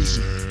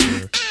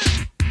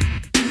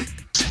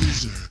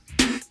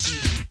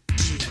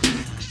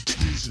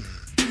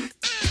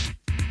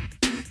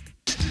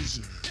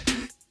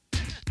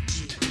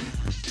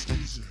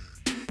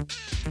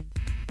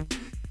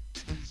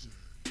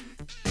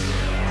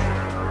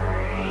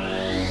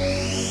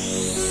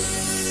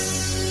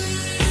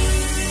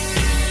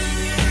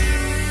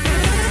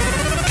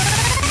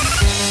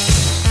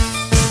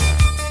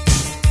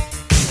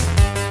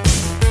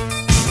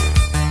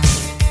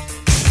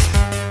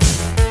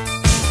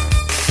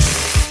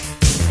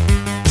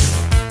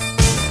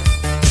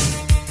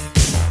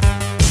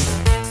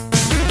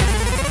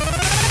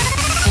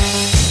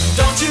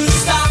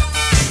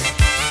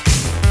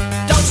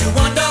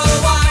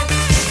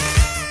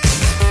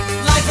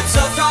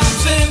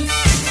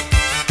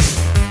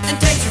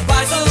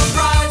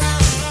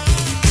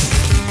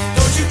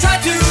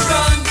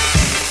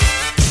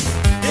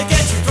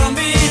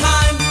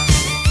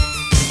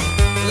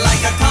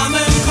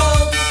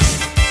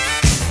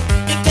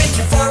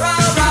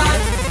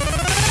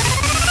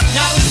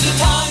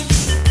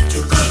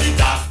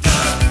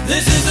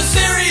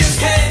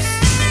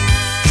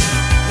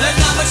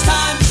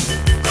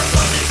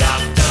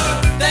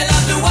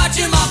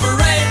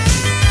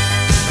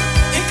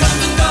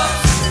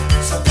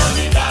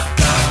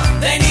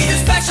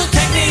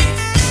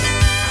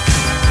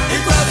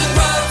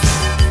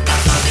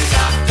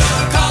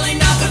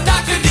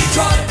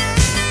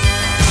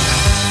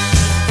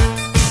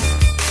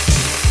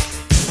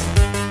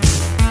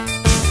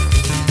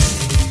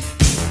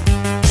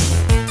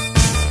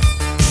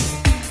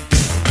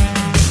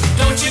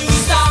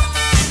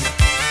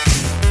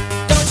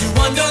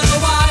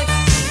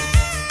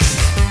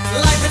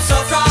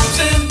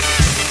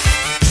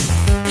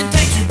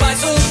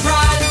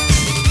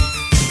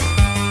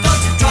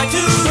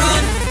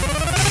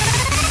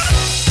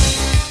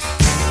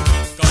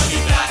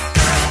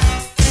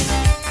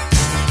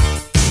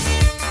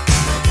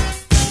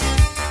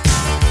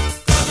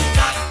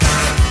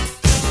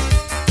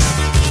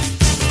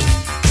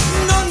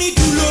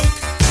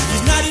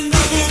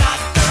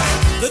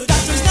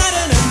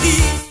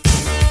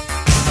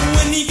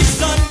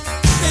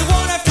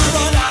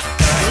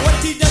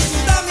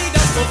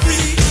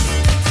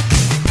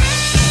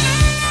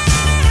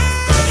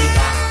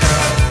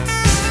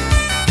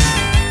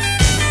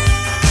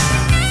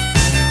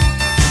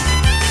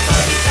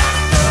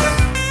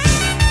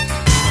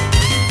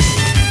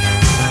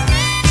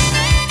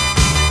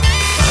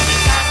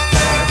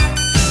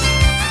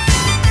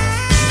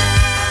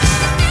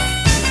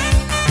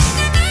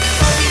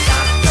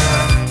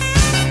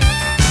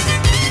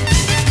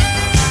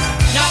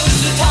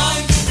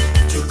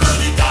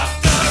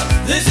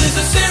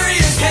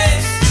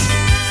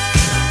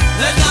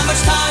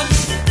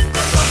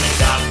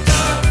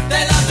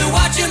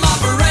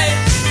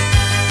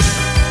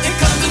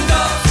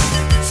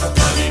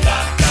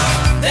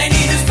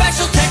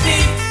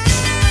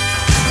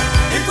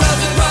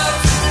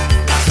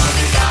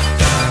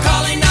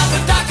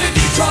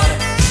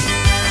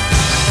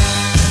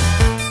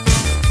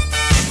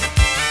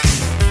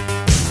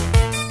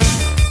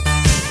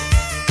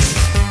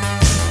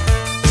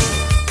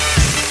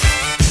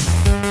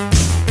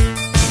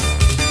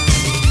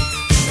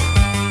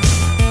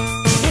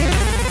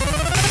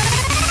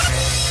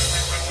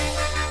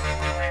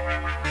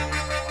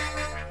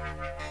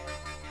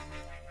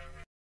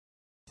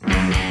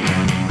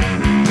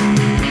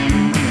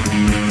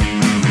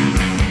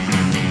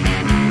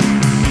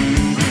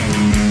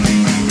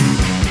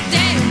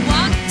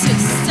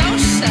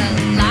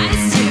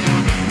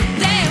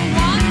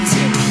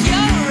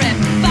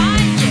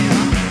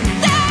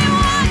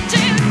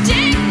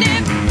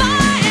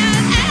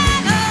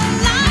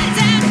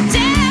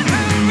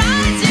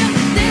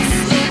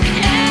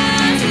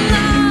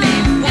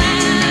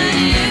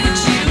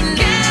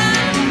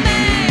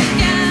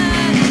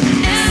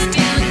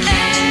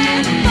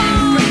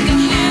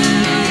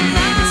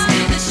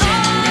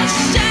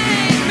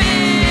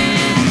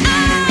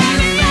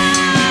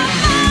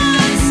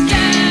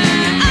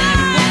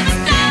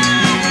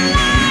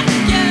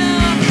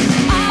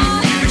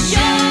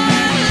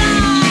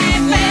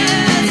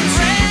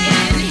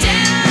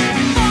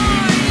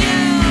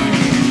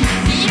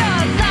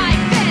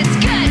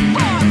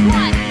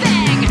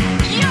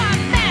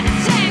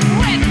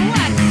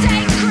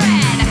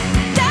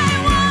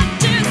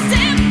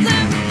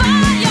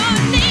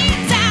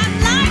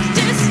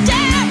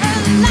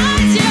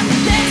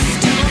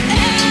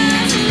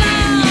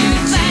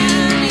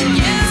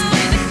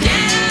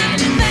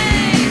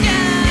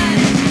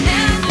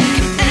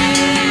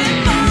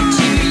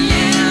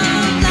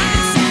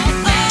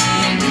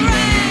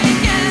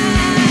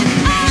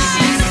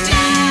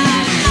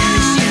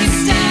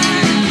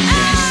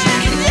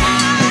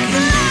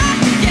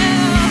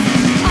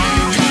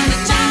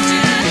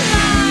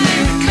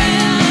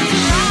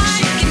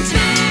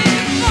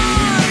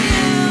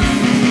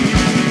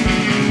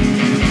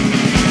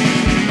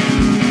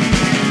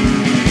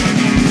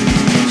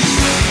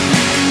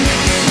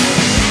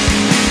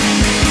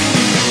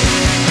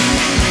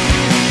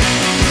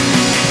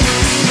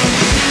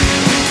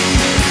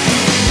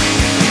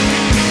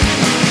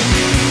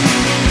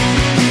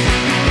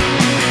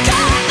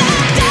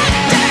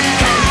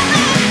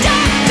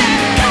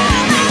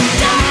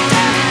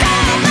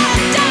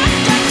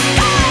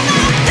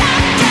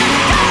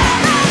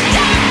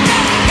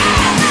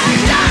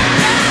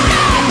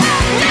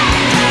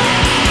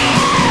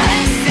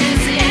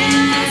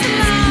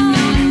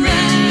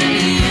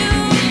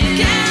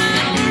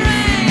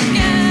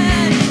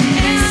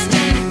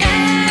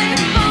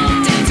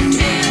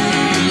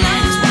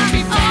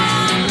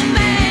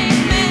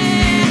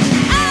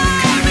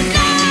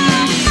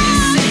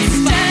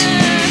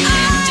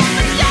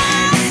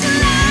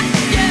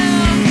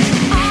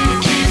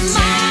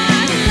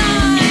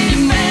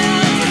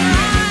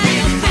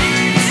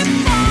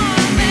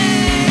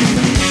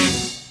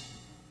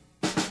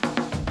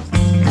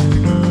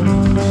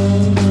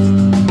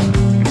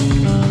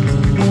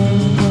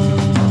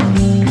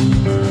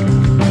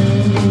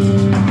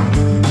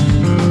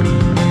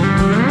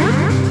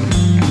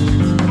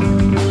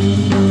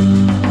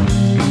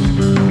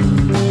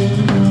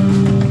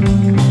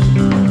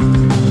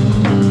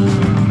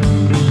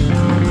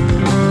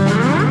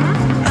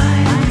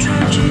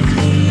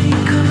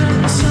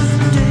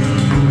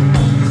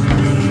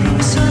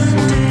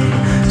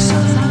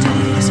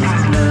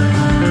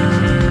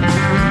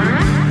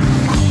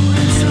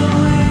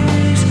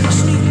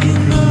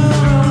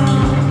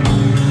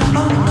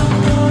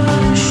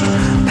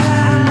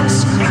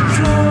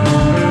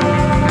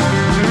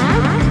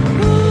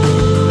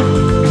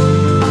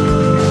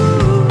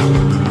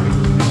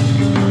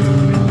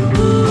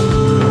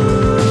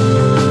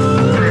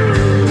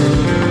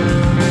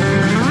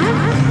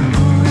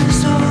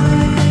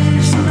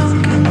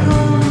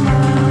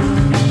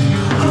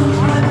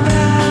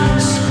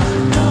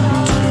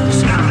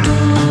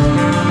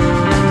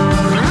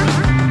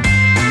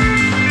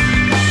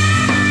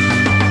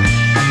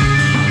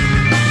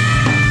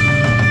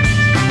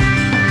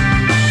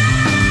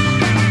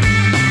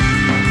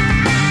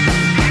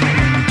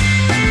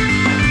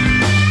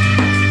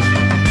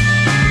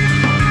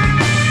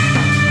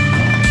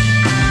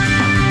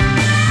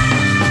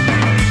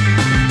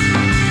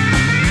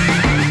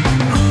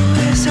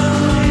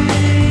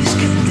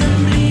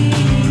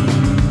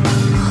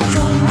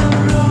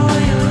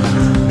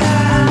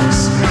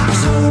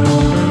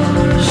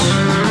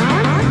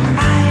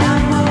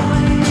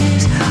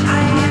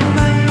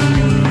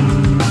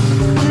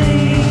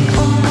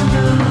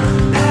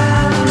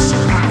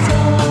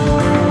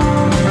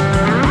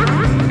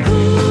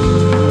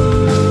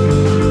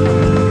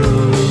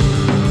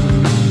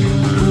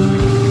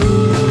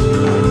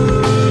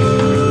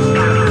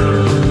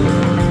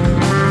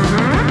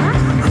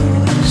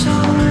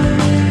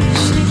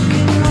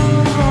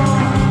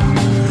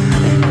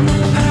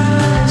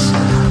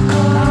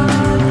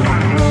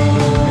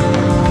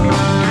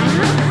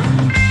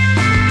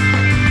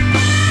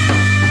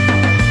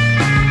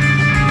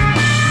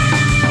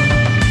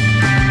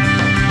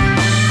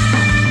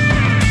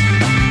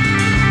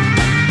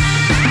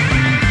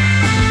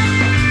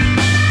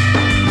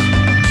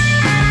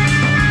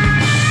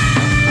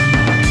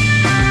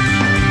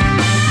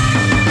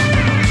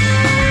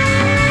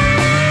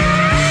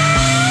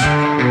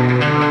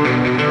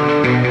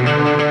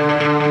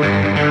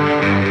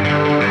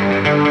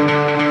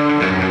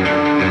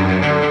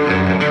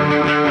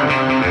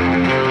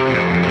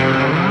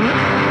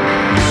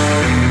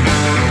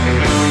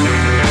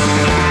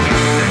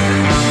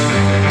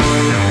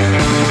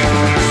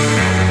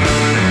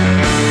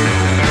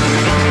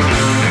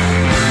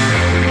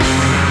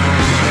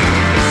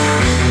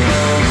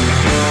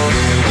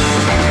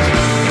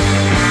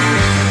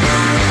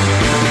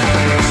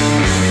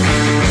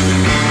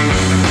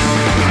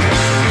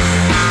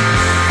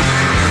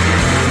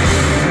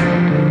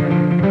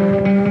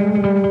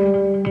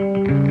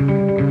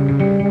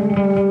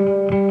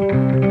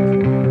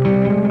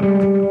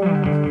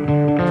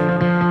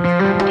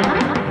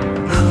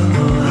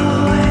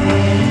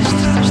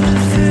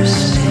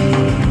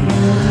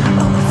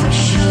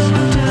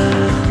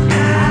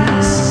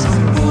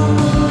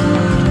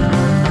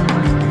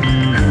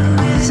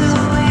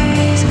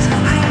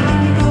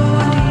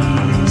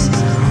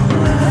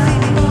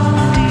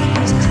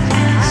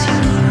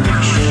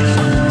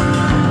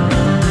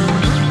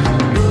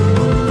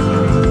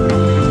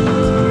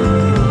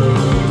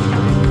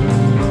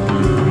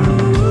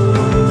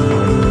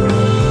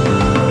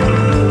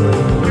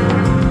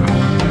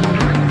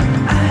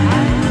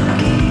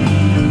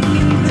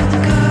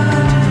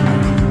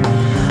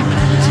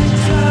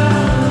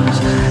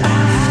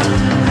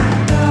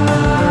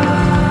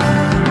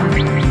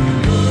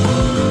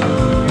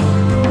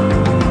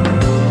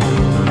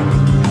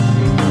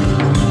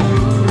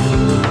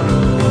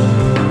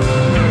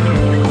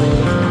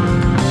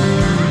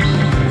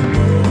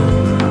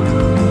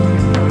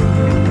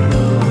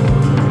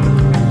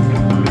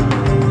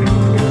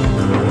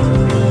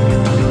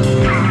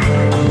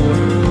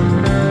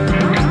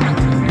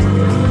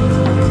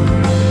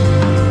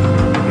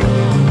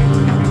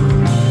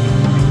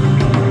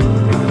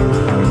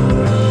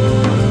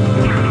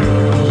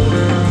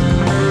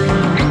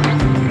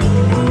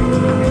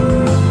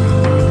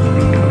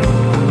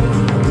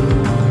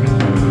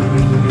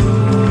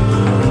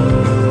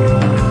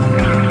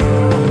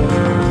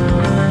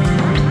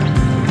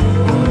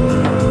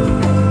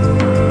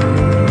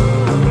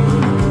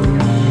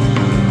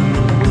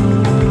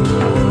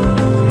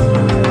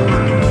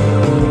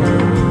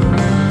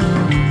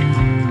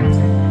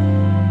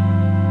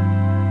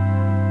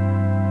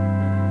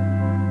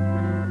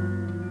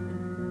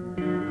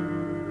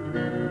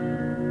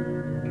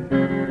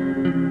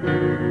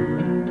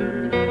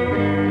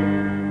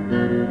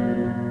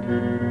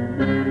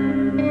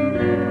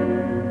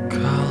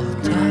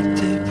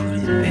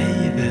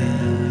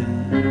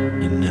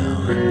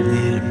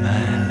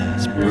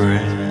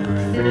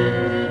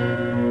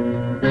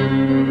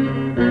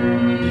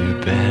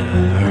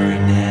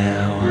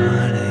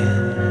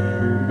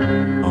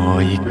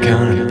 Are you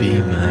gonna be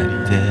my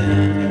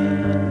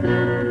dad?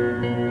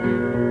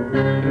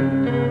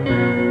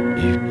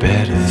 You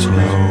better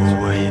throw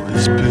away the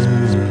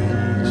spoons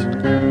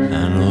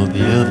and all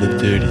the other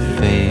dirty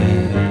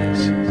things.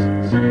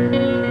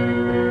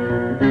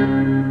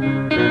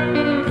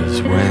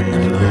 'Cause when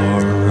the law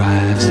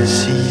arrives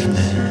this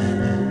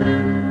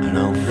evening, I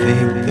don't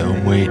think they'll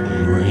wait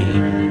and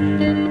ring.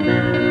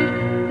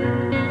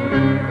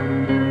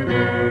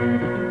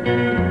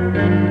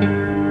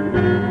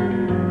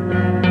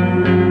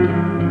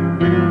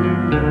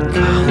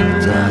 Call the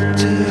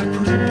doctor,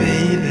 put a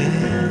baby.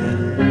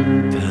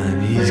 Time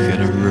he's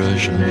gotta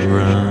rush and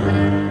run.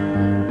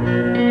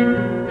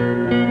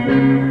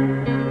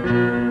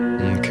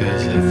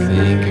 'Cause I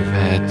think I've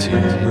had too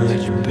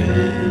much,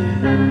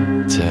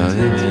 babe. Tell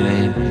him it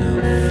ain't no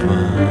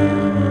fun.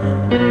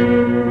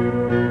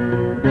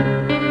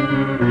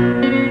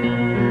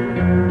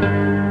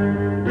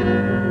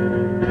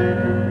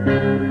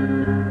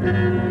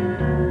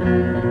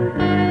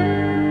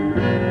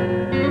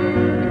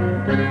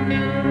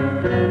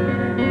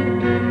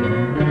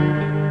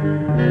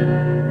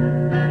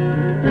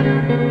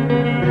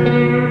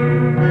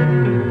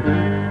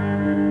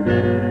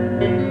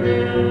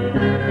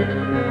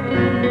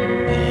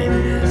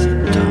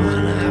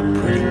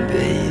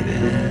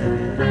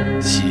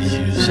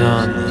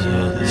 On the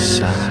other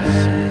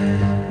side.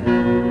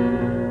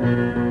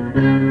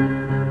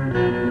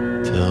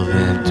 Tell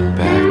them to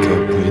back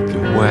up with the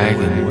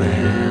wagon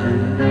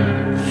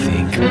man.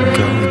 Think I'm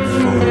going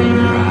for a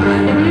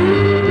ride.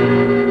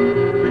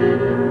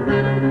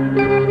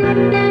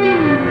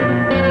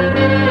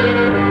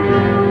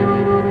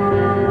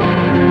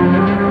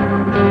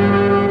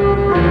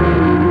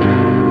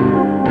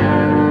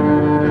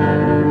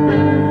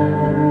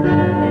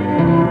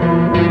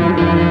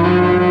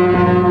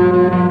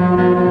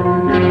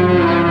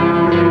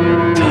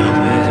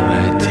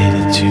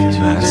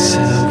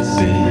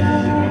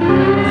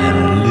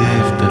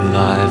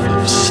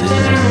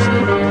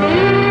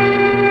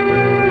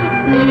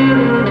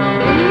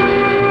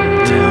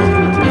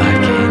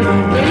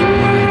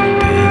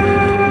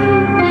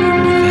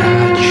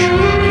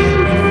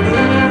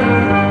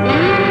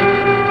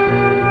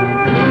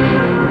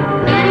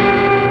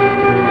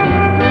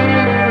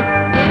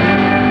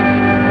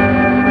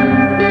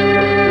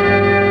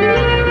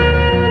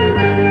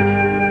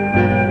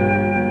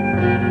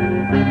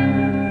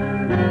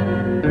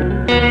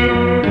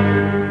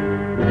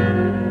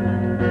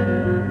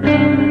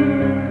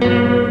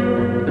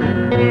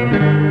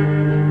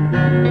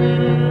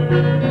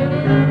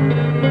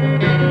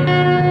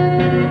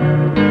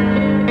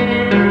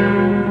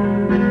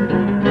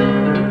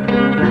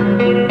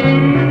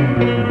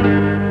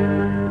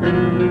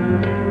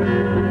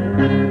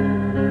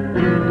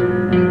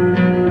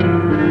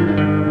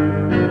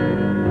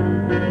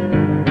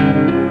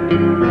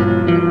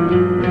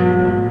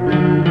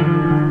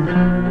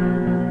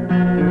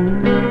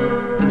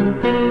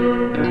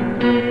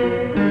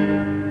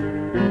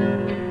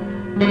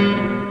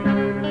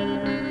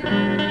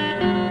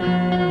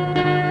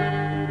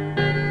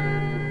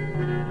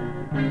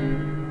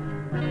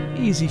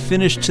 Easy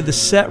finish to the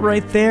set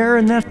right there,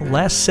 and that's the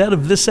last set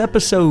of this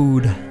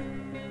episode.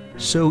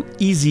 So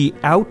Easy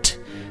Out,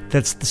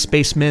 that's the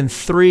Spacemen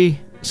 3,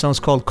 the song's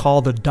called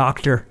Call the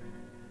Doctor.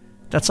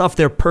 That's off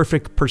their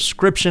Perfect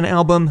Prescription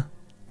album.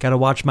 Gotta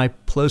watch my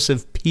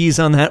plosive P's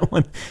on that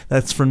one.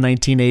 That's from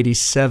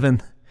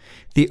 1987.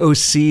 The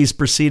OCs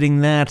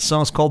preceding that,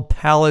 song's called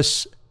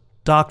Palace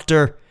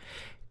Doctor.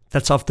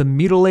 That's off the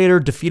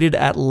Mutilator Defeated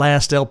at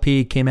Last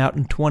LP, came out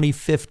in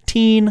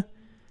 2015.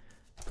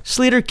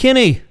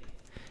 Sleater-Kinney,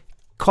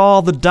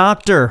 Call the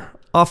Doctor,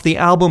 off the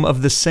album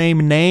of the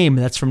same name.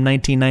 That's from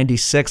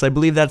 1996. I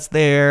believe that's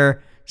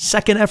their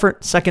second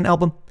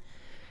album.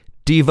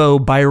 DEVO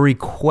by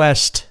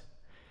Request.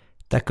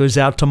 That goes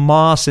out to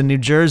Moss in New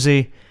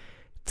Jersey.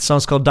 The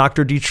song's called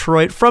Dr.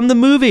 Detroit, from the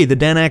movie, the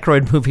Dan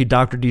Aykroyd movie,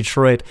 Dr.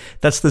 Detroit.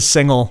 That's the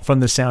single from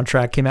the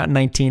soundtrack. Came out in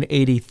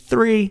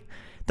 1983.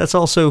 That's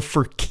also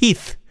for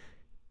Keith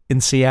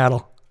in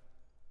Seattle.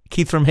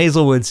 Keith from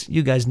Hazelwoods.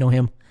 You guys know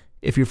him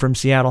if you're from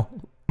Seattle.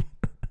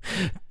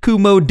 Kool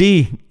Moe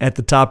Dee at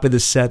the top of the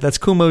set. That's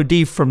Kool Moe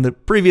Dee from the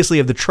previously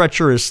of the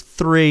Treacherous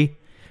 3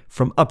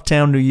 from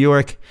Uptown, New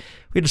York.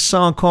 We had a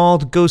song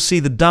called Go See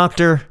the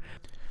Doctor.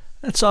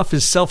 That's off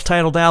his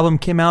self-titled album,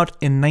 came out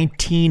in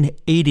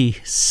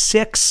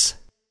 1986.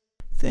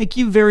 Thank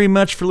you very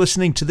much for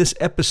listening to this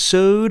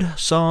episode,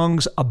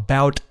 Songs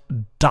About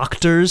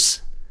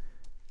Doctors.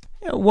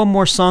 One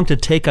more song to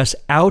take us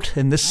out,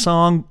 and this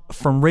song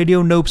from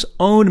Radio Nope's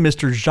own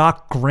Mr.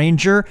 Jacques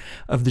Granger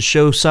of the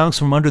show Songs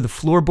from Under the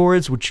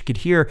Floorboards, which you could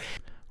hear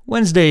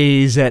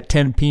Wednesdays at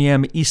 10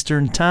 p.m.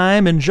 Eastern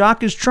Time, and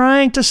Jacques is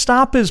trying to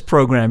stop his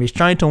program. He's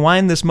trying to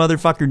wind this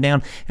motherfucker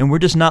down, and we're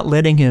just not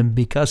letting him,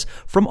 because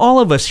from all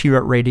of us here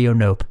at Radio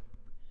Nope,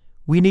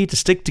 we need to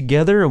stick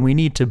together and we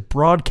need to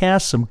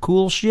broadcast some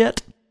cool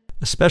shit,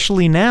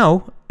 especially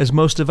now, as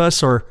most of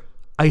us are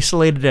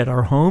isolated at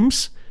our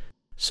homes.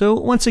 So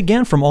once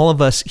again, from all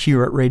of us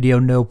here at Radio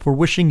Nope, we're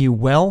wishing you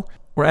well.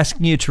 we're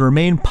asking you to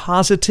remain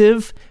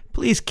positive.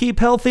 Please keep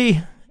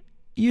healthy,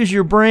 use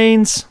your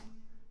brains,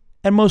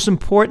 and most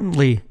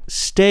importantly,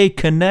 stay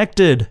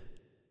connected.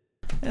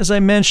 As I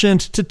mentioned,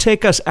 to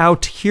take us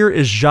out, here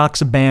is Jacques'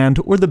 band,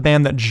 or the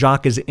band that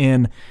Jacques is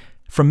in,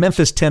 from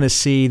Memphis,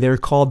 Tennessee. They're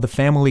called The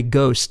Family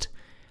Ghost.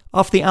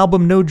 Off the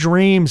album No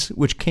Dreams,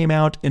 which came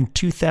out in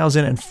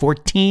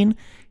 2014,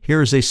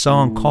 here is a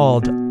song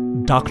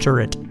called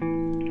Doctorate.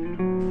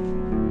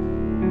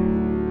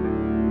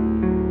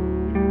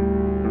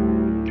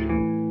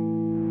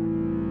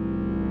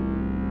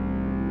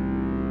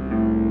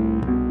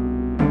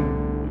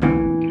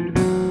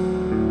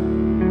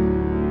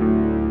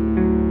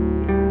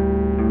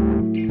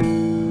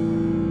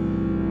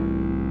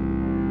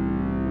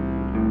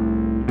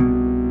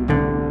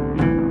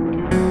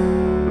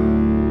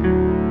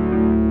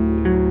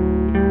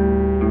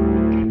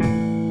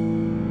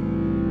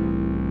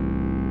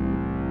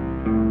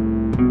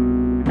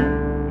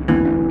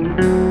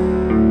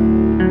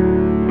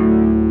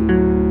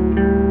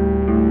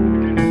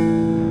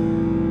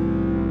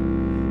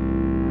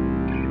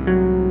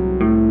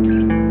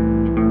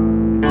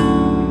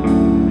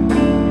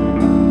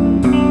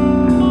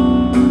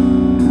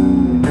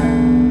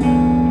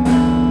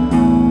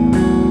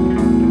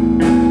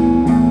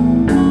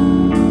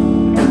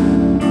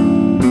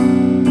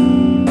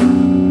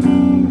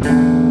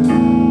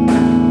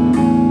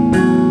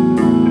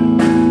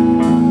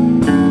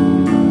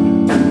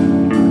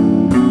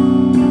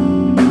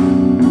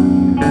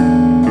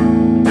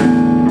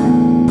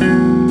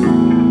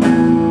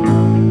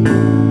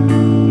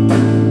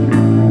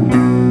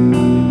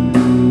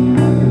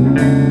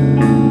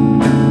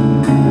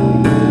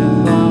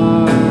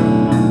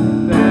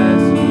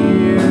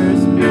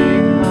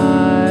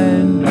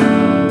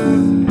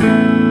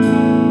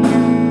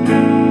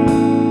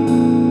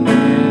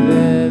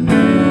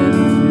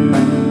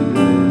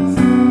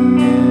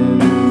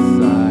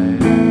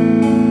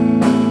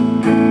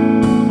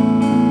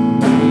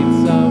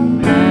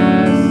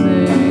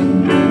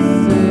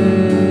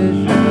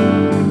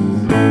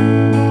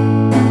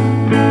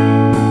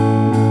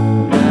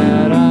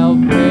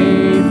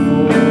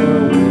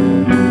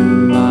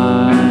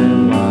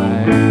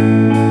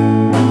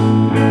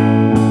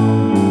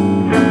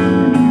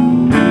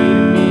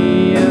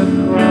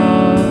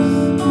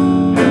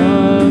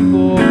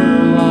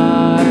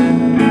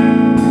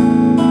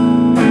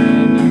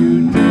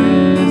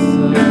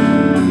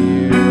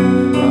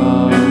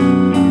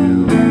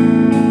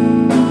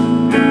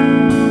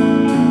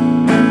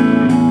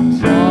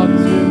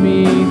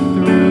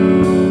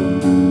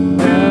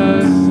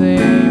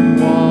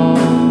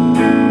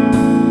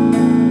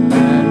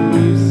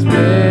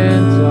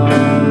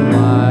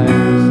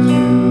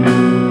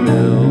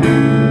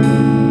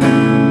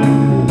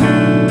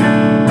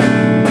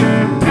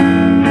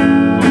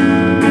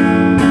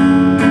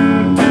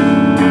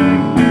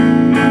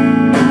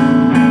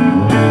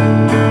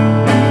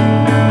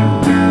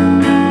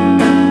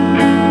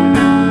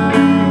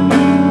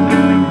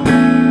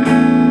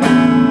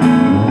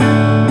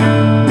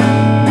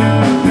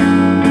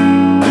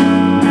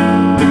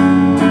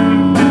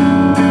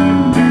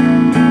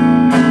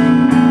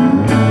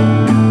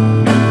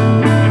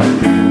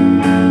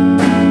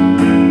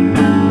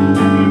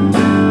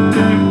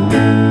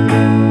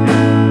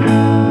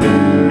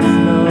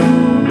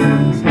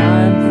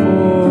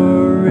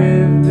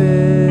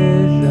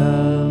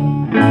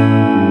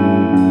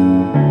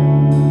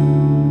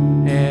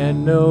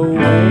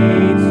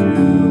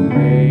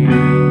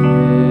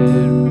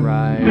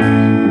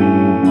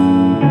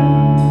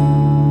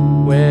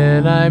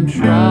 I'm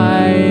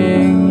trying